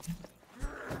 goblins.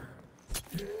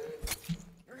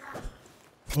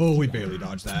 Oh, we barely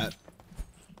dodged that.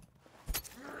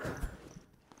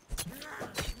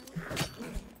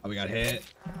 Oh, we got hit.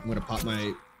 I'm gonna pop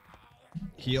my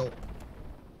Heal.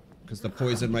 Because the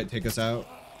poison might take us out.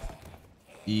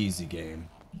 Easy game.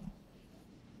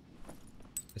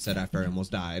 I said after I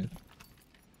almost died.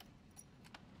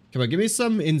 Come on, give me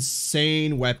some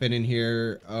insane weapon in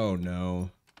here. Oh no.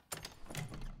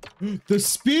 The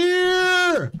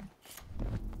spear!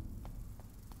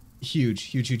 Huge,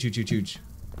 huge, huge, huge, huge, huge.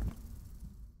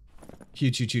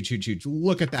 Huge, huge, huge, huge, huge.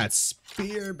 Look at that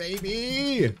spear,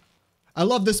 baby! I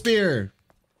love the spear!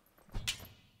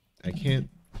 I can't.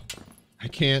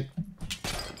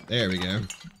 There we go.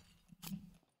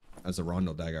 That's a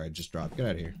Rondo dagger I just dropped. Get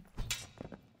out of here.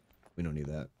 We don't need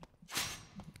that.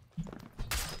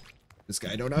 This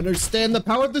guy don't understand the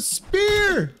power of the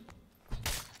spear!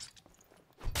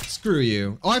 Screw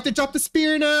you. Oh, I have to drop the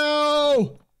spear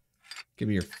now! Give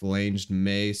me your flanged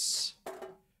mace.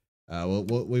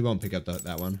 We won't pick up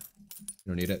that one. We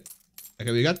don't need it.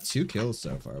 Okay, we got 2 kills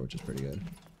so far, which is pretty good.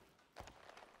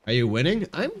 Are you winning?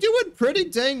 I'm doing pretty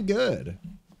dang good.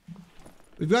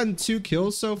 We've gotten 2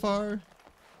 kills so far.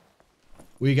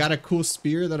 We got a cool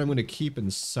spear that I'm going to keep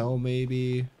and sell,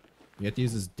 maybe. We have to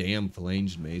use this damn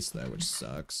flanged mace, though, which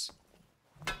sucks.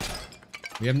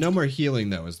 We have no more healing,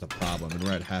 though, is the problem. And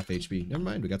we're at half HP. Never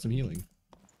mind, we got some healing.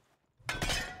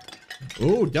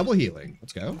 Ooh, double healing.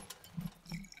 Let's go.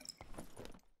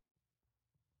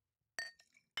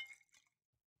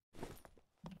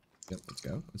 Yep, let's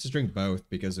go. Let's just drink both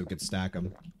because we could stack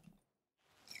them.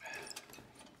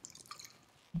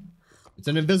 It's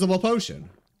an invisible potion.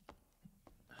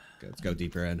 Okay, let's go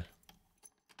deeper in.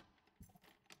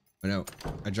 Oh no,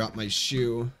 I dropped my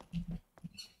shoe.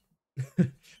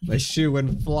 My shoe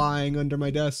went flying under my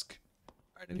desk.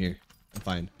 Alright, I'm here. I'm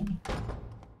fine.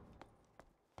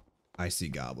 I see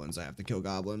goblins. I have to kill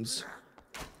goblins.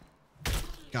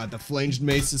 God, the flanged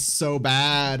mace is so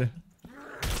bad.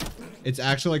 It's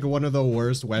actually like one of the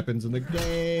worst weapons in the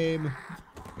game.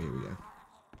 Here we go.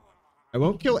 I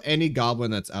won't kill any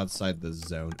goblin that's outside the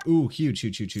zone. Ooh, huge,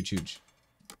 huge, huge, huge, huge.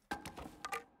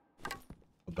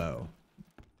 A bow.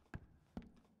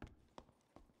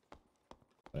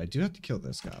 But I do have to kill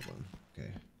this goblin.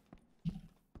 Okay.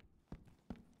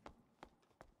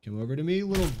 Come over to me,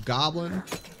 little goblin.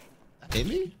 Hit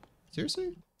me?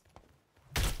 Seriously?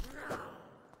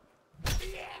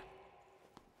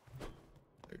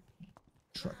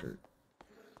 Trucker.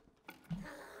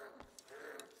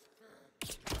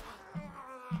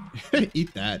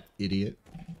 Eat that, idiot.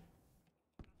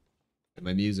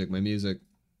 My music, my music.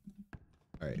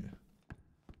 Alright.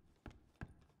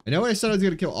 I know I said I was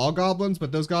gonna kill all goblins,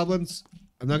 but those goblins,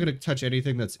 I'm not gonna touch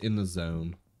anything that's in the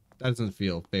zone. That doesn't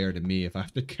feel fair to me if I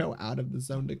have to go out of the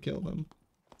zone to kill them.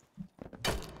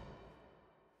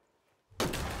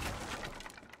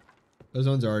 Those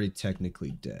ones are already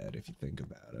technically dead, if you think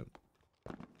about it.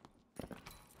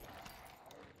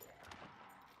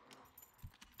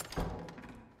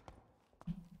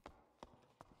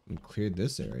 We cleared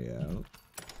this area out.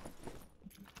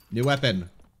 New weapon.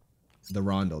 The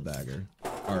Rondel dagger.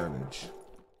 Garbage.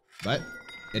 But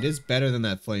it is better than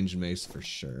that flanged mace for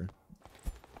sure.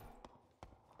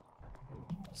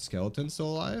 Skeleton still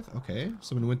alive? Okay.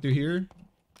 Someone went through here.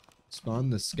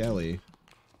 Spawned the skelly.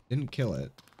 Didn't kill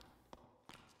it.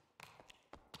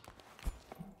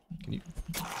 Can you...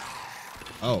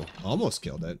 Oh, almost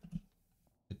killed it.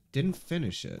 It didn't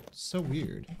finish it. So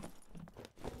weird.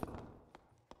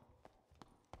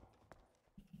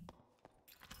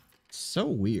 So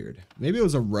weird. Maybe it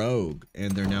was a rogue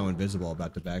and they're now invisible,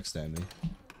 about to backstab me.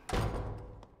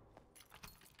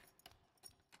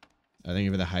 I think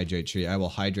for the hydrate tree. I will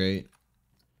hydrate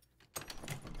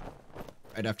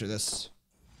right after this.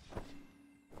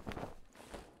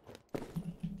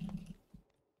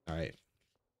 Alright.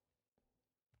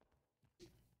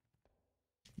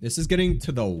 This is getting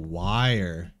to the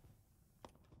wire.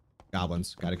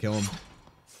 Goblins. Gotta kill them.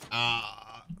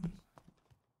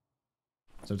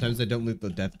 Sometimes they don't loot the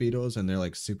death beetles and they're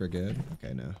like super good.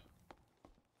 Okay, no.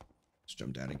 Let's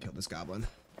jump down and kill this goblin.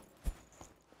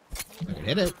 I can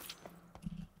hit it.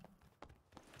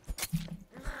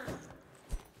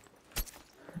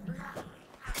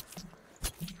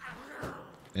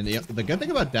 And the good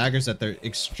thing about daggers is that they're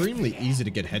extremely easy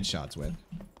to get headshots with.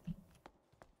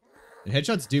 And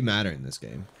headshots do matter in this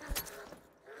game.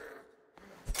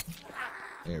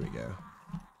 There we go.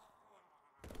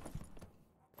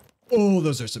 Oh,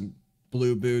 those are some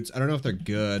blue boots. I don't know if they're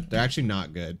good. They're actually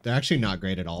not good. They're actually not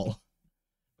great at all.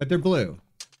 But they're blue.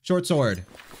 Short sword.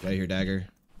 Get out of here, dagger.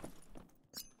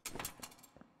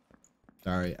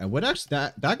 Sorry. I would actually...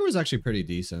 Dagger was actually pretty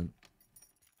decent.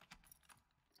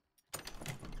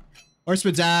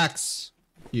 Horseman's axe.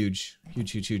 Huge.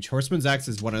 Huge, huge, huge. Horseman's axe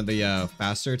is one of the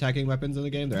faster attacking weapons in the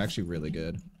game. They're actually really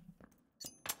good.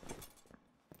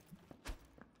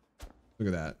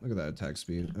 Look at that. Look at that attack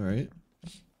speed. All right.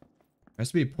 Has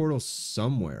to be a portal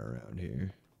somewhere around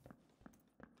here.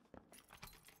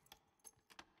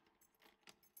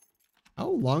 How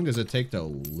long does it take to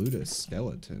loot a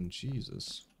skeleton?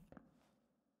 Jesus.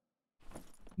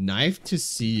 Knife to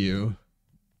see you.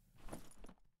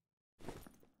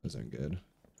 Those aren't good.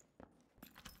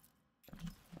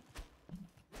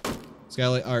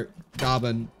 Skeleton art.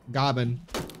 Goblin. Goblin.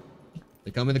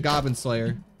 They call me the Goblin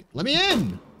Slayer. Let me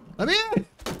in! Let me in!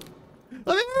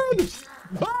 Let me in!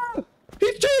 Ah!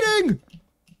 He's cheating!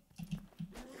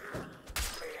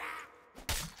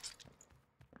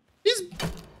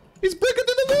 He's breaking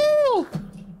through the wall!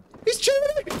 He's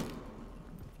cheating!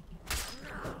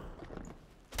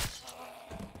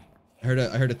 I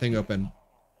heard a thing open.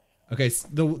 Okay,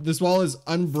 this wall is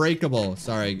unbreakable.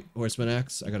 Sorry, Horseman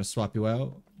X. I gotta swap you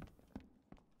out.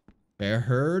 Okay, I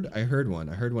heard one.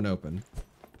 I heard one open.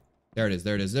 There it is.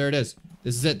 There it is. There it is.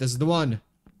 This is it. This is the one.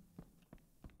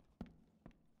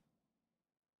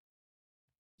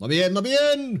 Let me in. Let me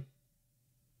in.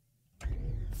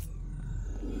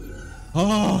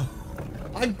 Oh,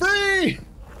 I'm free.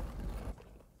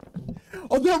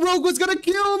 Oh, that rogue was gonna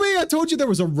kill me. I told you there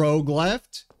was a rogue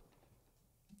left.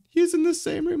 He's in the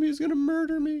same room. He was gonna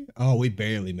murder me. Oh, we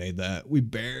barely made that. We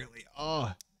barely.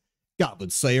 Oh, Goblin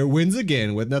Slayer wins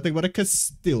again with nothing but a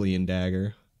Castilian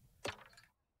dagger.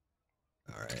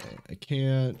 All right, I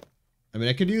can't. I mean,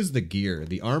 I could use the gear.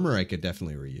 The armor I could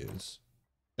definitely reuse.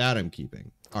 That I'm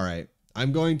keeping. All right,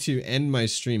 I'm going to end my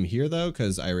stream here though,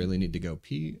 because I really need to go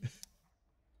pee.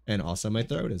 And also my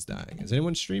throat is dying. Is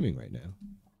anyone streaming right now?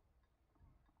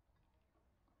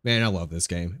 Man, I love this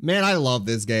game. Man, I love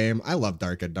this game. I love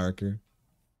Dark and Darker.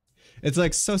 It's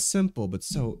like so simple, but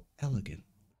so elegant.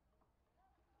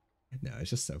 No, it's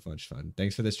just so much fun.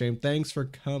 Thanks for the stream. Thanks for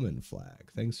coming,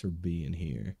 Flag. Thanks for being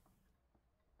here.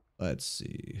 Let's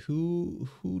see. Who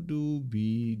do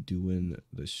be doing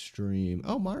the stream?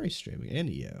 Oh, Mari's streaming. And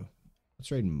EO.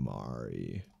 Let's raid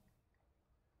Mari.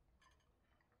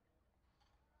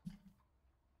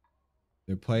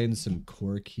 They're playing some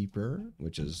Core Keeper,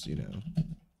 which is, you know,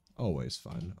 always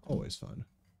fun. Always fun.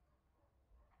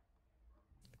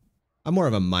 I'm more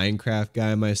of a Minecraft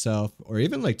guy myself, or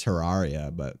even like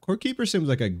Terraria, but Core Keeper seems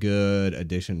like a good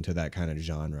addition to that kind of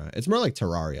genre. It's more like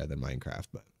Terraria than Minecraft,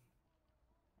 but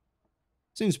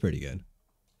seems pretty good.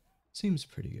 Seems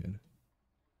pretty good.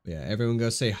 Yeah, everyone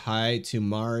go say hi to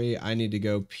Mari. I need to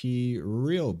go pee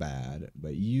real bad,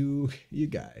 but you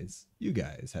guys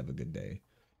have a good day.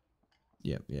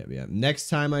 Yep. Next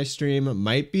time I stream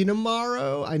might be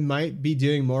tomorrow. I might be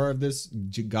doing more of this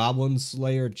Goblin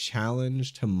Slayer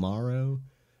challenge tomorrow,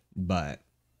 but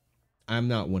I'm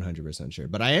not 100% sure.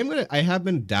 But I have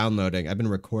been downloading. I've been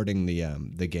recording the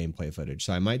gameplay footage,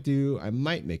 so I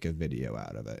might make a video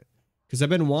out of it because I've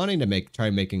been wanting to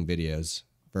try making videos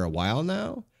for a while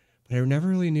now, but I never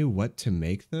really knew what to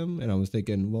make them, and I was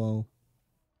thinking, well,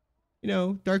 you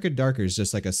know, Dark and Darker is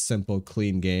just like a simple,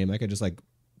 clean game. I could just like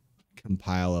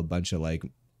compile a bunch of a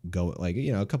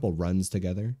couple runs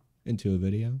together into a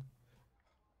video.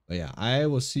 But yeah, I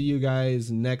will see you guys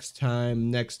next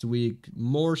time, next week.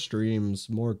 More streams,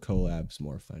 more collabs,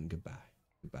 more fun. Goodbye.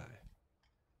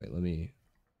 Wait,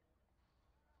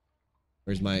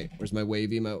 where's my wave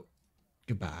emote?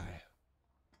 Goodbye.